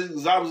 Hell, really,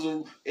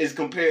 Zabuza is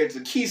compared to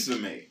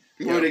Kisame.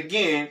 Yeah. But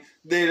again,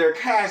 they're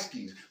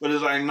Kaskis. But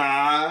it's like,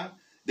 nah,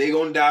 they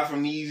gonna die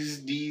from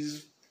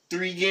these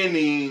 3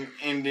 Genin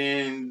and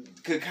then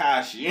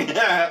Kakashi.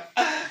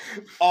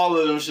 All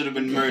of them should have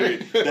been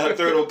murdered. The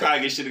third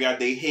Hokage should have got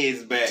their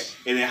heads back,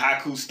 and then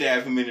Haku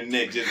stabbed him in the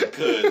neck just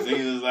because. And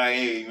he was like,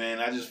 "Hey man,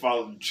 I just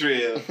followed the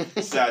trail,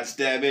 decided to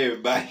stab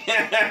everybody."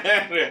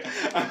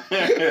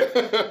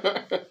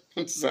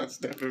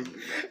 Stab everybody.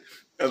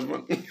 That's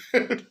funny.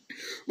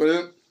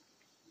 But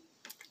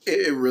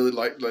it really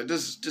like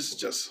this is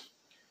just,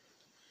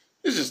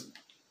 it's just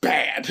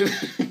bad.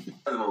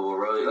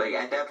 Like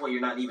at that point,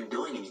 you're not even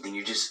doing anything.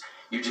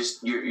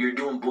 You're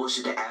doing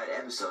bullshit to add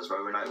episodes,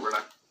 bro. We're not.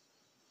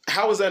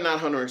 How is that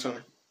not Hunter x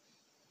Hunter?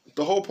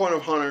 The whole point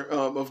of Hunter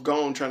of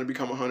Gon trying to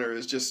become a hunter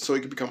is just so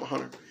he could become a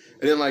hunter.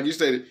 And then, like you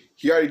stated,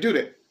 he already do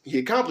that. He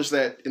accomplished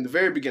that in the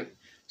very beginning.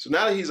 So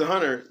now that he's a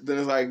hunter, then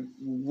it's like,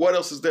 what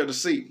else is there to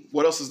see?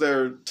 What else is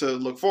there to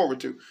look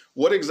forward to?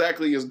 What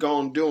exactly is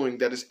Gon doing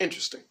that is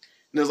interesting?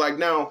 And it's like,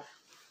 now,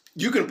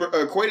 you can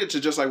equate it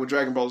to just like with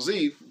Dragon Ball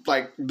Z,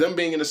 like them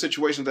being in the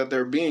situation that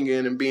they're being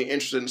in and being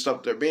interested in stuff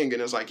that they're being in.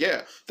 It's like,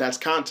 yeah, that's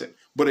content.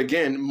 But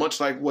again, much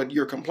like what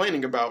you're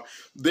complaining about,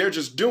 they're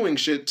just doing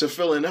shit to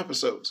fill in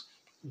episodes.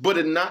 But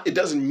it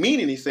doesn't mean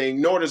anything,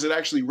 nor does it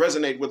actually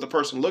resonate with the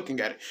person looking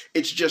at it.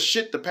 It's just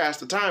shit to pass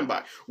the time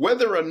by.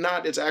 Whether or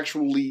not it's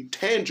actually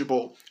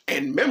tangible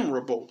and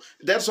memorable,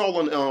 that's all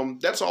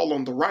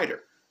on the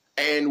writer.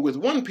 And with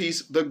One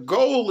Piece, the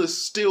goal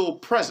is still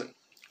present.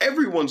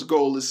 Everyone's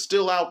goal is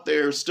still out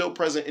there, still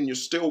present, and you're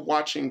still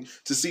watching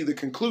to see the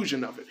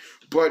conclusion of it.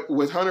 But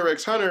with Hunter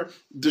x Hunter,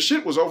 the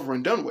shit was over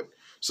and done with.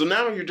 So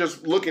now you're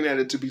just looking at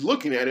it to be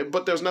looking at it,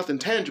 but there's nothing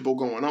tangible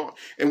going on.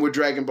 And with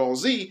Dragon Ball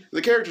Z,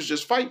 the characters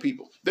just fight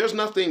people. There's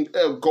nothing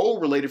goal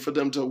related for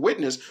them to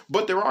witness,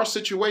 but there are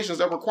situations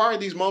that require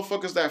these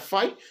motherfuckers that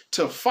fight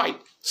to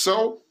fight.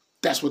 So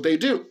that's what they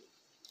do.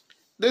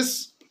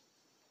 This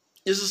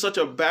is such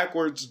a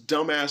backwards,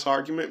 dumbass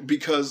argument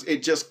because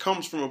it just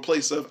comes from a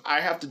place of I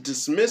have to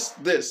dismiss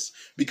this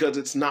because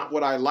it's not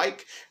what I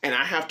like, and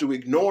I have to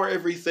ignore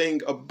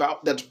everything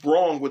about that's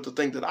wrong with the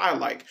thing that I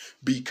like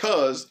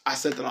because I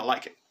said that I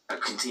like it.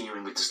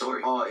 Continuing with the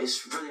story.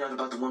 It's really not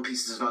about the One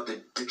Piece. It's about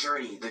the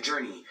journey,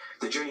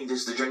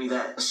 this, the journey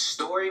that. A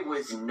story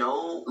with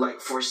no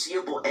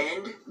foreseeable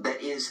end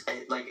that is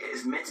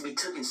is meant to be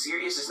taken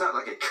serious. It's not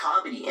like a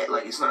comedy.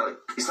 It's not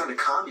a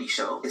comedy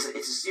show. It's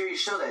a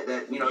serious show that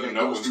that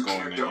goes through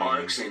character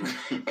arcs and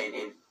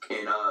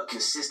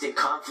consistent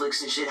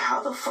conflicts and shit.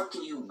 How the fuck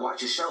can you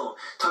watch a show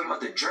talking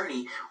about the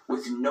journey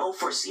with no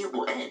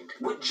foreseeable end?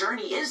 What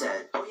journey is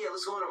that? Oh yeah,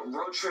 let's go on a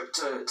road trip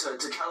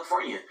to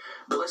California,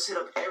 but let's hit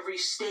up every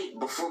state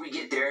before we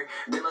get there.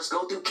 Then let's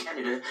go through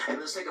Canada, and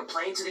let's take a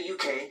plane to the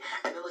UK,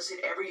 and then let's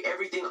hit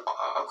everything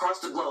across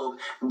the globe.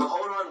 But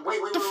hold on,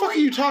 wait. What the fuck are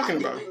you talking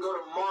about? We can go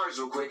to Mars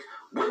real quick.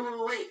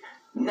 Wait.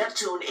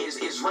 Neptune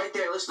is right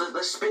there.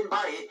 Let's spin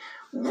by it.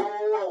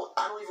 Whoa.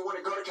 I don't even want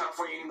to go to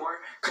California anymore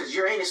because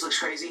Uranus looks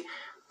crazy.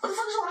 What the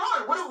fuck is going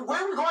on?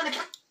 Where are we going to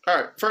California? All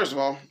right, first of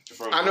all,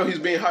 I know he's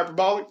being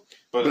hyperbolic,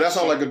 but that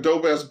sounds like a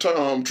dope-ass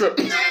trip.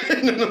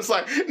 And then it's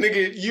like,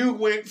 nigga, you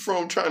went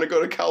from trying to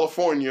go to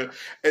California,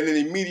 and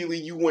then immediately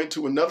you went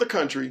to another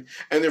country,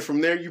 and then from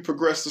there you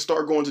progressed to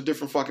start going to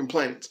different fucking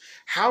planets.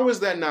 How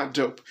is that not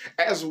dope?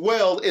 As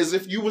well as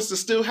if you was to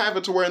still have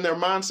it to where in their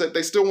mindset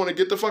they still want to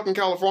get to fucking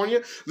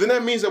California, then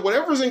that means that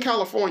whatever's in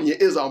California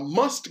is a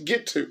must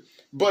get to.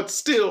 But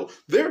still,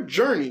 their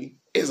journey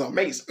is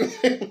amazing.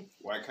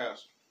 White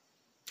Castle.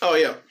 Oh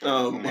yeah,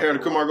 Harold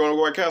and Kumar going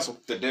to White Castle.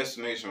 The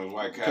destination was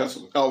White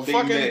Castle. Oh, they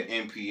fucking met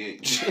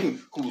NPH,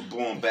 who was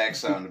blowing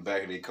backside in the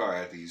back of their car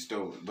after he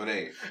stole it. But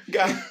hey,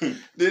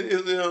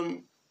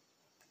 the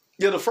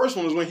first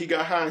one was when he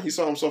got high and he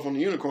saw himself on the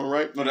unicorn,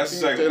 right? No, that's the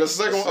second one. That's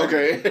the second one.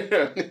 Okay.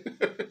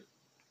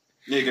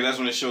 Yeah, because that's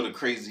when they showed the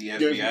crazy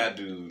FBI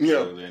dude.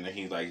 Yeah. And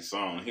he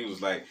saw him. He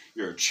was like,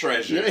 "You're a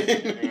treasure."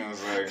 And I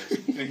was like,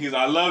 he's,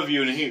 "I love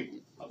you," and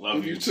I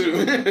love you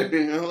too.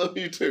 I love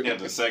you too. Yeah,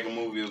 the second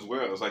movie as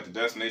well. It was like the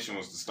destination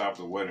was to stop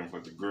the wedding for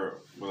the girl.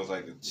 But it was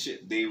like the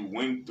shit they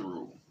went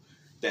through.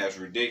 That's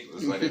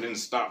ridiculous. Like, it didn't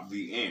stop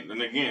the end.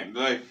 And again,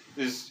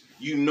 there's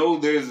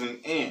an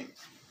end.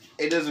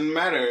 It doesn't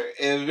matter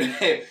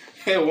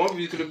if One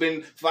Piece could have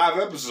been 5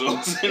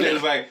 episodes. And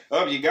it's like,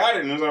 oh, you got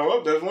it. And it's like,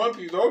 oh, that's One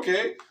Piece.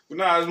 Okay. But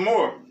now it's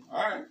more.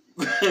 All right.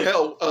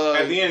 Hell,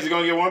 at the end, is it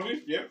going to get One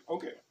Piece? Yeah.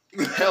 Okay.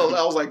 Hell,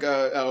 that was like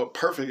a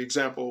perfect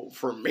example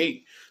for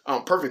me.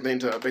 Perfect thing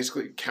to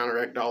basically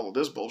counteract all of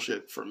this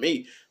bullshit for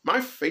me.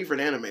 My favorite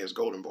anime is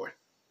Golden Boy.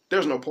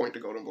 There's no point to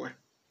Golden Boy.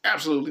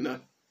 Absolutely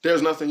none.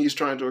 There's nothing he's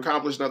trying to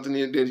accomplish.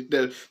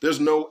 There's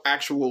no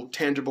actual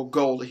tangible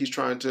goal that he's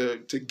trying to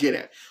get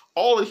at.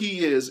 All that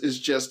he is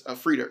just a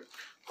freeder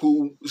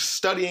who's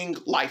studying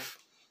life.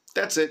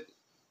 That's it.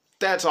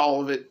 That's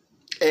all of it.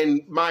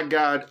 And my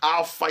God,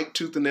 I'll fight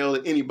tooth and nail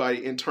at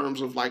anybody in terms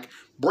of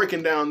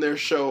breaking down their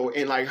show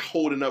and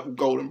holding up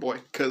Golden Boy,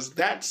 because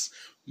that's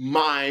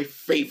my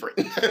favorite.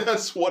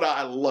 That's what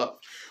I love.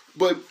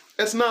 But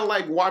it's not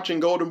like watching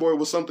Golden Boy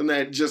was something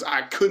that just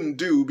I couldn't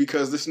do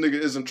because this nigga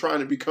isn't trying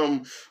to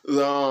become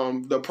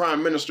the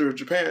prime minister of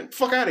Japan.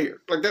 Fuck out of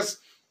here.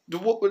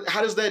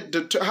 How does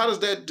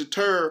that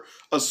deter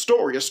a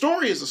story? A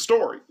story is a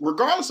story.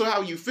 Regardless of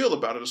how you feel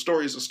about it, a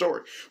story is a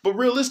story. But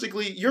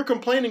realistically, you're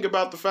complaining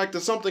about the fact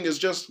that something is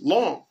just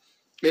long.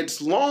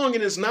 It's long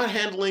and it's not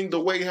handling the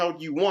way how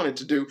you want it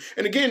to do.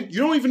 And again, you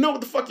don't even know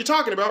what the fuck you're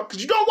talking about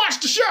because you don't watch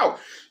the show.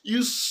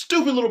 You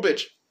stupid little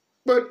bitch.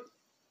 But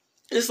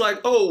it's like,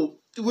 oh,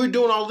 we're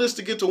doing all this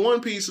to get to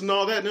One Piece and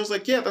all that. And it's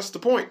like, yeah, that's the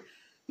point.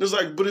 And it's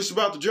like, but it's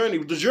about the journey.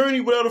 The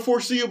journey without a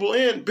foreseeable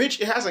end, bitch,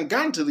 it hasn't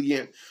gotten to the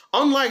end.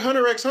 Unlike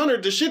Hunter x Hunter,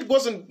 the shit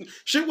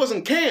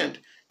wasn't canned.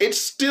 It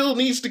still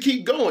needs to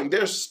keep going.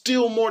 There's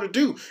still more to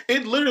do.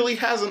 It literally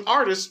has an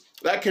artist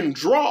that can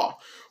draw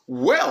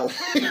well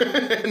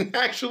and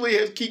actually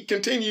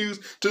continues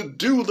to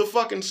do the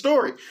fucking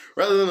story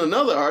rather than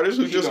another artist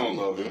who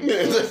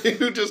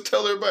who just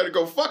tell everybody to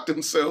go fuck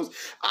themselves.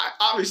 I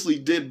obviously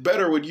did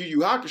better with Yu Yu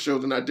Hakusho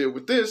than I did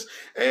with this,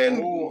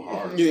 and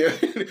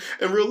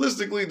and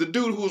realistically, the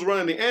dude who was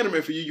running the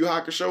anime for Yu Yu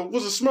Hakusho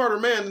was a smarter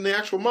man than the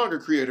actual manga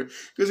creator,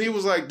 because he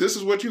was like, "This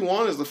is what you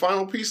want as the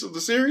final piece of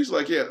the series."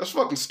 Like, yeah, that's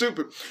fucking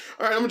stupid.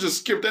 All right, I'm gonna just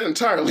skip that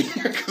entirely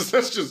because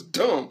that's just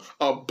dumb.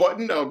 A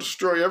button that'll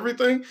destroy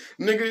everything,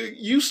 nigga.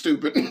 You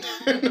stupid.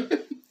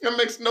 That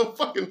makes no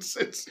fucking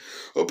sense.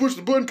 I pushed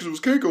the button because it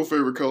was Keiko's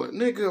favorite color.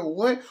 Nigga,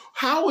 what?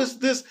 How is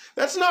this?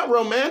 That's not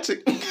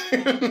romantic.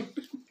 Dude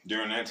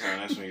During that time,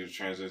 that's when he was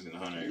transitioning to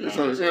Hunter.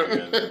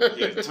 Yeah.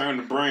 Yeah, turn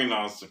the brain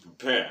off to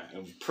prepare.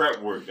 It was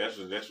prep work. That's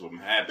what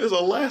happened. There's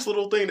a last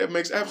little thing that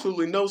makes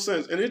absolutely no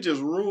sense, and it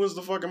just ruins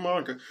the fucking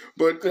manga.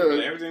 But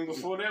everything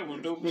before that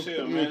was dope as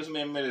hell, man. This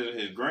man met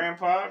his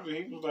grandpa, and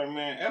he was like,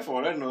 man, F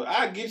all that. No,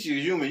 I get you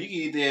a human. You can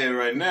eat that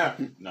right now.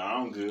 No,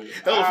 I'm good.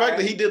 Hell, the fact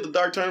that he did the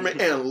Dark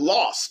Tournament and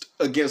lost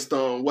against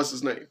what's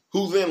his name,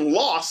 who then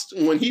lost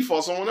when he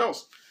fought someone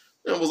else.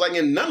 It was like,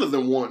 and none of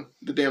them won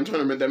the damn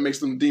tournament that makes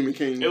them Demon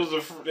King. It was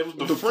the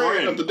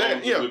friend of the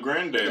dad, yeah, the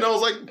granddad. And I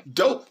was like,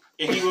 dope.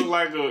 And he looked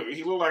like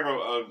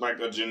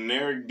a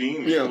generic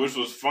demon, which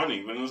was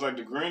funny. But it was like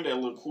the granddad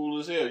looked cool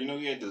as hell. You know,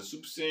 he had the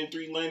Super Saiyan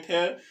 3 length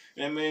hair.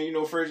 And man, you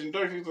know, First and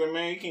Dark, he was like,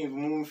 man, you can't even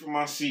move me from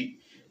my seat.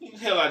 What the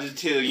hell I just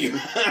tell you?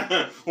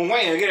 Well,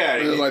 wham, get out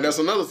of here. Like, that's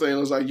another thing. It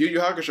was like, Yu Yu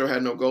Hakusho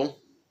had no goal.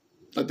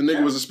 Like, the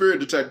nigga was a spirit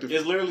detective.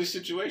 It's literally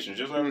situations,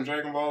 just like with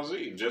Dragon Ball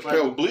Z. Just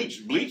like with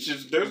Bleach. Bleach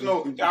is, there's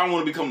no, I don't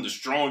want to become the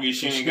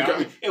strongest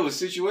Shinigami. It was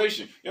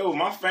situation. Yo,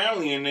 my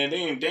family in there,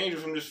 they in danger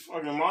from this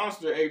fucking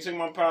monster. Hey, take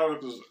my power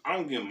because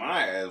I'm getting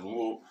my ass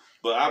whooped.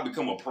 But I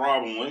become a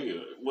problem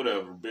later.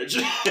 Whatever,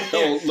 bitch.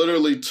 No,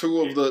 literally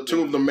two of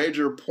the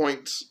major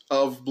points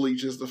of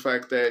Bleach is the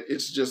fact that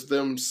it's just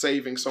them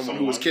saving someone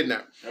who was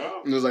kidnapped. Yeah.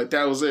 And it was like,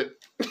 that was it.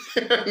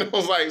 And it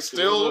was like,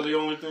 still. Those are the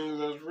only things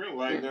that's real.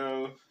 Like,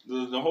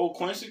 the whole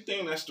Quincy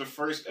thing, that's the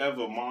first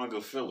ever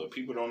manga filler.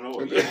 People don't know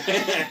it yet.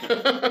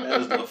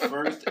 That is the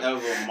first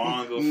ever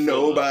manga filler.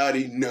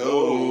 Nobody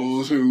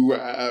knows who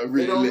I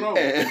really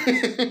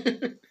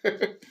am.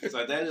 It's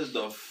like, that is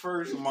the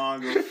first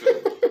manga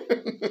filler.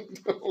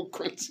 The whole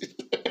Quincy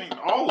thing.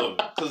 All of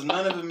it. Because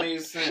none of it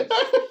made sense.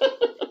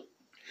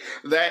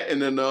 That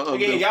and then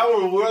again,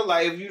 y'all were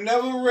like, if you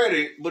never read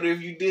it, but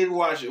if you did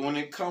watch it, when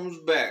it comes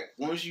back,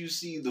 once you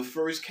see the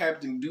first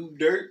captain do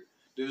dirt,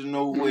 there's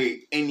no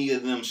way any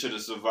of them should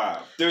have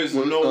survived. There's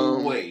no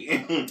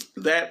way.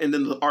 That and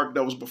then the arc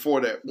that was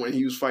before that, when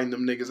he was fighting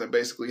them niggas that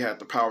basically had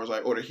the powers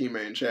like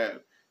Orihime and Chad.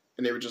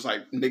 And they were just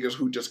like niggas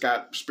who just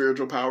got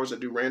spiritual powers that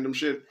do random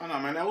shit. Oh no,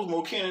 man, that was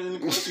more canon than the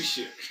Quincy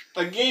shit.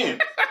 Again,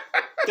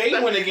 they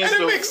went against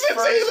the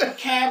first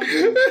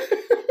captain.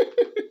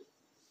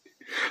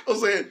 I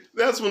was saying,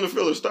 that's when the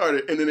filler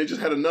started, and then they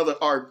just had another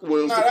arc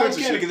where it was the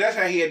Quincy shit. Because that's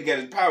how he had to get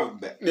his powers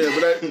back. Yeah,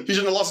 but he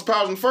shouldn't have lost his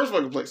powers in the first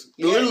fucking place.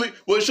 Yeah. Literally,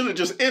 well, it should have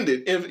just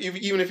ended,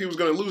 even if he was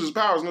going to lose his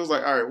powers, and it was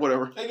like, all right,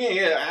 whatever. Again,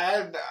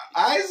 yeah,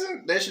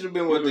 Aizen, that should have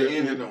been what they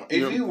ended on.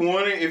 If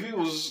he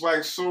was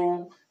like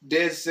so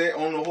dead set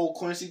on the whole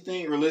Quincy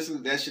thing,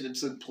 realistically, that should have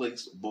took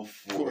place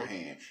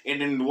beforehand.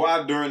 And then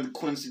while during the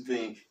Quincy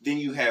thing, then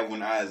you had when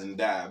Aizen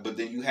died, but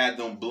then you had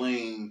them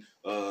blame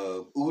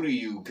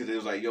Uryu because it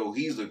was like, yo,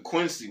 he's a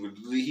Quincy.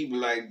 He be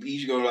like, he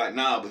should go like,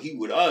 nah, but he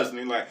with us. And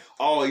they like,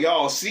 oh,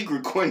 y'all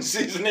secret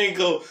Quincy's. And they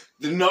go,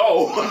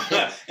 no.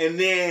 And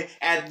then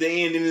at the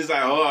end, it's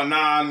like, oh,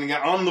 nah, nigga,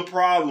 I'm the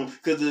problem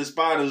because the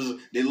spiders,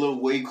 they look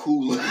way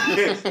cooler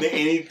than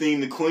anything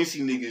the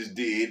Quincy niggas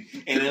did.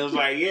 And it was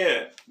like,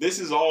 yeah, this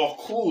is all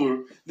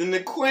cooler than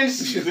the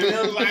Quincy's. And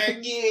it was like,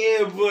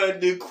 yeah,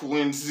 but the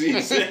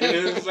Quincy's. And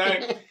it was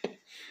like,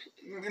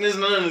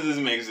 none of this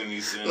makes any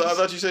sense. I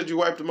thought you said you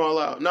wiped them all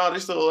out. No, they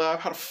still alive.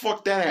 How the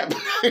fuck that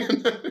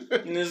happened?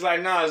 And it's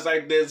like, nah, it's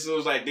like that. So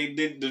it's like they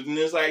did. And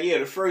it's like, yeah,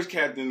 the first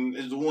captain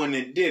is the one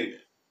that did it.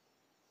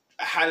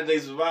 How did they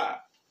survive?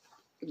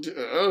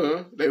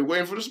 They were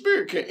waiting for the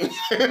Spirit King.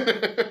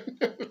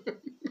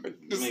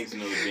 Makes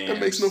no damn. That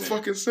makes no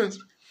fucking sense.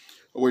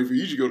 I wait for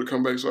Ichigo to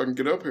come back so I can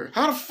get up here.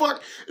 How the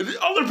fuck?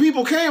 Other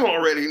people came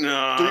already.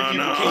 No, Three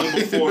people came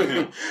before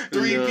him.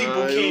 Three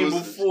people came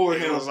before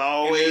him. It was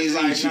always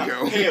like,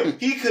 Ichigo. Hell,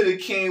 he could have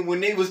came when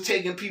they was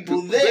taking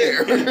people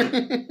there.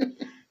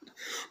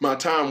 My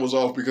time was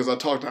off because I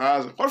talked to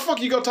Aizen. Why the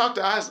fuck you go talk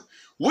to Aizen?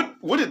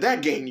 What did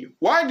that gain you?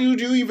 Why did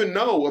you even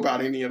know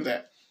about any of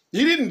that?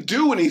 You didn't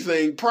do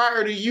anything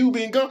prior to you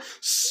being gone.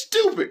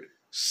 Stupid.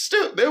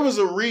 There was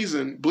a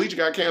reason Bleach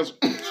got canceled.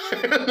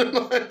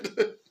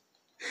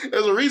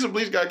 There's a reason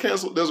Bleach got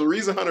canceled. There's a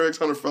reason Hunter x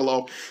Hunter fell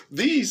off.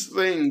 These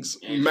things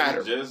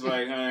matter. Just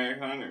like Hunter x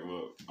Hunter.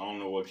 Well, I don't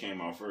know what came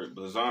out first,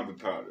 but zombie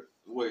powder.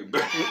 Way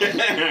better.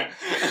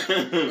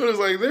 It's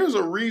like, there's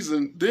a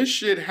reason this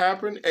shit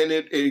happened, and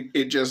it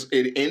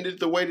ended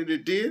the way that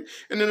it did.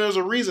 And then there's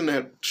a reason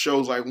that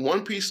shows like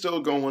One Piece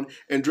still going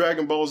and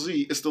Dragon Ball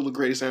Z is still the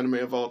greatest anime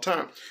of all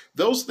time.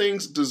 Those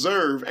things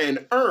deserve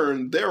and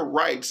earn their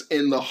rights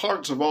in the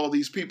hearts of all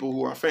these people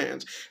who are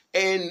fans.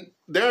 And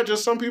there are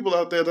just some people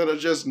out there that are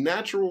just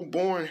natural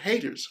born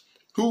haters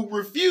who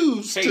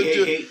refuse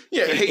hate,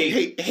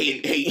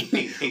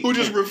 who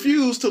just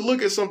refuse to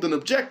look at something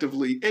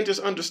objectively and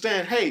just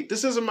understand, hey,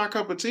 this isn't my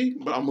cup of tea,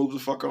 but I'll move the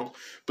fuck on.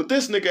 But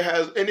this nigga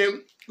has, and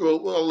then,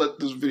 well, I'll let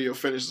this video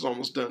finish, it's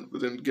almost done,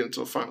 but then get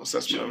into a final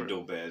assessment. Show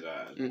dope ass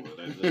eyes, boy.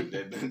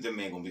 That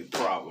man gonna be a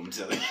problem, I'm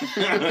telling you.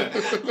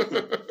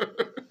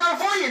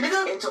 California,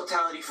 nigga! In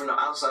totality, from the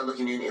outside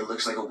looking in, it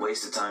looks like a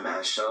waste of time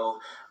ass show.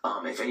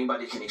 If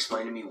anybody can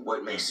explain to me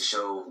what makes the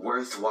show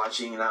worth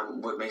watching,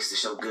 and what makes the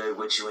show good,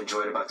 what you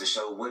enjoyed about the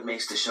show, what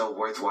makes the show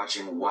worth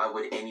watching, why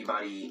would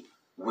anybody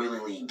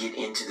willingly get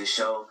into the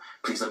show,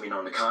 please let me know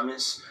in the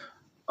comments.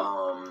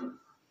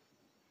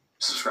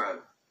 Subscribe.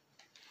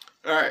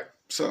 All right.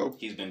 So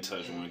he's been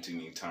touched one too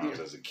many times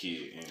as a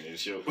kid, and it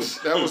shows.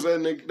 That was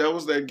that nigga. That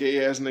was that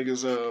gay ass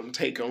nigga's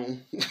take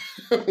on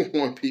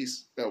One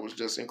Piece. That was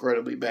just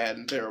incredibly bad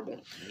and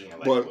terrible.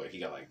 He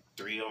got like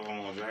 3 of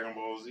them on Dragon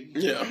Ball Z.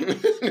 Yeah,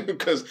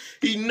 because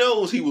he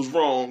knows he was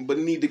wrong, but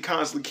need to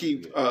constantly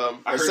keep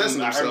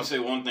assessing himself. I heard him say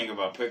one thing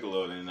about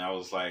Piccolo, and I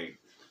was like.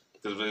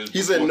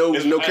 He said no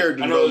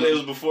character. I know it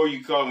was before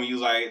you called me. You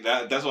was like,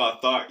 that's what I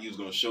thought you was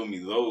gonna show me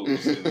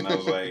those, and I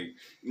was like,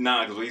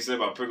 nah, because what he said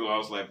about Piccolo, I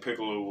was like,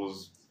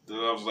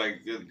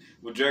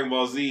 with Dragon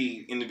Ball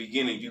Z in the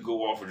beginning, you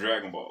go off of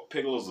Dragon Ball.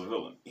 Piccolo's a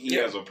villain. He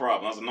has a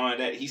problem. I was like, not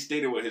that he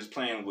stated what his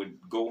plan with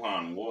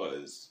Gohan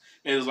was.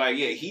 And it was like,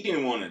 yeah, he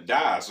didn't want to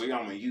die, so I'm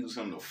gonna use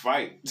him to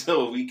fight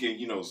so we can,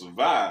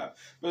 survive.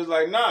 But it's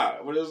like, nah.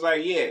 But it was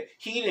like, yeah,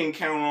 he didn't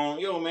count on,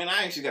 yo, man,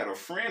 I actually got a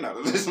friend out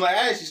of this. Like,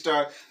 I actually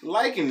started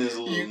liking this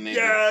little nigga. You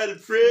got a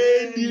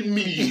friend in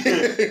me.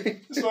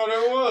 That's all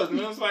that was,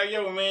 man. It was like,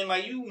 yo, man,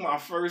 like, you my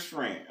first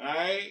friend, all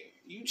right?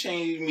 You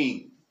changed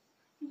me.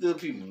 Good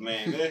people,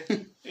 man.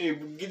 Hey,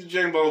 get the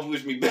Dragon Balls,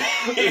 wish me back.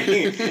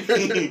 He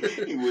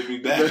wish me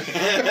back.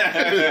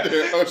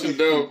 Ocean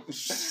dope.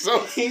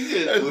 So he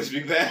just wish me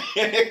back.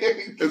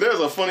 If there's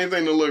a funny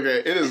thing to look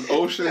at, it is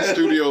Ocean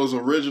Studios'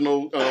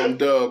 original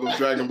dub of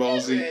Dragon Ball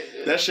Z.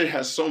 That shit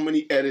has so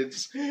many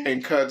edits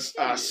and cuts.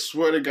 I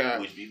swear to God.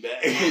 Wish me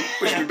back.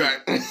 Wish me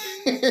back.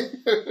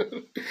 It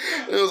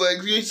was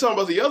like, you talking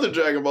about the other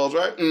Dragon Balls,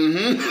 right?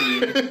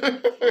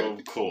 Mm-hmm.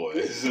 Of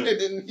course. They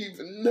didn't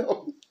even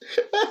know.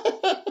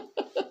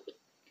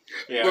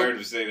 Yeah, I heard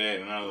him say that,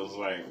 and I was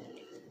like,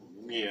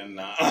 yeah,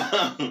 nah.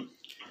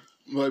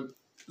 But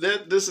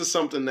this is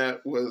something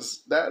that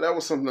was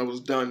something that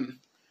was done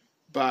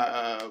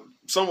by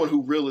someone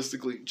who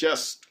realistically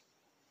just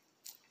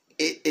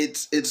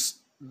it's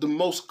the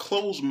most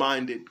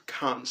closed-minded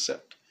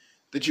concept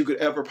that you could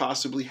ever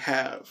possibly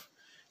have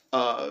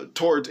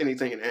towards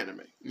anything in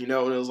anime. And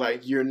it was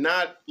like, you're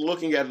not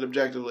looking at it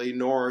objectively,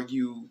 nor are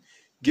you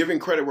giving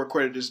credit where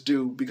credit is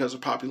due because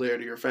of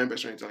popularity or fan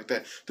base or anything like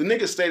that. The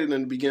nigga stated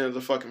in the beginning of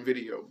the fucking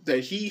video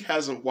that he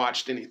hasn't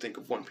watched anything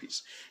of One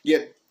Piece.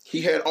 Yet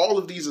he had all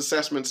of these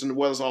assessments and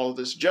was all of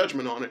this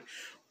judgment on it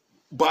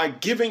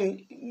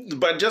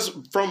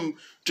just from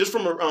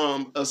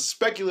a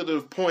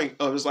speculative point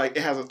of, it's like,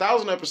 it has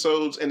 1,000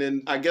 episodes, and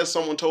then I guess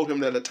someone told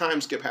him that a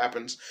time skip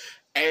happens.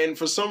 And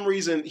for some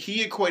reason,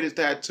 he equated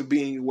that to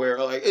being where,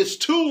 like, it's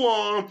too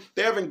long,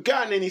 they haven't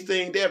gotten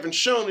anything, they haven't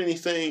shown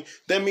anything,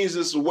 that means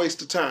it's a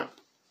waste of time.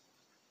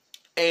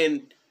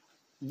 And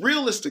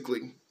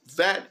realistically,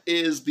 that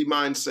is the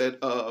mindset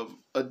of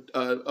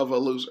a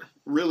loser.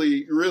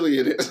 Really, really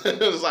it is.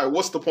 It's like,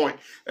 what's the point?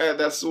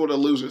 That's what a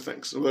loser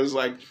thinks. But it's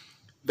like,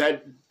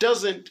 that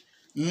doesn't,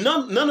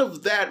 none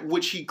of that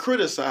which he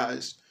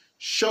criticized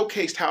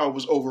showcased how it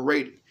was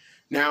overrated.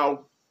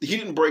 Now, he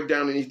didn't break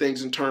down any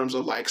things in terms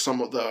of, like,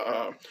 some of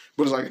the,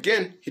 but it's like,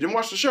 again, he didn't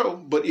watch the show,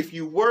 but if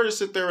you were to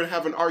sit there and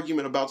have an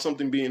argument about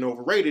something being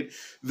overrated,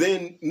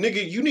 then,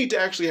 nigga, you need to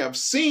actually have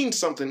seen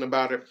something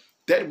about it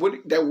that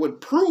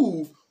would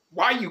prove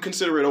why you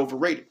consider it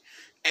overrated.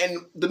 And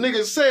the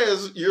nigga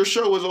says your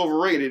show is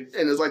overrated,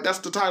 and it's like, that's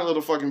the title of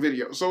the fucking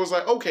video. So it's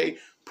like, okay,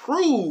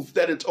 prove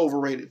that it's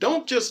overrated.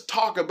 Don't just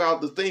talk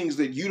about the things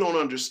that you don't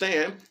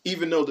understand,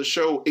 even though the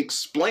show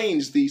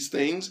explains these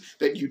things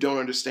that you don't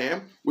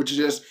understand, which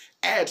just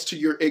adds to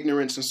your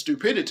ignorance and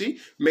stupidity,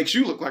 makes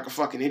you look like a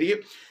fucking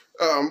idiot.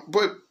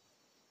 But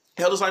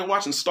hell, it's like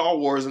watching Star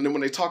Wars, and then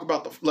when they talk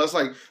about that's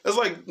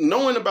like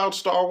knowing about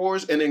Star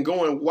Wars and then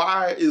going,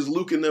 why is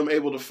Luke and them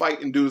able to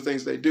fight and do the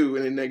things they do?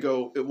 And then they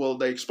go, well,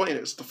 they explain it.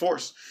 It's the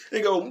Force. And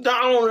they go,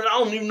 I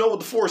don't even know what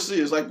the Force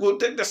is. Like, well,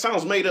 that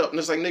sounds made up. And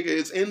it's like, nigga,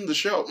 it's in the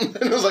show. And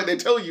it's like, they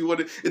tell you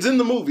it's in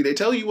the movie. They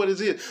tell you what it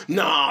is.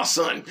 Nah,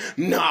 son,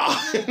 nah.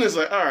 And it's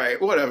like, all right,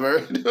 whatever.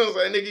 It's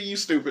like, nigga, you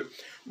stupid.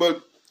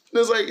 But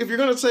it's like, if you're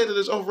going to say that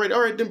it's overrated,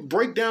 all right, then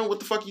break down what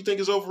the fuck you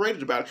think is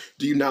overrated about it.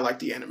 Do you not like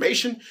the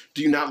animation?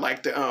 Do you not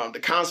like the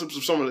concepts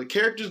of some of the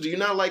characters? Do you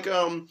not like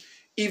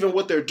even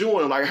what they're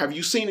doing? Like, have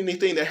you seen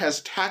anything that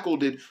has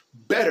tackled it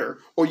better,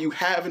 or you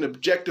have an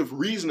objective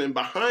reasoning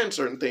behind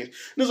certain things?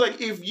 And it's like,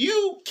 if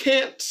you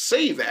can't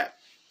say that,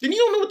 then you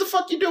don't know what the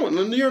fuck you're doing.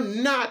 And you're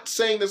not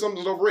saying that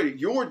something's overrated.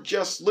 You're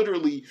just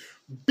literally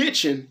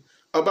bitching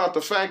about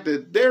the fact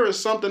that there is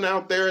something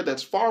out there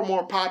that's far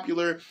more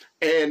popular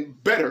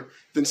and better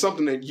than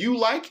something that you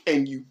like,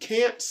 and you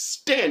can't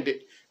stand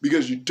it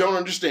because you don't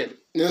understand it.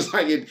 And it's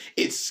like,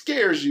 it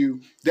scares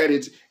you that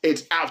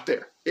it's out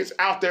there. It's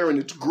out there and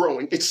it's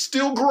growing. It's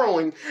still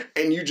growing,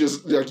 and you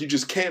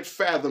just can't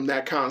fathom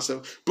that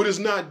concept. But it's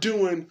not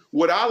doing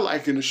what I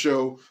like in the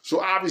show,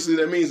 so obviously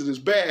that means that it's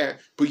bad,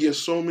 but yet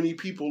so many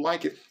people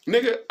like it.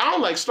 Nigga, I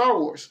don't like Star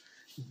Wars,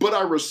 but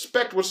I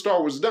respect what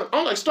Star Wars has done. I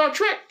don't like Star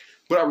Trek,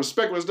 but I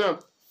respect what's done.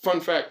 Fun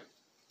fact.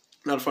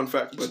 Not a fun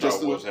fact, but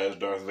Star Wars has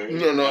Darth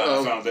Vader.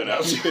 No. I found that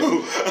out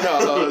too.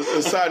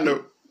 A side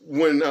note,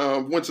 when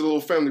went to the little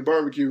family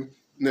barbecue,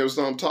 And there was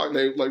some talk,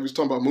 we was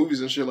talking about movies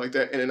and shit like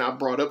that, and then I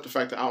brought up the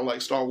fact that I don't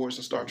like Star Wars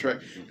and Star Trek,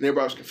 and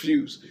everybody was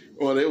confused.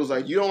 Well, it was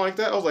like, you don't like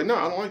that? I was like, no,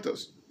 I don't like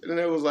those. And then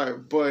it was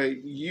like,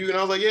 but you, and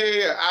I was like,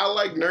 yeah, I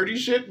like nerdy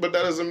shit, but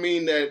that doesn't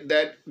mean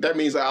that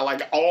means that I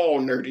like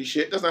all nerdy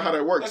shit. That's not how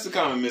that works. That's a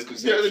common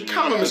misconception. Yeah, the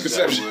common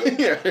misconception.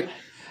 Yeah.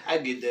 I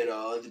get that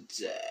all the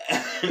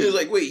time. It was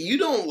like, wait, you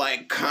don't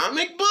like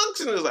comic books?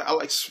 And it was like, I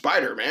like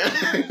Spider-Man.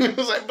 It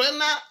was like, but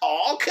not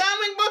all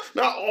comic books?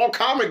 Not all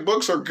comic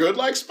books are good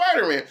like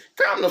Spider-Man.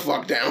 Calm the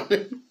fuck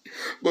down.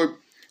 But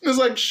it's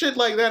like, shit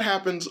like that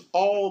happens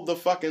all the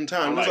fucking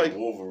time. I It's like like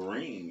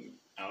Wolverine.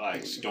 I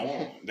like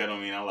Storm. That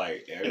don't mean I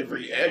like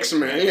every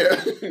X-Men, yeah.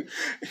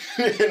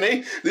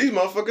 And these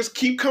motherfuckers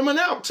keep coming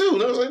out, too.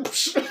 And I was like,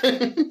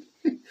 psh.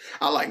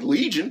 I like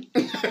Legion.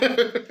 But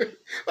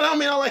I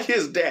mean, I like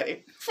his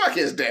daddy. Fuck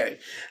his daddy.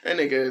 That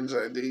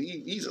nigga,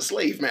 he's a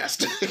slave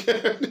master.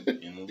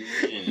 And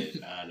Legion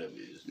is out of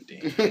his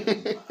damn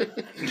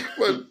mind.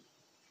 But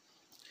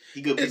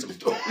he good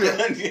people.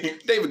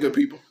 they were good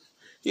people.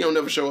 He don't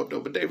never show up,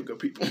 though, but they were good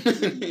people.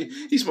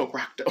 He smoked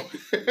rock, though.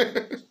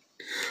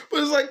 But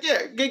it's like,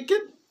 yeah, get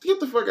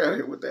the fuck out of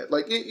here with that.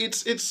 Like,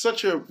 it's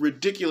such a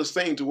ridiculous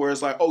thing to where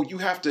it's like, oh, you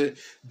have to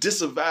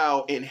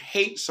disavow and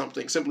hate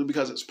something simply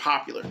because it's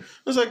popular.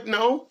 It's like,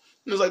 no.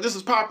 And it's like, this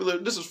is popular.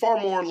 This is far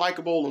more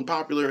likable and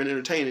popular and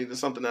entertaining than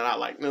something that I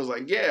like. And it was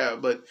like, yeah,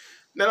 but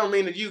that don't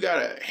mean that you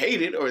gotta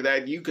hate it or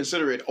that you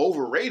consider it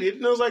overrated.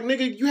 And I was like,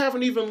 nigga, you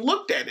haven't even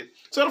looked at it.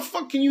 So how the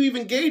fuck can you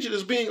even gauge it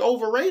as being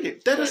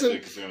overrated? That doesn't...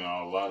 Considering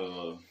a lot of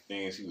the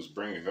things he was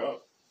bringing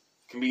up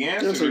can be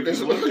answered.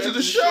 That's what look at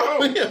the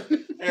show. Yeah,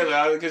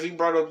 because he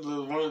brought up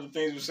one of the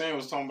things he was saying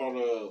was talking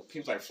about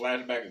people like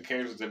flashback of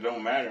characters that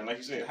don't matter. And like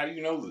you said, how do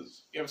you know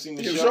this? You ever seen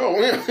the show?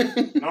 Yeah.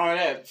 And all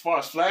that, as far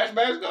as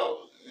flashbacks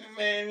go,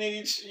 man,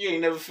 nigga, you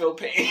ain't never felt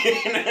pain.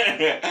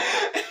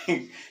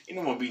 You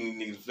don't want to be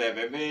niggas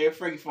flashback, man.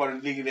 Frankie fought a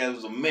nigga that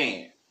was a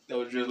man. That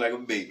was just like a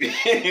baby.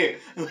 He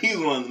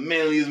was one of the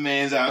manliest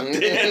mans out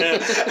there.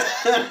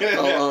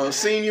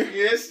 Senior?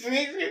 Yes,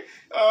 nigga.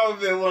 Oh,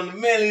 man, one of the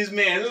manliest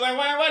men. It's like,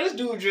 why this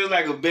dude dressed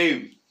like a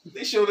baby?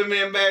 They showed the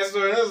man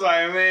backstory, and it's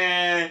like,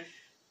 man,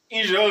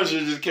 each other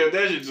should just kept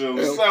that shit to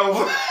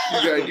himself.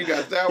 You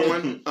got that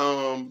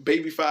one.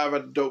 Baby 5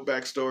 had a dope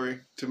backstory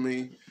to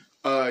me.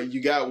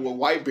 You got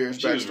Whitebeard's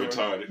backstory. She was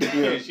retarded.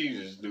 Yeah. She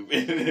was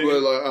stupid.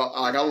 Well,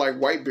 I like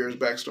Whitebeard's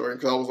backstory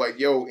because I was like,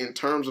 yo, in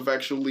terms of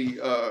actually,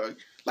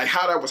 like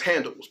how that was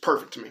handled was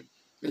perfect to me.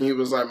 And he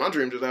was like, my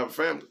dream is to have a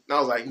family. And I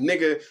was like,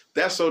 nigga,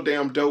 that's so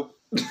damn dope.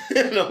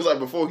 And I was like,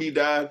 before he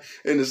died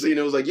in the scene,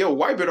 it was like, yo,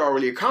 Whitebeard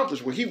already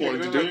accomplished what he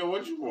wanted to do. Yo,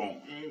 what you want?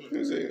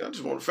 He said, I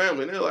just want a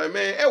family. And they're like,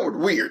 man, Edward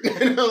weird.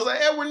 And I was like,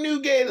 Edward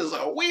Newgate is a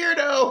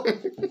weirdo.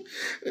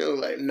 And I was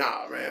like,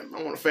 nah, man,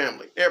 I want a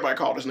family. Everybody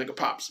called this nigga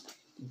Pops.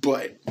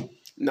 But,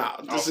 nah.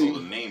 Also, the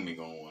naming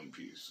on One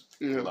Piece.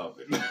 Yeah. Love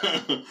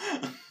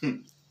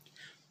it.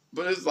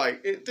 But it's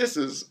like, this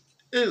is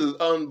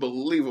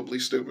unbelievably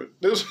stupid.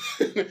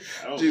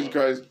 Jesus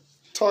Christ.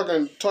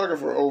 Talking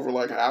for over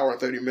like an hour and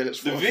 30 minutes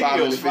for the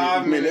video's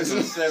 5 minutes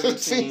and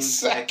 17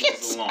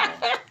 seconds long.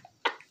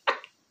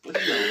 But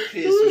he gonna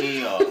piss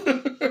me off.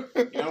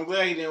 I'm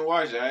glad he didn't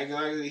watch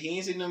it. He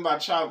ain't seen nothing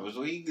about choppers,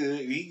 so he good.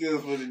 He good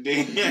for the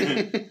day.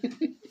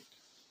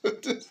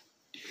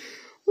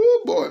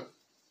 Oh boy,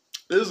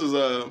 this is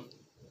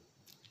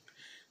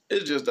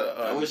it's just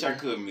I wish I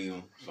could meet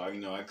him, so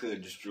I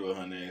could destroy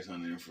her ass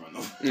in front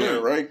of him. Yeah,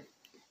 right.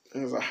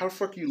 And I was like, how the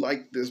fuck you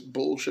like this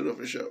bullshit of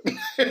a show?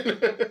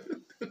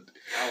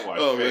 I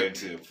watched Fairy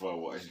Tail before I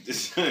watched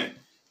this.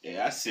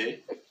 Yeah, I said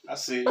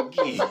it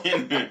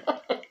again.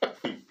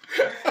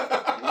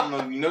 I don't know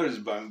if you know this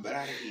about me, but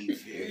I hate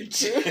Fairy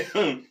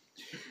Tail.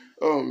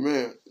 Oh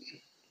man.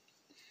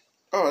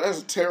 Oh,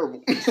 that's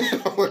terrible.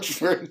 I watched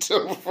Fairy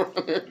Tail before.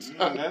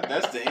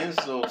 That's the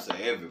insults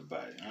to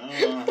everybody.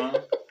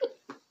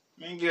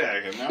 Man, get out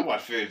of here, man. I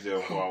watched Fairy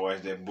Tail before I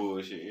watched that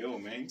bullshit. Yo,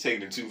 man, you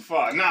taking it too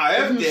far. Nah,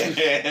 F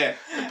that.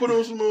 Put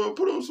on some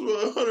Hunter x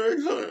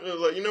Hunter. I was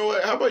like, you know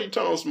what? How about you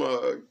turn on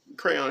some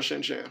Crayon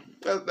Shin-Chan?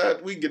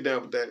 That we can get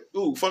down with that.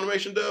 Ooh,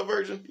 Funimation dub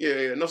version?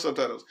 Yeah, no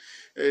subtitles.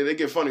 Hey, they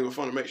get funny with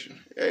Funimation.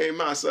 Hey,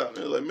 myself.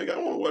 They're like, nigga, I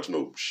don't want to watch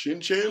no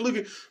Shin-Chan. Look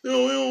at, it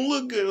don't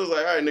look good. I was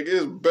like, all right, nigga,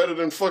 it's better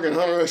than fucking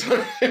Hunter x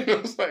Hunter.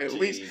 I was like, at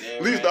least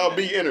I'll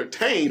be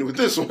entertained with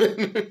this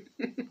one.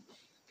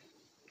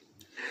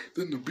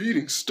 Then the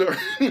beating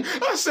started.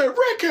 I said,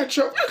 Red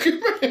Ketchup, look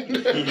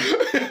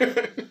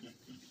at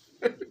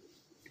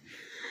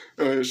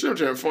me.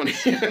 Shin-Chan funny.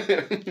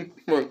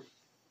 But,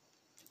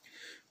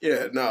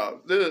 yeah,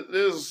 no,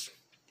 this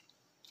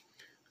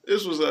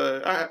was,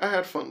 I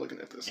had fun looking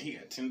at this. He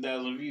got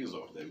 10,000 views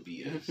off that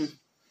BS.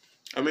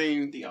 I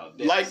mean,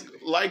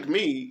 like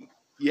me,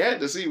 you had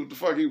to see what the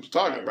fuck he was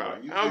talking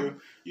about.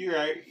 You're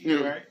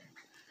right.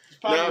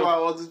 Probably why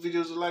all these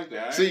videos are like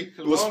that. Right? See,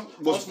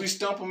 once we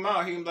stump him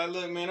out, he was like,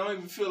 look, man, I don't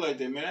even feel like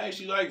that, man. I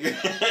actually like it.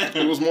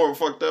 It was more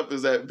fucked up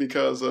is that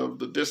because of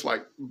the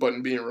dislike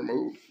button being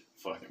removed.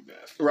 Fucking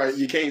bastard. Right,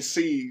 you can't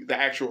see the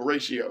actual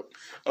ratio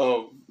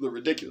of the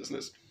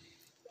ridiculousness.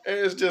 And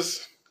it's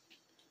just,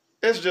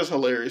 it's just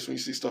hilarious when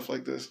you see stuff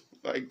like this.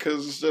 Like,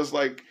 because it's just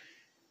like,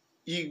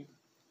 you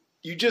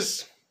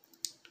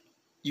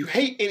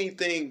hate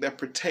anything that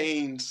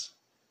pertains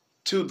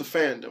to the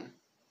fandom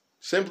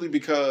simply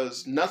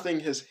because nothing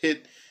has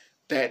hit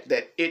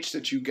that itch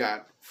that you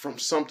got from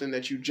something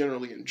that you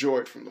generally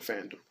enjoyed from the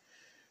fandom.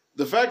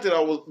 The fact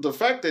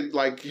that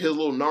like his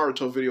little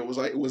Naruto video was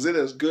like, was it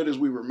as good as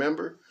we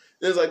remember?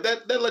 It's like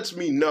that lets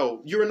me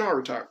know you're a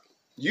Naruto.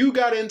 You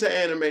got into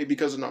anime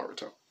because of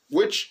Naruto,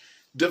 which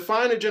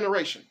defined a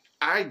generation.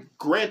 I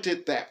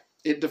granted that.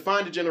 It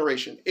defined a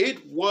generation.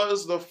 It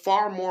was the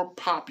far more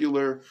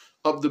popular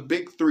of the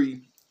big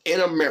three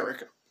in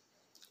America.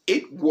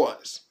 It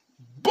was.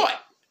 But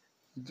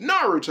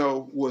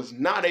Naruto was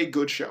not a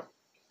good show.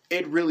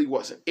 It really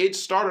wasn't. It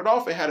started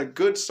off, it had a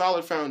good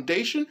solid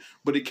foundation,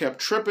 but it kept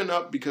tripping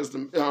up because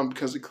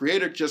the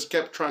creator just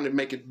kept trying to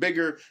make it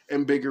bigger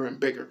and bigger and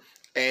bigger.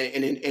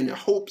 And in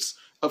hopes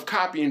of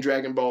copying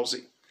Dragon Ball Z.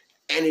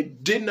 And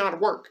it did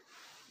not work.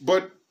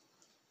 But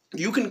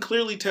you can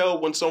clearly tell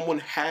when someone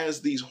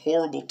has these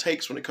horrible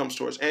takes when it comes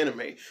towards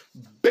anime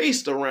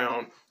based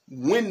around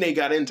when they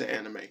got into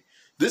anime.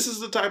 This is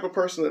the type of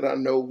person that I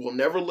know will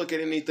never look at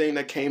anything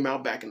that came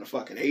out back in the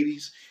fucking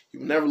 80s. He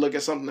will never look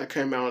at something that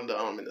came out in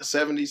the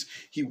 70s.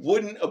 He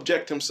wouldn't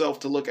object himself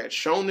to look at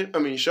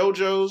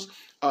shoujos,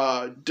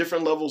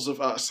 different levels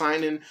of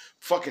seinen,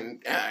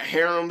 fucking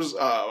harems.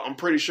 I'm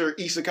pretty sure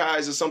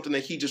isekais is something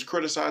that he just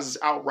criticizes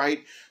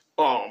outright,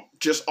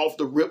 just off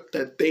the rip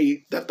that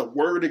the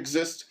word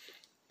exists.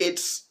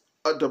 It's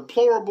a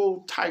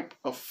deplorable type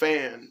of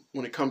fan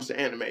when it comes to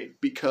anime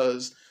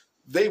because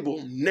they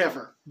will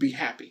never be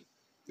happy.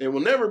 They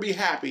will never be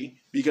happy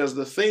because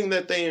the thing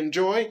that they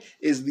enjoy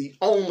is the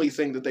only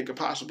thing that they could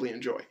possibly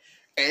enjoy.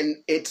 And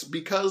it's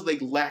because they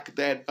lack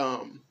that,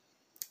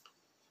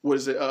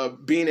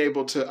 being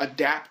able to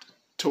adapt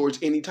towards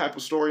any type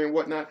of story and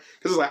whatnot.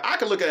 Because it's like, I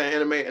can look at an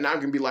anime and I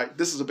can be like,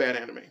 this is a bad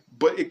anime.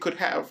 But it could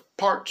have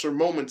parts or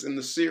moments in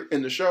the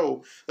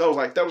show that was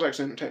like, that was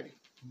actually entertaining.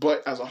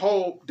 But as a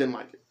whole, didn't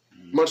like it.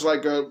 Much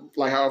like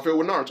how I feel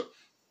with Naruto.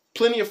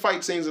 Plenty of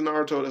fight scenes in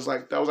Naruto that's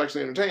like, that was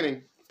actually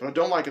entertaining. But I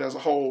don't like it as a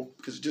whole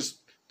because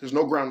there's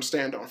no ground to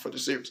stand on for the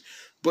series.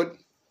 But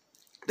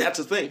that's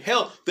the thing.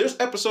 Hell, there's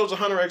episodes of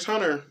Hunter x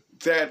Hunter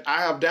that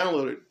I have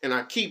downloaded and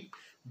I keep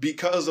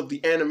because of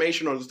the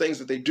animation or the things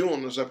that they do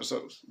on those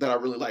episodes that I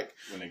really like.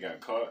 When they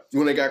got caught.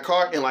 When they got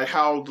caught and like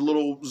how the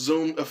little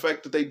zoom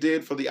effect that they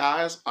did for the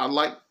eyes, I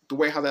like the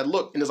way how that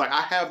looked. And it's like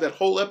I have that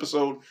whole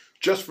episode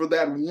just for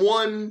that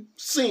one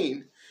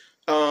scene.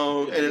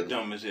 And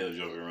dumb as hell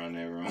joking around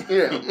that room.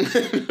 Yeah.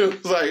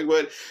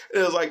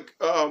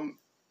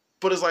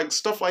 But it's like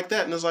stuff like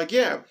that. And it's like,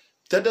 yeah,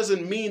 that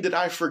doesn't mean that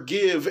I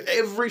forgive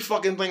every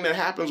fucking thing that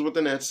happens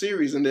within that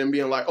series and then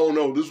being like, oh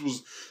no, it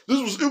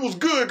was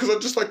good because I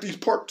just like these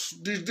parts,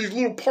 these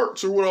little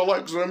parts are what I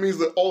like, so that means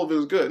that all of it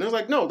is good. And it's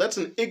like, no, that's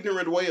an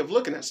ignorant way of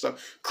looking at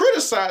stuff.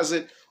 Criticize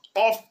it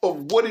off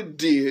of what it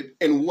did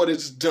and what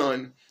it's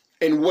done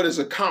and what it's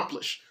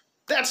accomplished.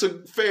 That's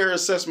a fair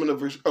assessment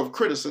of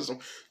criticism.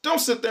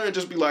 Don't sit there and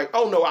just be like,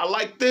 oh no, I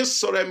like this,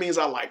 so that means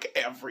I like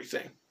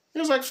everything.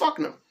 It's like, fuck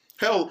no.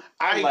 Hell,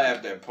 I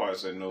laughed at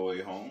parts of No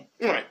Way Home.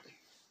 Right.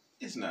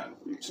 It's not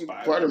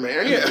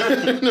Spider-Man, yeah.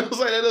 It's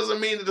like, that doesn't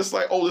mean that it's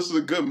like, oh, this is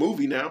a good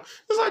movie now.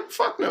 It's like,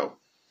 fuck no.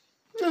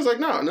 It's like,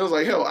 no. And it was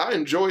like, hell, I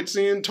enjoyed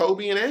seeing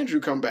Toby and Andrew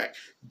come back.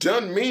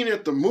 Doesn't mean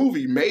that the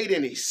movie made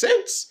any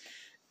sense.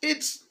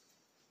 It's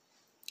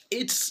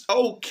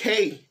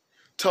okay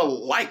to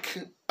like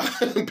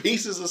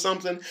pieces of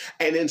something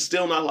and then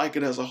still not like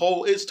it as a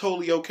whole. It's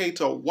totally okay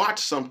to watch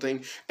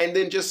something and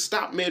then just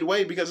stop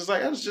midway because it's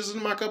like, that's just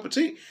isn't my cup of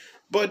tea.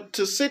 But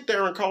to sit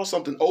there and call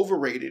something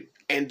overrated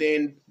and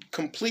then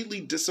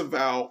completely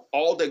disavow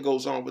all that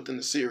goes on within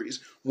the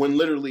series when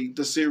literally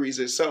the series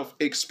itself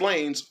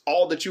explains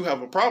all that you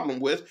have a problem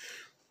with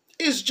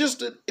is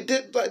just,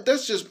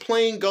 that's just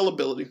plain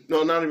gullibility.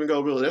 No, not even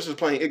gullibility. That's just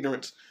plain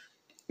ignorance.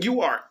 You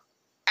are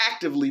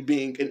actively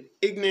being an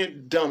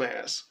ignorant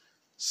dumbass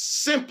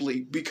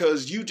simply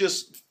because you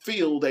just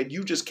feel that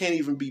you just can't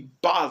even be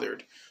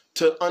bothered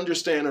to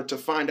understand or to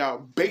find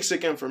out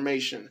basic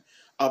information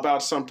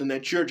about something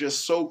that you're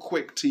just so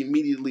quick to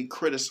immediately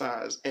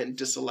criticize and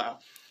disallow.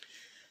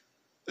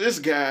 This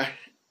guy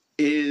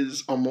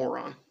is a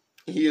moron.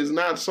 He is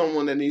not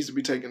someone that needs to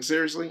be taken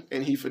seriously,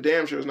 and he for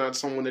damn sure is not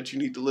someone that you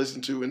need to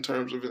listen to in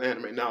terms of his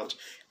anime knowledge.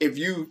 If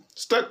you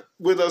stuck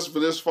with us for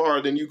this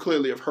far, then you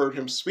clearly have heard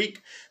him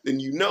speak, then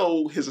you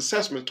know his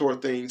assessment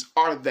toward things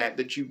are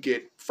that you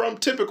get from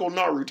typical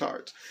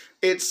Narutards.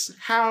 It's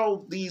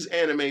how these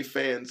anime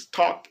fans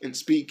talk and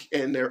speak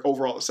and their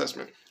overall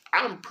assessment.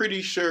 I'm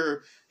pretty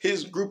sure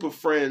his group of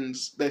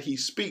friends that he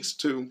speaks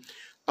to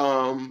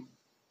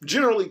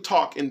generally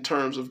talk in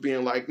terms of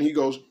being like, and he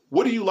goes,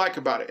 what do you like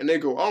about it? And they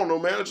go, I don't know,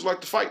 man, I just like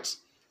the fights.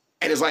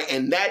 And it's like,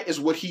 and that is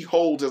what he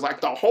holds as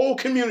like the whole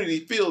community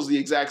feels the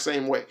exact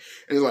same way.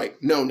 And he's like,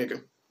 no,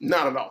 nigga,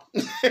 not at all.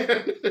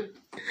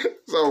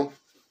 So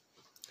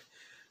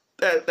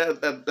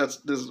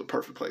this is a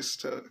perfect place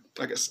to,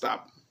 I guess,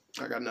 stop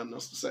I got nothing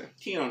else to say.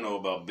 He don't know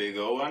about Big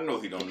O. I know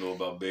he don't know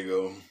about Big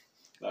O.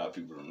 A lot of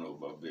people don't know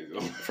about Big O.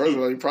 First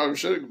of all, you probably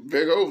should.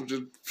 Big O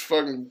just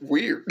fucking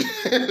weird.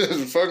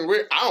 It's fucking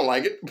weird. I don't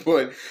like it,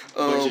 but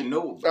you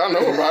know about it. I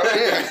know about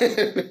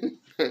it.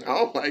 Yeah. I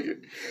don't like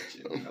it.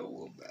 But you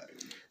know about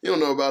it. You don't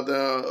know about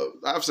the.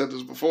 I've said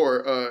this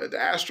before. The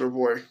Astro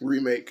Boy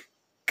remake.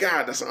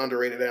 God, that's an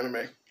underrated anime.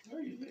 Man,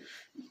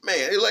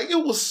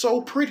 it was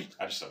so pretty.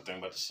 I just started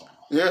thinking about the song.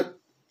 Yeah,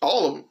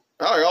 all of them.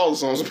 I like all the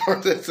songs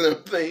about that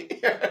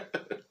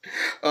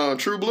thing.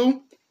 True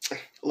Blue,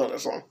 love that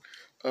song.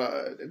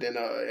 Then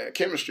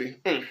Chemistry.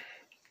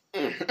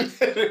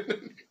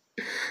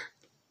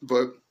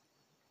 But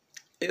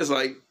it's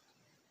like,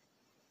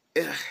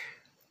 it's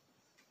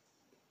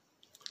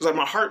like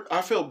my heart.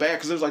 I feel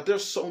bad because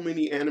there's so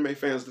many anime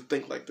fans that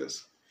think like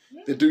this,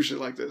 that do shit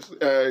like this.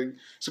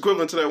 It's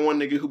equivalent to that one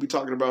nigga who be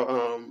talking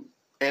about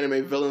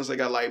anime villains that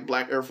got like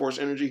Black Air Force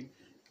energy.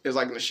 It's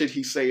like the shit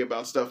he say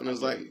about stuff, and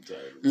it's like,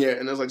 yeah,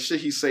 and it's like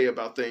shit he say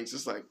about things.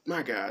 It's like,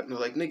 my God, and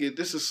like, nigga,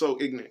 this is so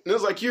ignorant. And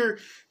it's like you're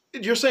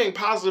saying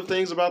positive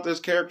things about this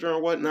character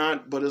and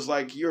whatnot, but it's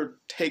like your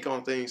take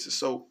on things is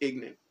so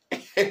ignorant.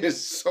 It's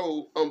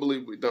so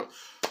unbelievably dumb.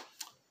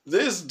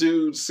 This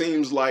dude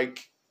seems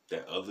like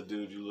that other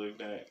dude you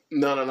looked at.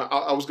 No.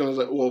 I was gonna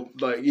say, well,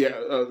 like,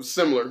 yeah,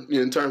 similar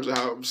in terms of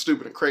how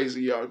stupid and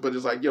crazy you are. But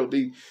it's like, yo,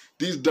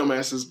 these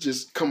dumbasses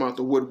just come out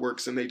the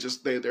woodworks and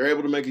they're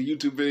able to make a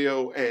YouTube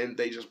video and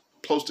they just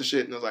post the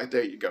shit and it's like,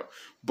 there you go.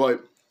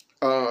 But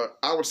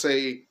I would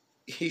say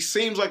he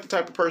seems like the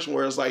type of person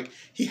where it's like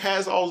he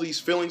has all these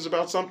feelings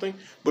about something,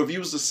 but if you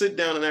was to sit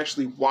down and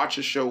actually watch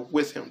a show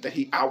with him that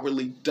he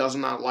outwardly does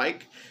not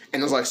like,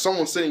 and it's like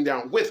someone sitting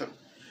down with him,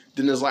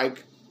 then it's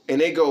like, and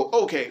they go,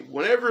 okay,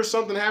 whenever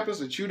something happens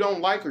that you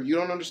don't like or you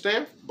don't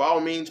understand, by all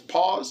means,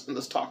 pause and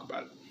let's talk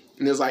about it.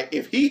 And it's like,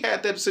 if he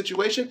had that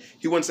situation,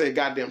 he wouldn't say a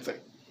goddamn thing.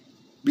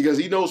 Because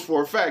he knows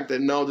for a fact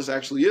that, no, this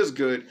actually is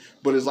good,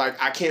 but it's like,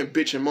 I can't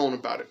bitch and moan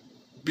about it.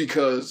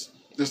 Because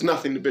there's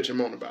nothing to bitch and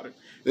moan about it.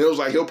 And it was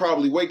like, he'll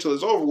probably wait till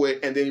it's over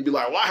with, and then he'd be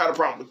like, well, I had a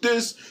problem with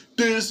this,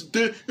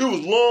 it was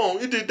long,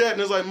 it did that.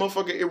 And it's like,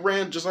 motherfucker, it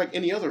ran just like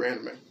any other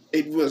anime.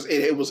 It was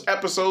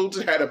episodes,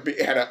 it had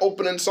an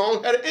opening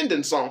song, had an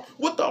ending song.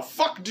 What the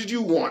fuck did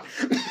you want?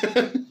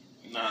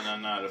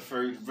 Nah.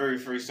 The very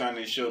first time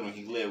they showed him,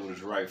 he led with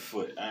his right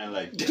foot. I ain't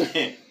like,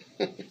 damn.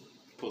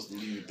 Supposed to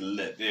leave it to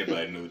left.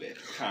 Everybody knew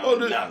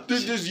that.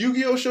 This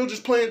Yu-Gi-Oh show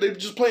they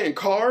just playing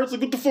cards?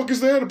 Like, what the fuck is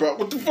that about?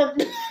 What the fuck?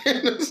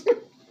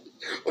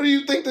 What do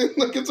you think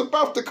it's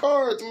about the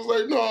cards? It was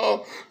like,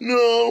 no, I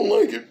don't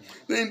like it.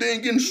 They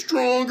ain't getting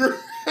stronger.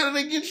 How do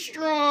they get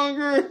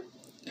stronger?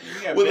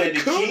 With a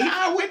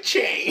kunai with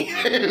chain.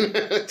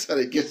 That's how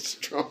they get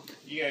stronger.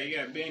 You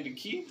got band to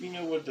keep,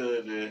 with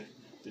the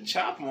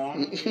chop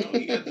on.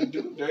 You got the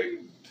dude there.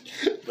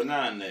 But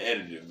not in the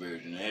edited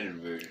version.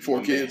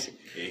 4 kids.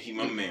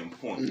 My man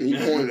pointed. He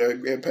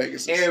pointed at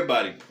Pegasus.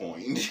 Everybody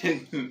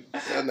pointed.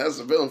 And that's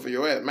the villain for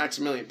your ass,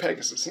 Maximilian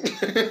Pegasus.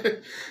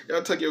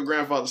 Y'all took your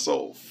grandfather's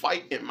soul.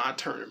 Fight in my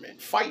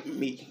tournament. Fight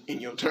me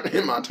in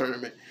my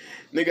tournament.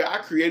 Nigga, I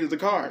created the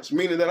cards,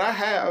 meaning that I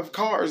have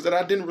cards that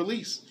I didn't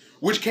release,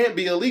 which can't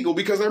be illegal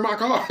because they're my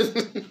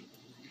cards.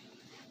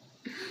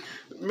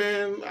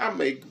 Man, I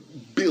make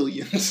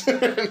billions.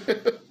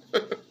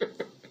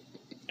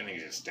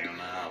 Stay on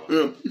the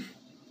island. Yeah.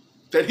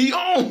 That he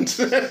owns.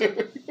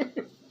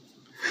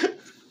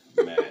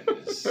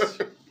 Madness.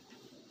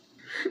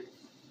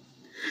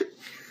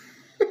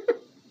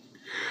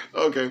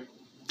 Okay.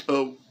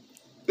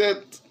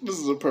 This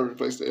is a perfect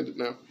place to end it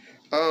now.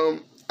 I'd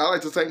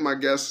like to thank my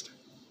guest,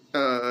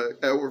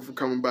 Edward, for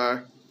coming by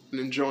and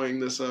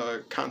enjoying this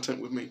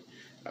content with me.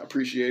 I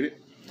appreciate it.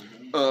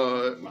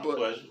 My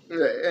pleasure.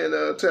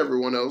 And to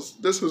everyone else,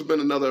 this has been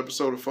another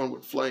episode of Fun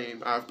with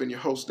Flame. I've been your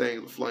host,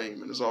 Daniel the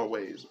Flame, and as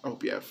always, I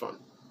hope you have fun.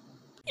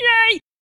 Yay!